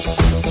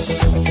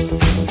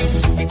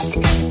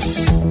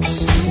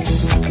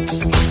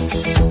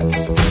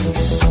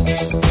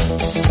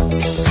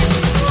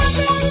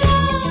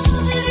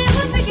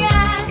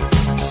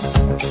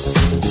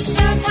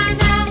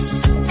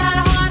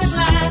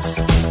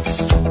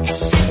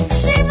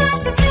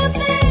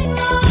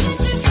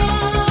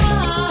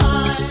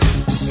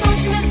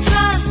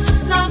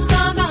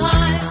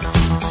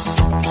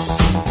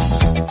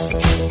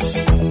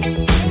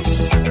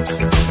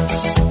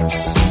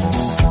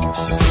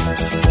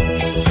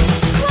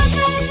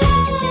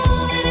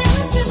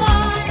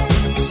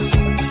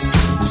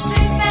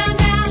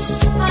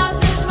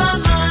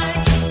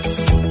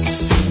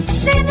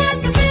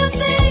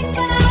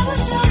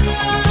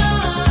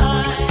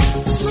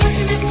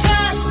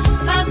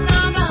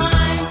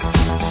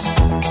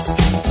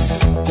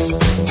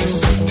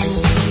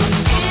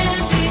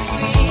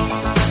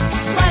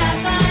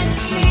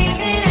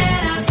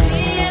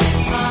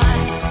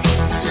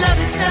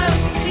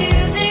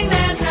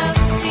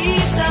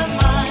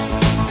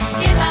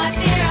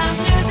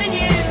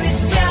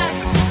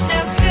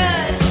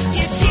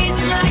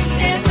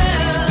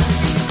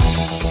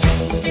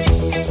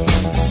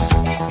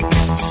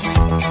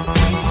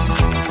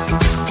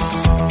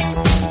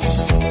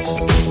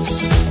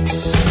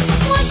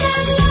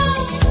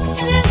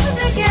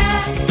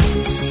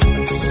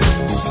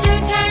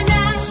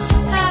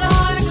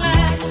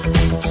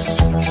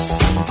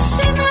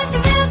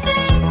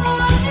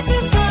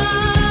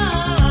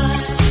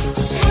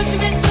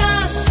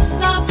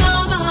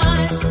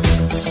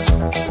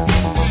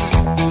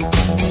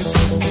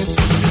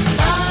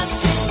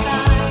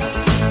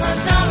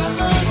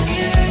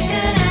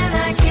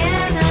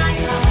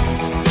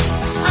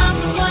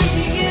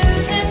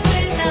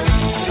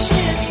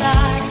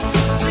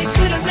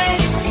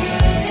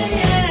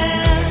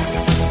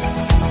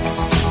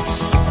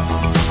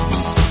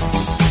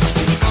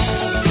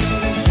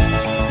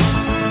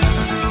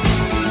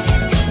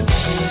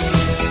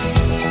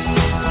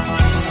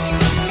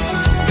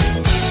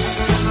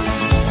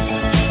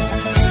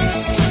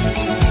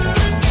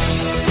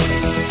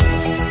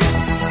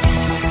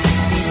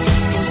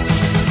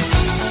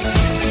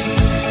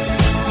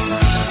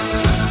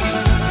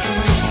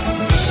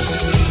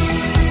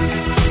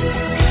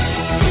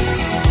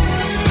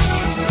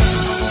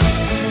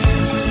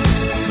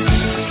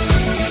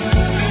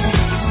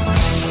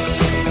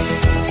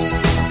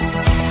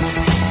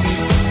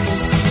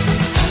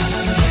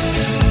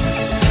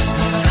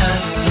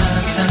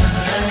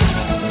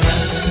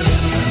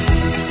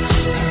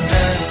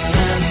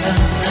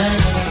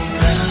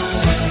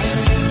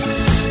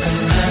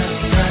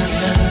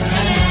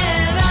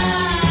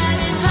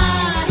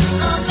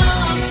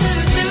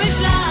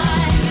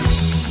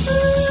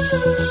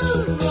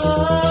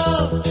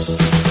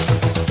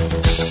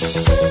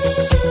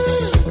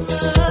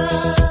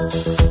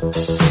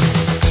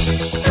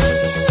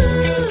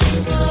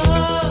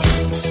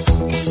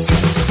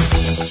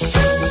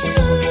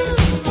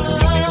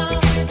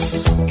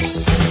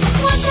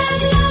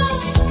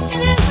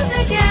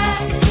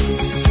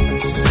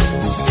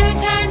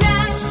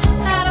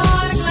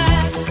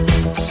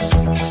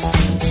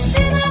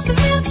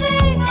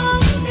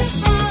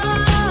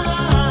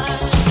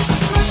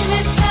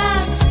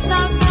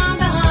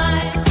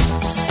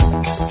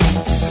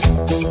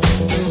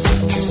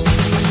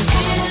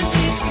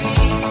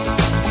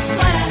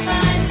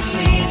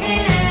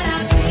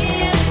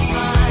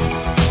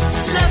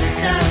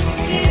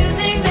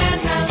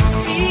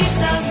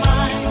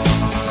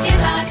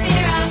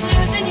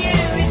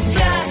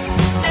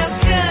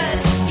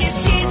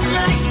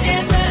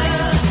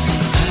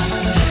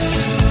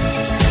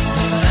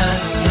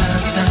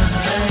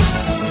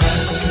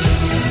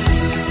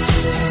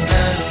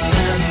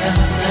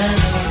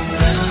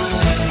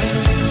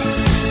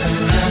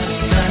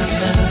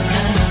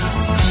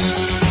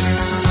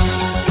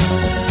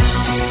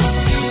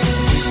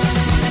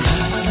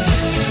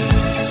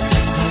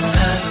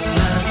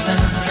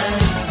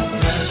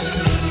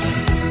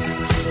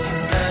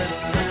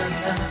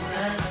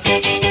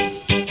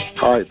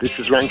 Hi, this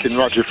is Rankin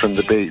Roger from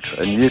The Beat,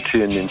 and you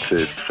tune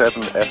into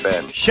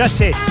 7FM.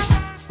 Shut it!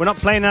 We're not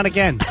playing that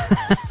again.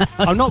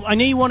 I'm not. I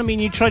knew you wanted me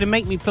and you tried to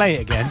make me play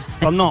it again,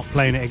 but I'm not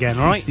playing it again,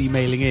 alright? He's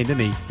emailing in,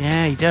 doesn't he?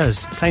 Yeah, he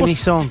does. Play me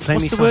song, play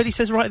me What's the song. word he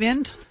says right at the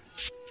end?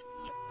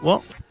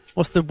 What?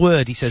 What's the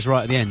word he says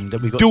right at the end?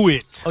 That we got? Do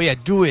it! Oh yeah,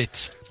 do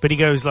it. But he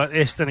goes like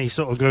this, then he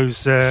sort of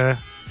goes, I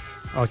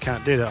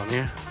can't do that on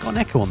here. Got an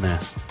echo on there.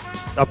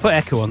 I'll put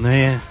echo on there,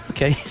 yeah.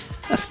 Okay,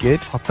 that's good.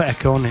 I'll put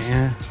echo on it,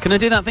 yeah. Can I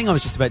do that thing I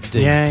was just about to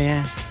do? Yeah,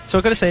 yeah. So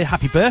I've got to say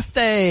happy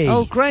birthday.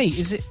 Oh, great.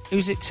 Who's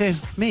it to?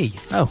 Me.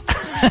 Oh.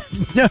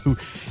 No.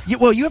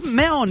 You haven't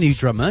met our new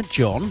drummer,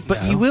 John,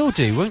 but you will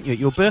do, won't you, at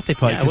your birthday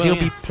party, because he'll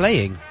be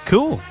playing.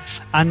 Cool.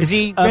 And is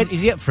he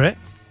up for it?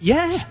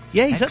 Yeah,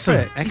 he's up for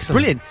it. Excellent. He's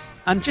brilliant.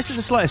 And just as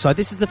a slight aside,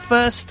 this is the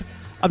first...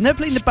 I've never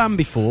played in a band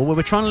before where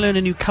we're trying to learn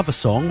a new cover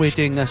song. We're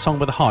doing a song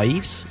by the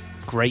Hives.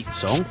 Great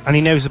song. And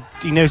he knows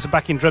the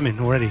backing drumming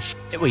already.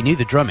 Well, he knew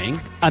the drumming.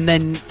 And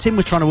then Tim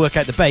was trying to work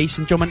out the bass,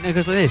 and John went and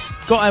goes like this.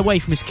 Got away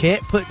from his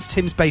kit, put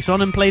Tim's bass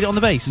on and played it on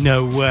the bass.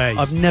 No way.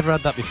 I've never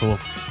had that before.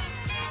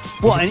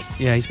 What?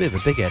 Yeah, he's a bit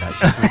of a big head,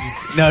 actually.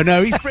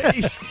 No,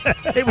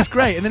 it was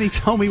great. And then he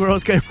told me where I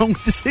was going wrong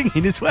with the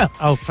singing as well.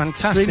 Oh,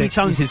 fantastic. Extremely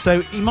talented.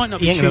 So he might not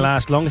be He ain't going to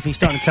last long if he's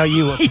starting to tell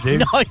you what to do.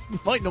 No, he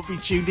might not be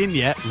tuned in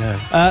yet.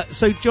 No.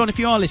 So, John, if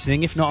you are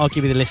listening, if not, I'll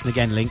give you the Listen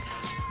Again link.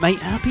 Mate,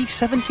 happy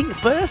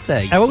 17th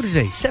birthday. How old is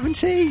he?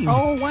 17.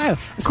 Oh, wow.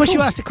 Of course,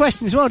 you asked a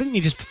question as well, didn't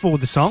you, just before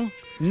the song?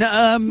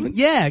 No,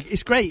 yeah,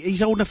 it's great.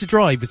 He's old enough to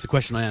drive, is the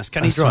question I asked.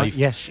 Can he drive? Right,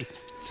 yes.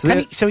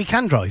 So he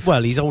can drive?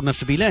 Well, he's old enough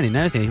to be learning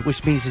now, isn't he?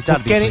 Which means his dad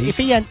will be pleased. If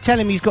he tell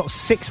him he's got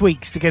 6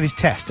 weeks to get his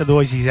test,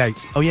 otherwise he's out.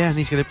 Oh, yeah, and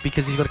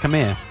because he's got to come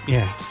here.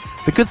 Yeah.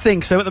 The good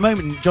thing, so at the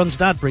moment, John's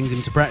dad brings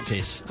him to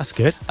practice. That's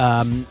good.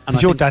 And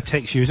your dad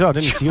takes you as well,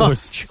 doesn't he?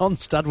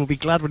 John's dad will be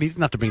glad when he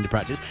doesn't have to bring him to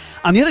practice.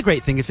 And the other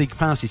great thing, if he can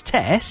pass his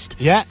test,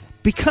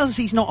 because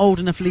he's not old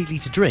enough legally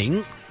to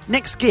drink,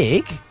 next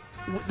gig,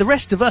 the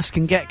rest of us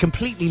can get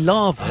completely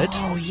lathered.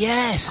 Oh,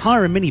 yes.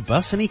 Hire a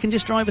minibus and he can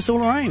just drive us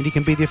all around. He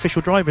can be the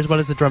official driver as well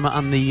as the drummer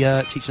and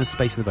the teaching us the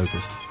bass and the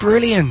vocals.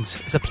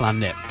 Brilliant. It's a plan,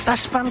 Nip.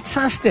 That's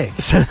fantastic.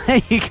 So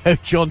there you go,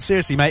 John.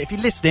 Seriously, mate, if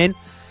you're listening,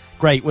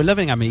 great. We're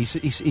loving him.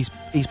 He's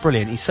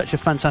brilliant. He's such a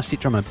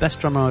fantastic drummer. Best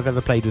drummer I've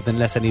ever played with,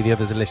 unless any of the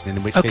others are listening.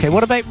 In which case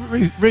what about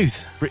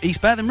Ruth? He's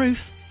better than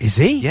Ruth. Is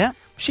he? Yeah.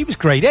 She was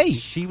grade 8.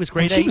 She was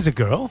grade 8. She was a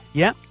girl.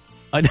 Yeah.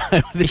 I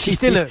know. She's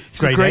still a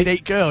grade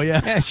 8 girl,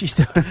 yeah. Yeah, she's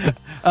still...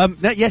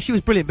 yeah, she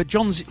was brilliant, but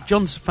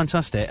John's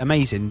fantastic,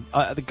 amazing.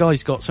 The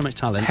guy's got so much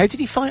talent. How did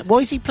he find... Why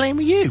is he playing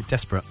with you?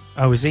 Desperate.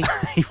 Oh, is he?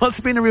 He wants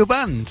to be in a real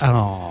band.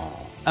 Oh.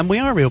 And we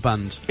are a real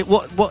band.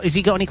 What? Has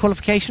he got any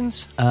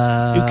qualifications? Who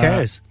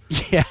cares?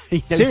 Yeah.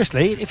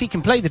 Seriously, if he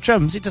can play the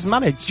drums, it doesn't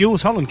matter.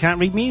 Jules Holland can't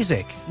read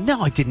music.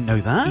 No, I didn't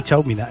know that. He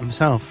told me that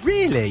himself.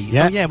 Really?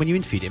 Yeah. Oh, yeah, when you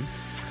interviewed him.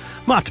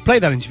 Might have to play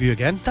that interview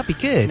again. That'd be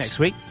good. Next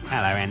week.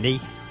 Hello, Andy.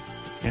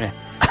 Yeah.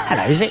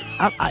 Hello, is it?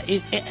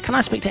 Can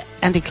I speak to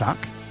Andy Clark?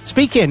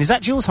 Speaking. Is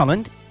that Jules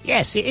Holland?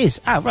 Yes, it is.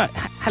 Oh, right.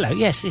 Hello,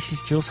 yes, this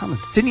is Jules Holland.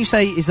 Didn't you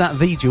say, is that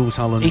the Jules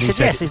Holland? He said,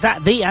 yes, is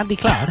that the Andy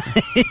Clark?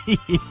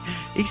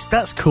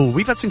 That's cool.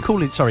 We've had some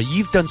cool... Sorry,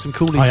 you've done some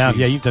cool interviews. I have,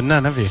 yeah, you've done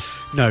none, have you?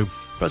 No.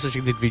 Perhaps I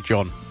should interview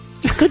John.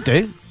 You could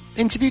do.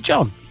 Interview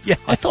John. Yeah.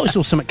 I thought I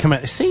saw something come out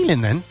the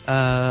ceiling then.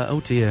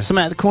 Oh, dear.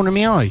 Something out the corner of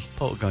my eye.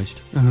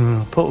 Poltergeist.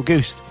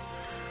 Poltergeist.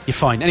 You're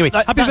fine. Anyway,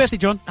 happy birthday,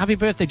 John. Happy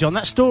birthday, John.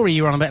 That story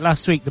you were on about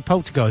last week, the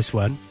Poltergeist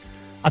one,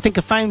 I think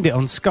I found it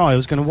on Sky. I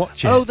was going to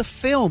watch it. Oh, the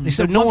film. It's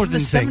the a northern one from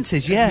the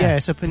 70s, yeah. Yeah,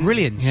 it's up in...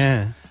 Brilliant.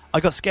 Yeah.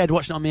 I got scared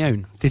watching it on my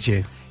own. Did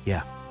you?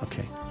 Yeah.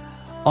 Okay.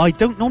 I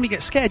don't normally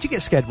get scared. You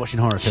get scared watching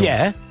horror films?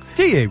 Yeah.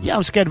 Do you? Yeah,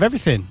 I'm scared of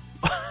everything.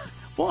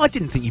 Well, I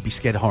didn't think you'd be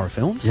scared of horror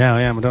films. Yeah,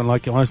 I am. I don't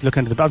like it. I always look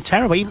under the bed. I'm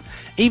terrible.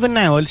 Even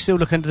now, I still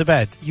look under the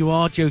bed. You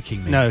are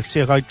joking me. No,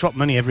 see, I drop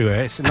money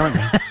everywhere. It's a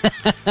nightmare.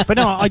 But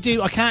no, I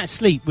do. I can't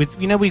sleep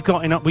with... You know, we've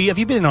got... Have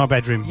you been in our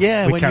bedroom?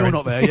 Yeah, when Karen? you're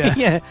not there, yeah.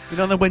 Yeah. You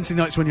know, on the Wednesday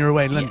nights when you're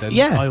away in London?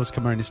 Yeah. I always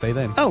come around and stay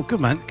then. Oh, good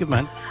man, good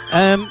man.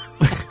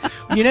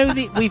 You know,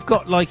 we've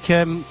got, like,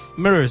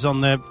 mirrors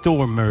on the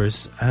door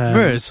mirrors.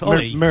 Mirrors?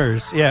 Ollie?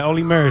 Mirrors, yeah,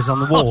 Ollie mirrors on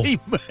the wall. Ollie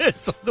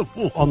mirrors on the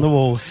wall. On the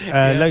walls.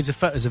 Loads of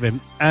photos of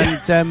him.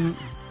 And...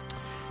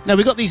 No,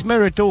 we've got these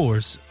mirror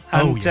doors,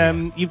 and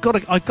I've got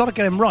to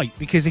get them right,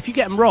 because if you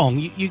get them wrong,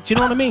 do you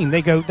know what I mean?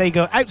 They go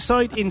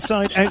outside,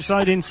 inside,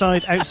 outside,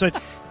 inside, outside.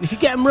 And if you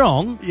get them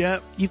wrong,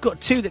 you've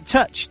got two that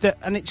touch,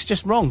 and it's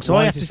just wrong. So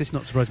Why I have does to. This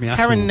not surprise me at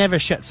Karen all? never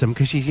shuts them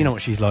because she's, you know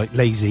what she's like,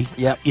 lazy.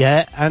 Yep.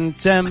 Yeah,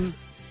 and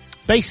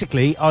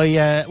basically,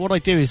 what I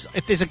do is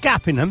if there's a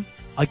gap in them,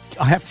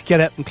 I have to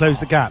get up and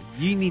close the gap.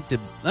 You need to...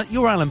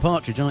 You're Alan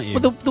Partridge, aren't you?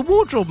 Well, the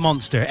wardrobe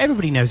monster.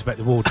 Everybody knows about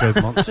the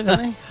wardrobe monster, don't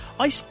they?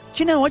 Do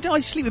you know, I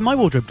sleep with my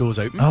wardrobe doors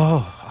open. Oh,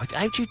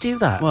 how do you do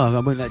that? Well, I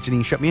won't let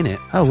Janine shut me in it.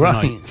 Oh,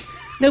 right.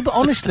 No, but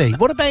honestly,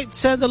 what about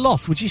the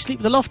loft? Would you sleep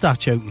with the loft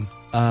hatch open?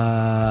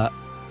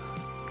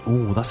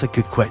 Oh, that's a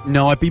good question.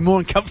 No, I'd be more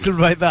uncomfortable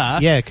about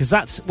that. Yeah, because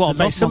that's... What,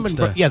 the loft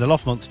monster? Yeah, the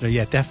loft monster,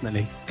 yeah,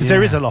 definitely. Because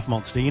there is a loft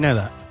monster, you know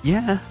that?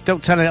 Yeah.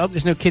 Don't tell her... Oh,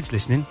 there's no kids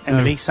listening.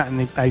 Emily sat in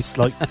the house,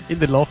 like... in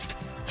the loft.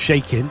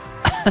 Shaking.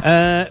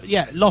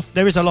 Yeah, loft.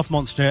 There is a loft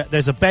monster.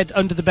 There's a bed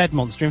under the bed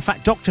monster. In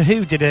fact, Doctor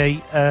Who did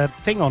a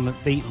thing on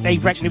the. They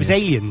reckon it was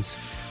aliens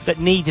that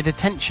needed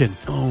attention.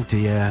 Oh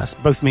dear, that's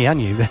both me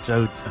and you.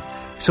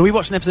 So we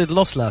watched an episode of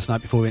Lost last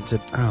night before we went to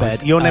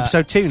bed. You're on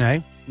episode 2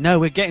 now. No,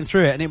 we're getting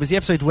through it, and it was the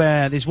episode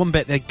where there's one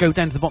bit they go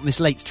down to the bottom of this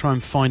lake to try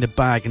and find a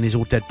bag, and there's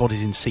all dead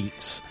bodies in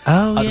seats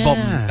at the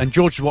bottom. And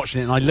George was watching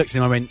it, and I looked at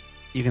him. I went,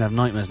 "You're gonna have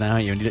nightmares now,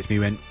 aren't you?" And he looked at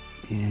me and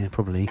went, "Yeah,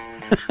 probably."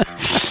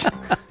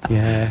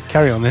 Yeah,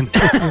 carry on then.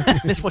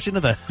 Let's watch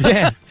another.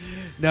 Yeah.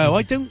 No,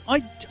 I don't.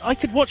 I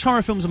could watch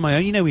horror films on my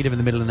own. You know, we live in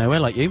the middle of nowhere,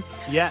 like you.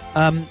 Yeah.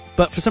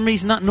 But for some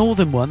reason, that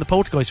northern one, the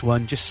Poltergeist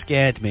one, just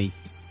scared me.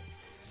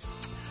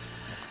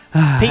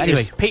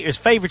 Peter's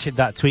favourited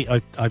that tweet.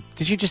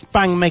 Did you just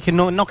make a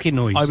knocking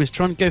noise? I was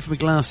trying to go for my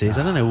glasses.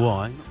 I don't know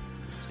why.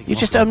 You're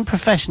just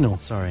unprofessional.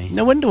 Sorry.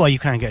 No wonder why you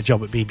can't get a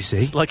job at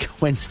BBC. It's like a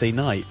Wednesday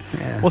night.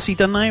 Yeah. What's he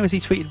done now? Has he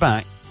tweeted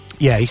back?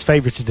 Yeah, he's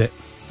favourited it.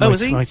 Oh,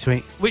 has he? My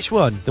tweet. Which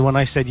one? The one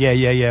I said,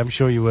 yeah, I'm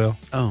sure you will.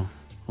 Oh,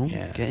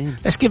 yeah. Get in.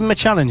 Let's give him a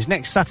challenge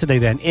next Saturday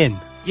then.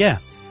 Yeah.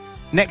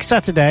 Next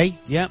Saturday.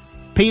 Yeah.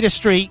 Peter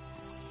Street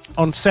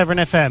on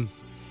 7FM.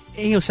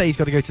 He'll say he's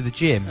got to go to the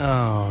gym.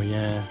 Oh,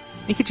 yeah.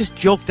 He could just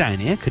jog down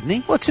here, couldn't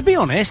he? Well, to be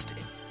honest,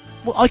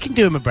 I can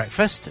do him a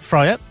breakfast,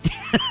 fry up.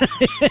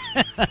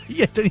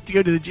 Yeah, don't need to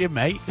go to the gym,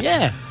 mate.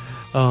 Yeah.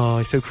 Oh,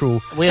 it's so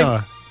cruel. We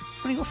are.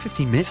 Only got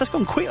 15 minutes. That's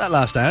gone quick that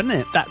last hour, hasn't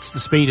it? That's the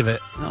speed of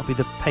it. That'll be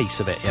the pace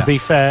of it. To be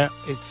fair,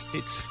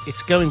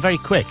 it's going very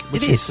quick.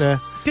 Which It is.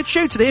 Good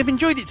show today. I've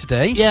enjoyed it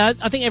today. Yeah,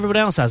 I think everyone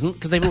else hasn't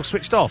because they've all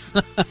switched off.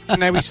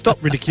 Now we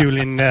stopped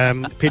ridiculing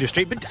Peter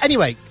Street. But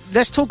anyway,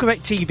 let's talk about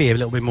TV a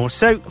little bit more.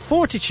 So,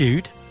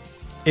 Fortitude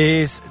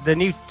is the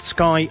new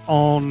Sky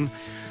on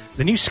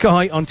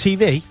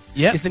TV.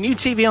 Yeah, is the new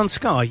TV on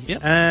Sky.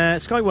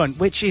 Yep. Sky One,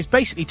 which is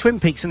basically Twin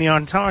Peaks in the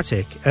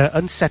Antarctic,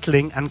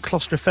 unsettling and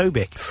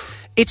claustrophobic.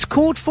 It's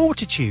called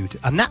Fortitude,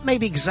 and that may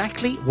be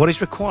exactly what is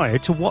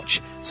required to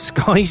watch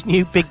Sky's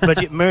new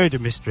big-budget murder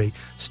mystery,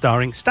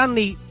 starring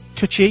Stanley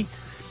Tucci,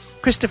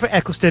 Christopher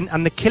Eccleston,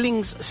 and The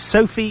Killing's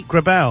Sophie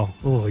Grabel.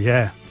 Oh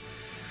yeah.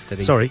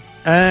 Steady. Sorry.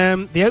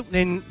 The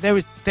opening,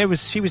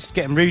 she was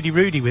getting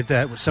Rudy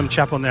with some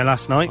chap on there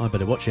last night. I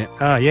better watch it.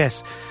 Ah,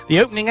 yes. The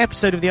opening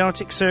episode of the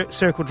Arctic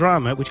Circle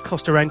drama, which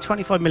cost around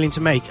 $25 million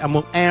to make and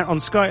will air on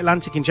Sky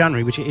Atlantic in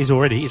January, which it is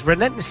already, is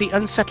relentlessly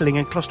unsettling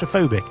and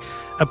claustrophobic.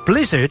 A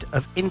blizzard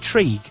of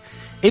intrigue,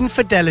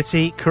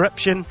 infidelity,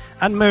 corruption,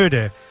 and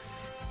murder.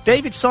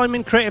 David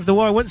Simon, creator of The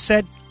Wire, once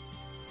said,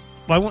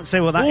 well, I won't say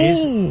what that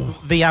is,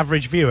 the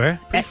average viewer,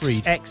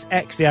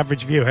 XXX, the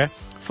average viewer,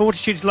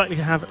 Fortitude is likely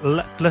to have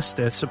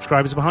lackluster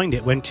subscribers behind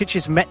it when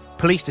Titch's Met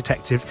police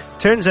detective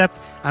turns up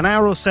an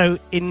hour or so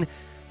in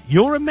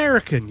You're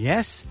American,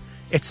 yes?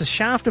 It's a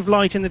shaft of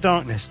light in the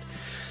darkness.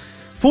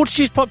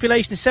 Fortitude's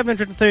population is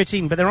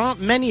 713, but there aren't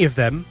many of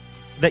them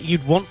that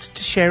you'd want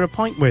to share a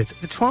pint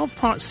with. The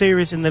 12-part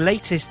series is the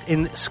latest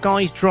in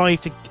Sky's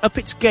drive to up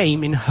its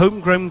game in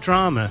homegrown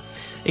drama.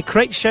 It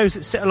creates shows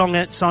that sit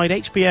alongside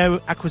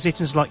HBO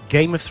acquisitions like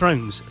Game of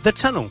Thrones. The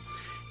Tunnel,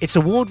 its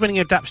award-winning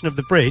adaptation of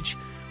The Bridge,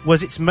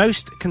 was its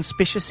most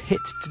conspicuous hit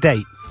to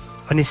date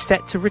and is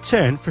set to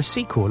return for a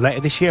sequel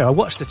later this year. I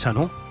watched The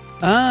Tunnel.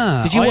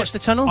 Did you watch The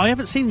Tunnel? I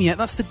haven't seen it yet.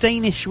 That's the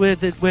Danish where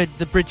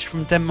the bridge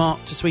from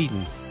Denmark to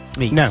Sweden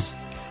meets.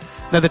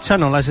 No, The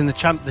Tunnel, as in the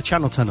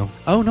Channel Tunnel.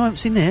 Oh, no, I haven't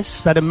seen this.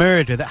 It's about a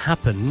murder that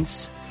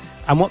happens,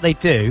 and what they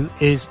do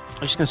is...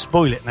 I'm just going to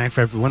spoil it now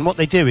for everyone. What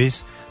they do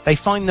is they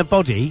find the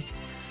body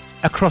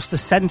across the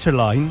centre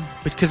line,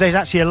 because there's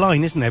actually a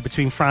line, isn't there,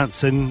 between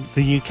France and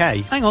the UK.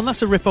 Hang on,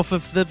 that's a rip-off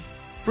of The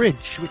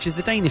Bridge, which is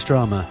the Danish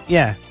drama.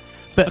 Yeah.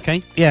 But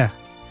okay. Yeah.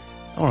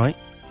 All right.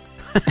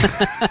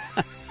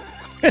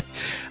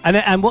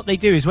 and what they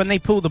do is when they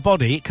pull the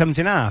body, it comes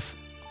in half.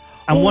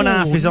 And one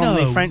half is on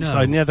the French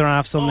side and the other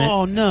half's on the...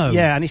 Oh, no.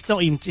 Yeah, and it's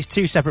not even... It's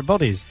two separate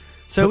bodies.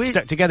 So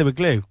stuck together with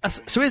glue.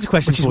 So here's a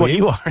question for you. Which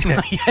is what you are, isn't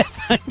it? Yeah,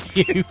 thank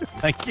you.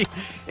 Thank you.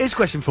 Here's a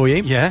question for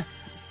you. Yeah.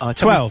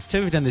 12.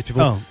 We've done this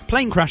before. Oh.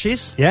 Plane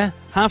crashes. Yeah.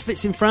 Half of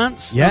it's in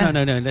France. Yeah.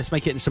 No. Let's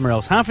make it in somewhere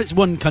else. Half it's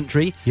one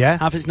country. Yeah.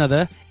 Half it's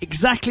another.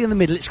 Exactly in the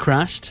middle, it's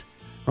crashed.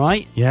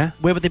 Right? Yeah.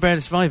 Where would they bury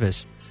the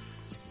survivors?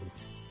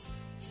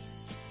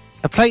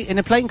 In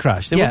a plane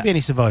crash? There wouldn't be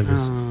any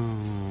survivors.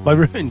 I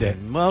ruined it.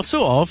 Well,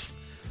 sort of.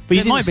 But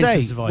you There didn't might be say.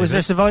 some survivors. Was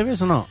there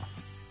survivors or not?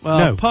 Well,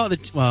 No. part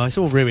of the... Well, it's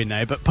all ruined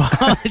now, but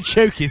part of the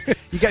joke is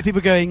you get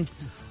people going...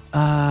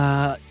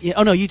 oh,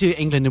 no, you do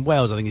England and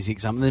Wales, I think is the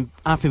example. And then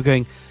have people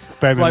going...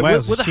 Right,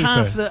 Wales with is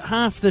cheaper.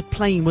 half the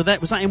plane, was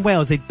that in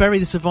Wales? They'd bury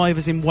the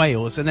survivors in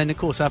Wales, and then, of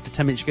course, after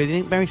 10 minutes, you go, you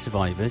didn't bury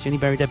survivors, you only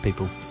bury dead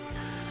people.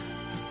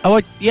 Oh,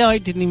 I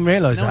didn't even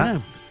realise that.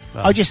 No.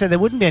 Well, I just said there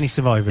wouldn't be any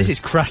survivors. This is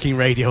cracking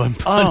radio.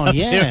 Oh,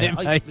 yeah.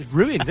 It's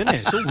ruined, isn't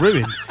it? It's all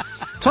ruined.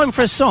 Time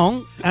for a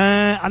song,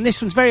 and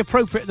this one's very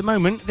appropriate at the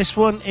moment. This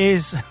one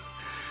is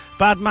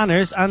Bad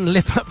Manners and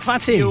Lip Up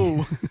Fatty.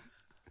 Oh,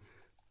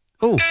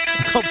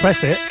 I can't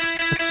press it.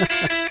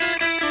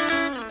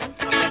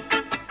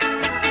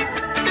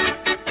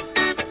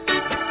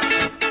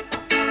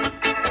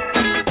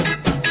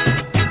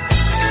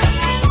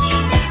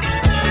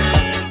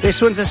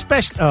 This one's a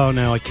special... Oh,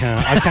 no, I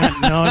can't.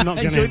 No, I'm not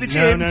going to. Enjoy the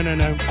gym.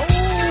 No.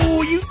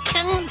 Oh, you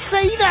can't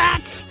say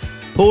that.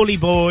 Paulie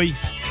boy.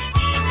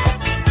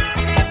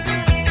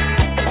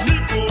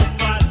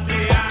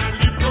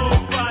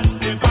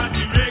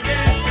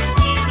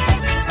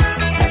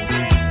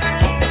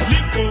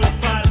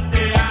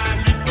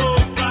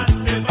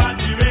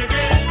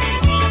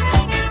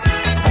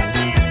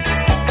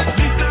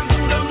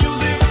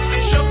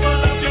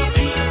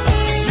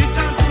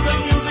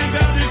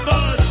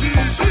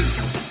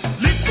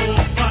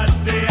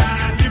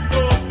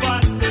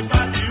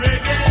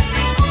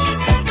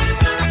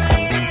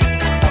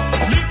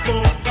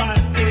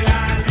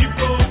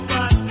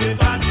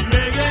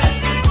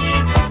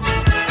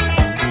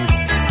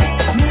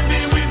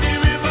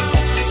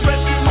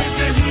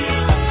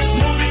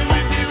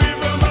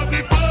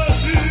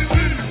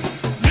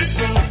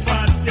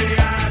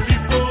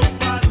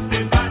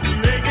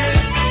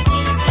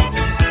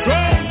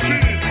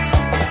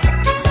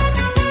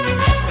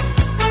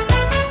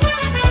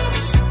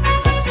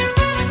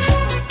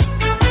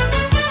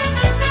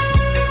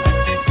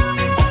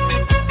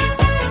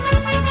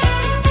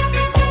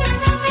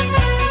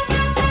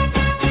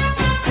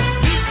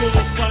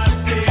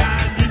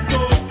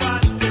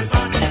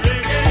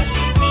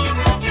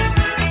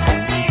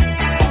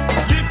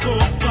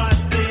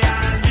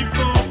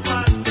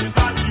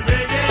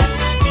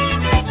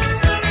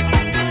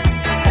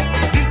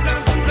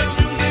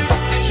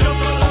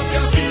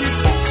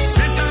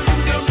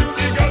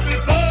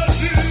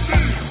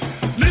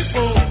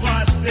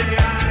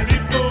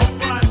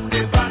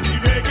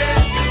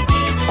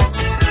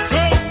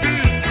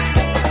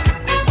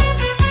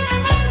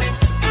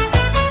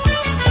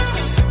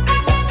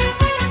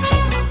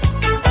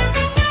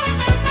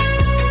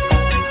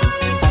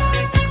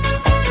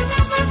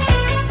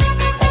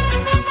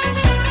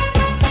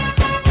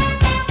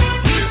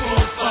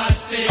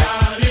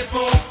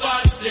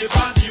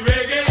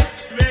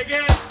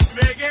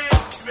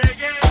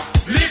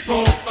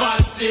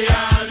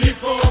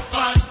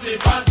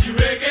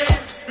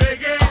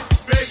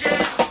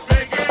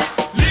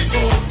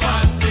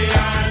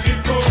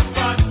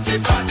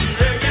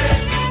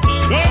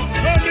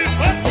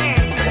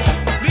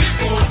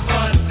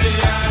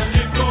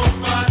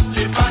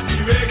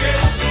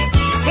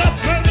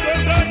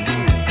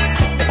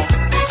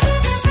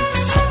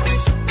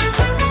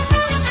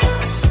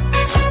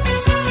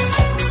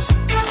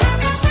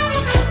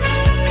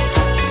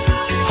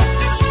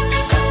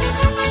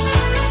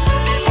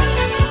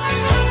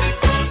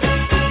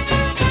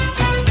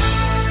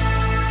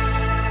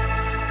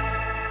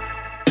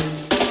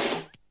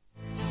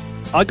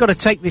 I got to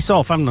take this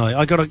off, haven't I?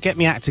 I got to get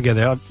my act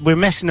together. We're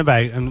messing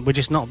about, and we're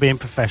just not being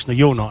professional.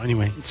 You're not,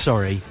 anyway.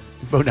 Sorry,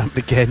 it won't happen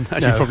again.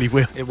 As you probably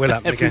will. It will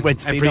happen every again.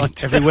 Wednesday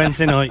night. Every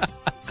Wednesday night.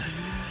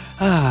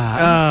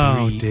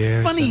 Oh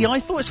dear. Funny. I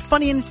thought it was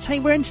funny and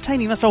entertaining. We're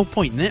entertaining. That's the whole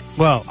point, isn't it?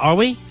 Well, are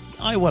we?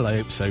 I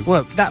hope so.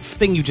 Well, that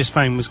thing you just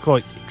found was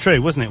quite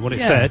true, wasn't it? What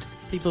it said.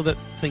 People that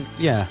think,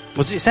 yeah.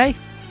 What did it say?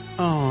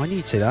 Oh, I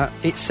need to say that.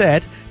 It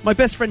said, "My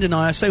best friend and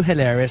I are so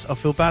hilarious. I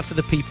feel bad for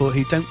the people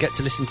who don't get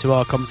to listen to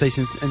our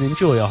conversations and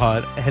enjoy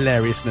our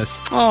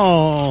hilariousness."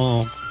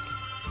 Oh,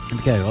 there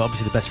we go. Well,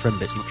 obviously, the best friend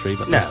bit's not true,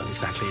 but no,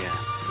 exactly, yeah.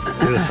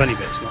 The funny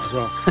bit's not as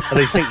well. But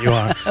they think you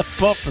are.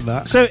 Apart from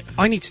that, so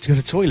I need to go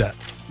to the toilet.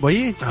 Were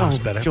you? Oh, that's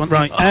better. Do you want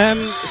right.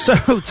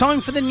 So time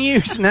for the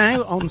news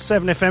now on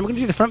 7FM. We're going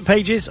to do the front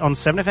pages on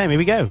 7FM. Here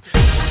we go.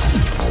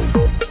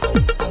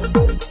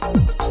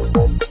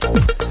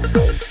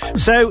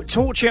 So,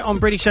 torture on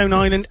British Own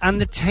Island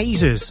and the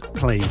tasers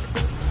plea.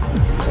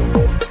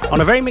 On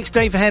a very mixed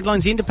day for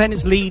headlines, The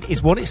Independent's lead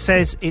is what it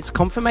says it's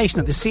confirmation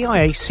that the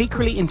CIA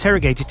secretly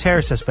interrogated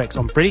terror suspects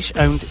on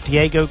British-owned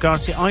Diego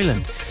Garcia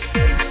Island.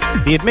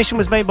 The admission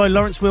was made by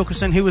Lawrence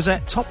Wilkerson, who was a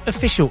top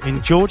official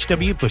in George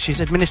W.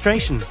 Bush's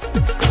administration.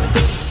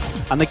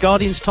 And The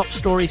Guardian's top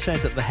story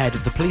says that the head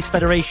of the Police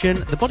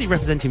Federation, the body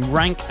representing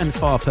rank and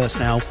file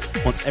personnel,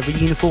 wants every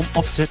uniformed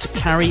officer to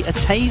carry a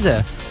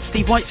taser.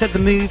 Steve White said the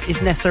move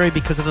is necessary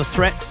because of the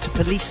threat to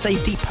police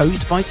safety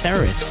posed by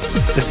terrorists.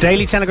 The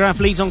Daily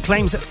Telegraph leads on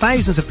claims that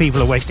thousands of people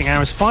are wasting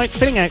hours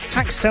filling out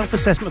tax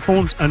self-assessment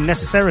forms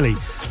unnecessarily.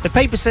 The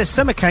paper says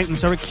some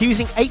accountants are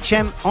accusing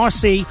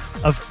HMRC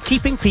of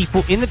keeping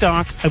people in the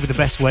dark over the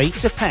best way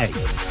to pay.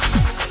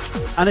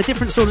 And a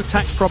different sort of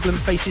tax problem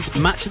faces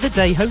Match of the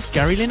Day host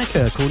Gary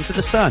Lineker, according to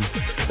The Sun.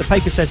 The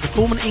paper says the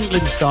former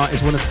England star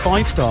is one of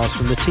 5 stars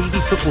from the TV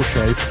football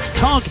show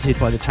targeted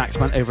by the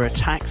taxman over a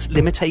tax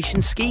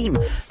limitation scheme.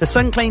 The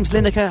Sun claims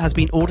Lineker has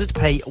been ordered to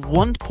pay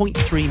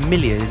 $1.3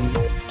 million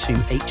to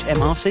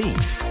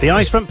HMRC. The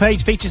Eye's front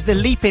page features the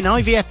leap-in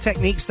IVF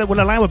techniques that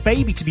will allow a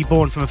baby to be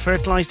born from a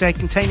fertilised egg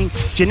containing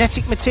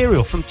genetic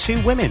material from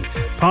 2 women.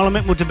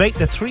 Parliament will debate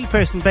the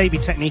 3-person baby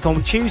technique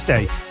on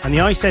Tuesday, and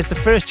the Eye says the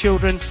first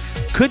children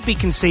could be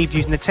conceived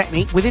using the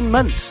technique within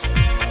months.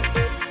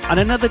 And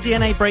another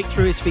DNA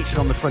breakthrough is featured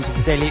on the front of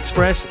the Daily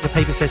Express. The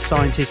paper says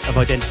scientists have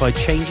identified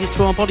changes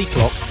to our body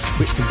clock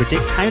which can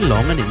predict how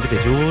long an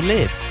individual will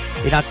live.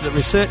 It adds that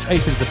research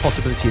opens the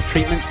possibility of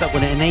treatments that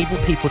will enable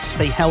people to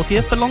stay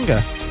healthier for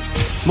longer.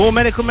 More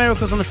medical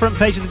miracles on the front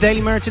page of the Daily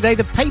Mirror today.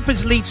 The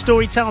paper's lead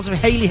story tells of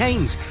Hayley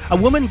Haynes, a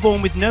woman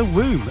born with no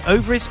womb,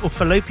 ovaries or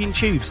fallopian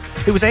tubes,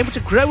 who was able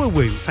to grow a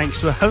womb thanks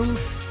to a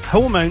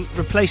hormone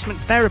replacement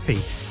therapy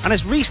and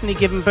has recently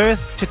given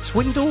birth to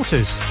twin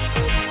daughters.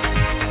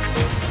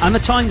 And the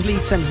Times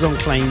lead centres on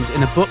claims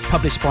in a book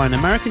published by an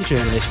American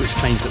journalist which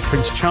claims that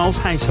Prince Charles'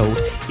 household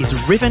is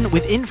riven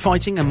with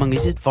infighting among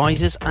his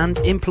advisors and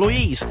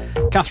employees.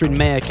 Catherine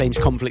Mayer claims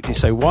conflict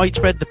is so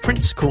widespread the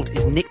Prince's Court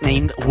is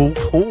nicknamed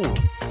Wolf Hall.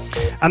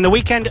 And the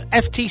weekend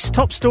FT's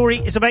top story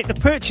is about the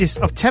purchase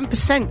of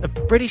 10%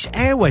 of British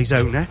Airways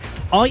owner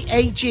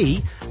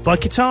IAG by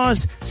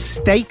Qatar's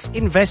state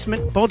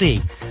investment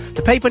body.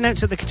 The paper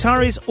notes that the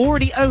Qataris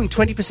already own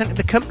 20% of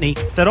the company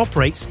that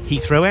operates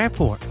Heathrow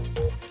Airport.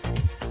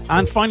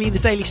 And finally, the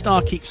Daily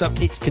Star keeps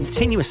up its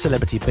continuous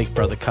celebrity Big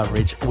Brother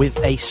coverage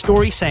with a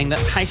story saying that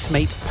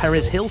housemate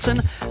Perez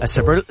Hilton, a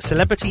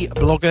celebrity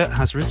blogger,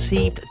 has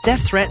received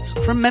death threats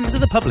from members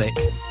of the public.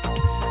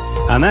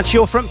 And that's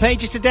your front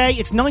pages today.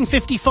 It's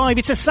 9:55.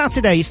 It's a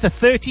Saturday. It's the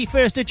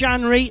 31st of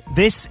January.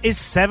 This is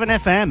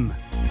 7FM.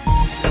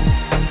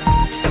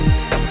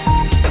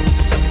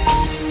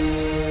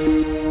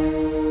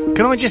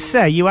 Can I just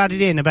say, you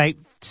added in about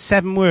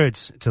 7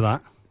 words to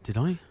that. Did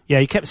I? Yeah,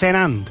 you kept saying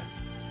and.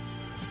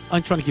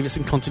 I'm trying to give it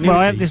some continuity.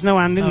 Well, there's no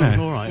and in there.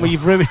 All right. Well,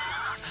 you've ruined...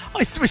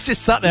 I was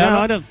just sat there. No,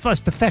 I don't.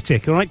 That's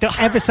pathetic, all right?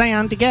 Don't ever say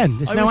and again.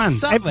 There's no and.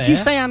 If you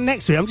say and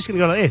next to it, I'm just going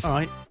to go like this. All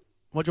right.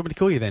 What do you want me to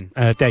call you then?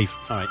 Dave.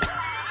 All right.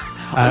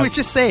 I was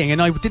just saying,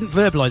 and I didn't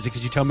verbalise it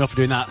because you told me off for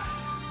doing that.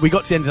 We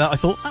got to the end of that, I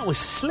thought, that was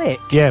slick.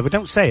 Yeah, but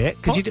don't say it.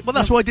 Well,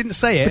 that's why I didn't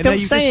say it. But don't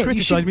you say just it.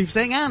 criticised me for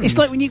saying and. It's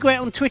like when you go out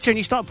on Twitter and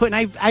you start putting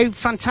out how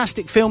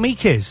fantastic Phil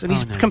Meek is, and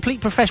he's a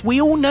complete professional. We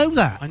all know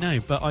that. I know,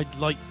 but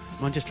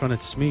I'm just trying to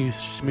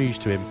smooze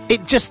to him.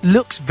 It just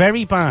looks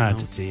very bad.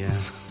 Oh dear.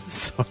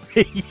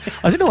 Sorry.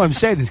 I don't know why I'm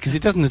saying this, because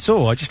it doesn't at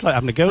all. I just like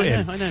having a go at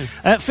him. I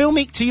know. Phil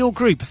Meek, to your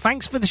group,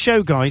 thanks for the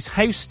show, guys.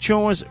 House,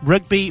 chores,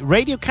 rugby,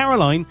 Radio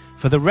Caroline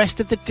for the rest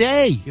of the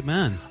day. Good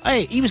man.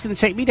 Hey, he was going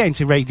to take me down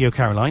to Radio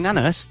Caroline and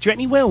us. Do you reckon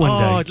he will one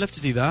day? Oh, I'd love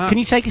to do that. Can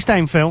you take us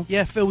down, Phil?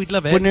 Yeah, Phil, we'd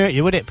love it. Wouldn't hurt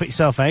you, would it? Put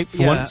yourself out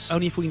for once.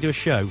 Only if we can do a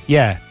show.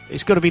 Yeah.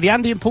 It's got to be the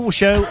Andy and Paul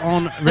show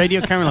on Radio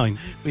Caroline.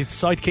 With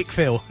sidekick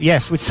Phil.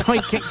 Yes, with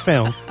sidekick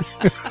Phil.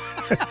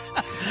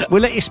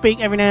 We'll let you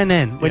speak every now and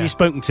then when you're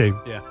spoken to.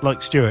 Yeah.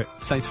 Like Stuart.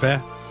 Sounds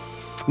fair.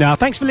 Now,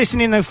 thanks for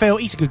listening, though, Phil.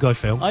 He's a good guy,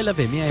 Phil. I love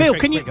him, yeah. Phil,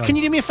 great, can you great guy. can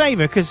you do me a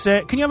favour? Because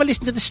can you have a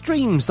listen to the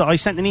streams that I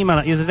sent an email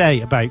out the other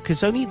day about? Because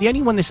the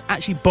only one that's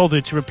actually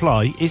bothered to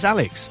reply is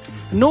Alex.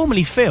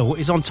 Normally, Phil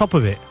is on top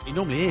of it. He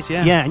normally is,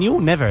 yeah. Yeah, and you're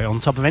never on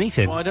top of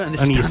anything. Well, I don't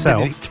understand Only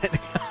yourself. anything.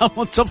 I'm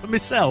on top of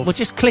myself. Well,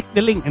 just click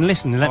the link and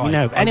listen and let me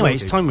know. Anyway, will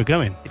it's do. time we're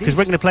going. Because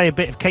we're going to play a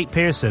bit of Kate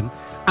Pearson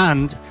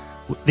and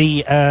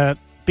the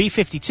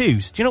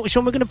B-52s. Do you know which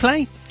one we're going to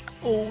play?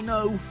 Oh,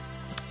 no.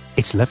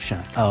 It's Love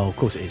Shack. Oh, of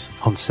course it is.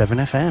 On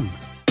 7FM.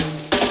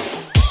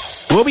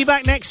 We'll be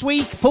back next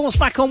week. Paul's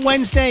back on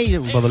Wednesday.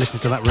 Don't bother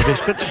listening to that rubbish,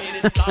 but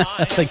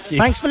Thank you.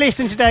 thanks for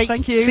listening today.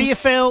 Thank you. See you,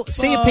 Phil.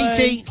 See you, Bye.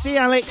 PT. See you,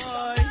 Alex.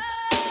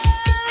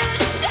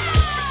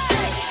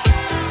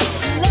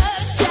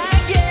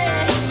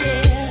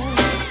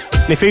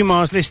 If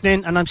Umar's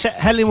listening, and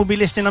Helen will be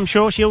listening, I'm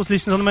sure. She always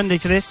listens on a Monday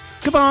to this.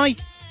 Goodbye.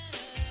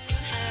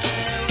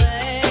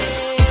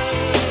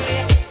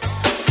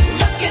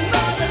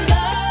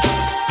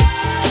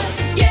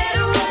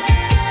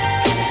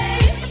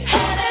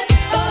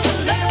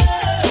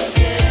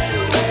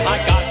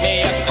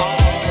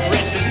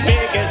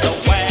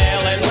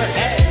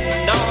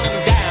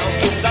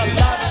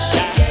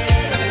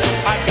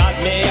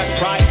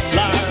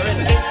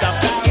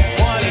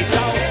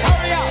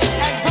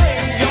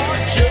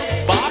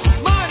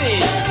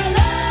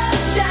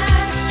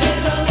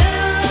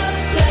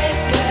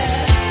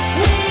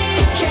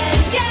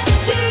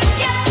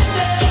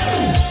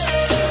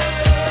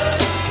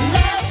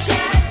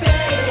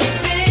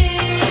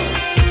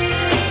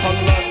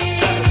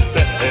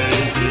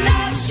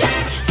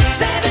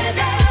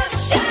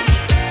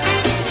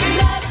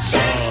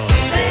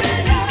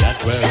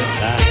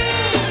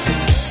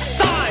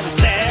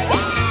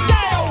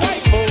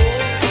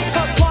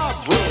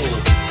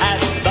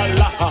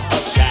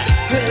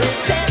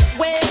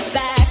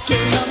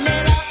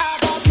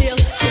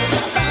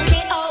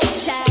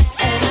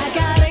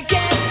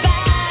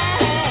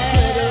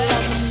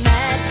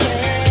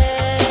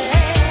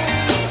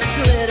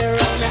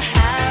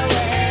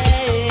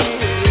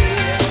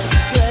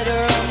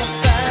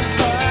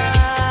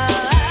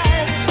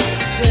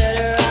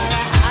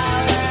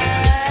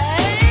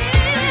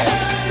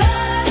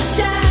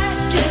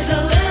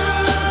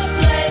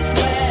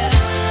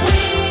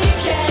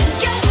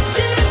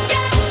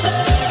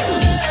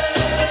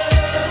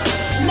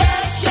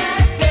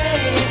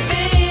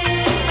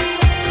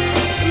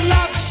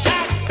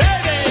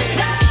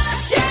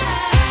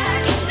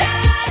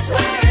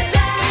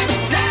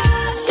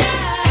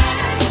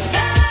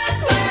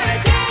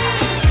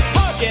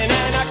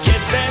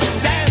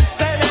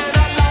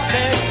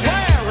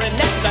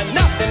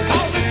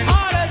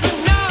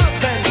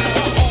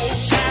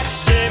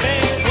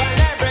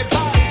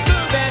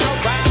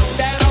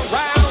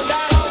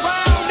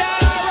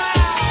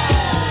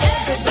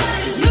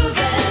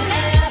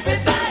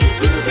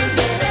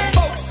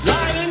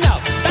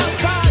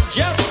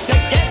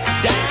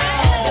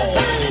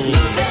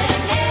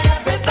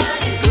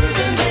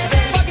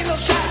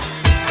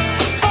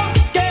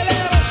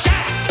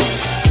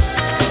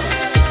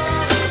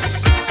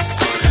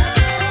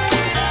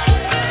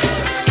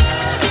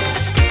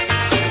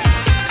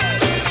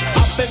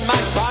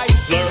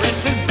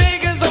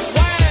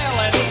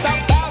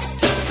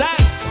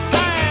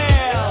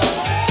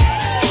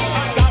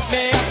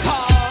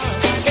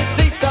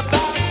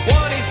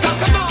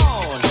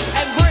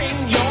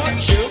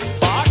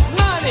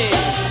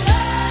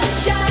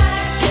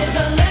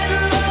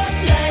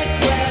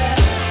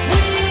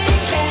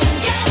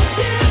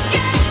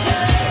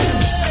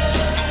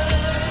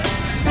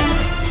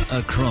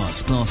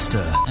 across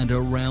Gloucester and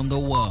around the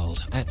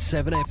world at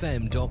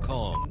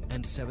 7fm.com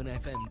and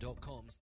 7fm.com.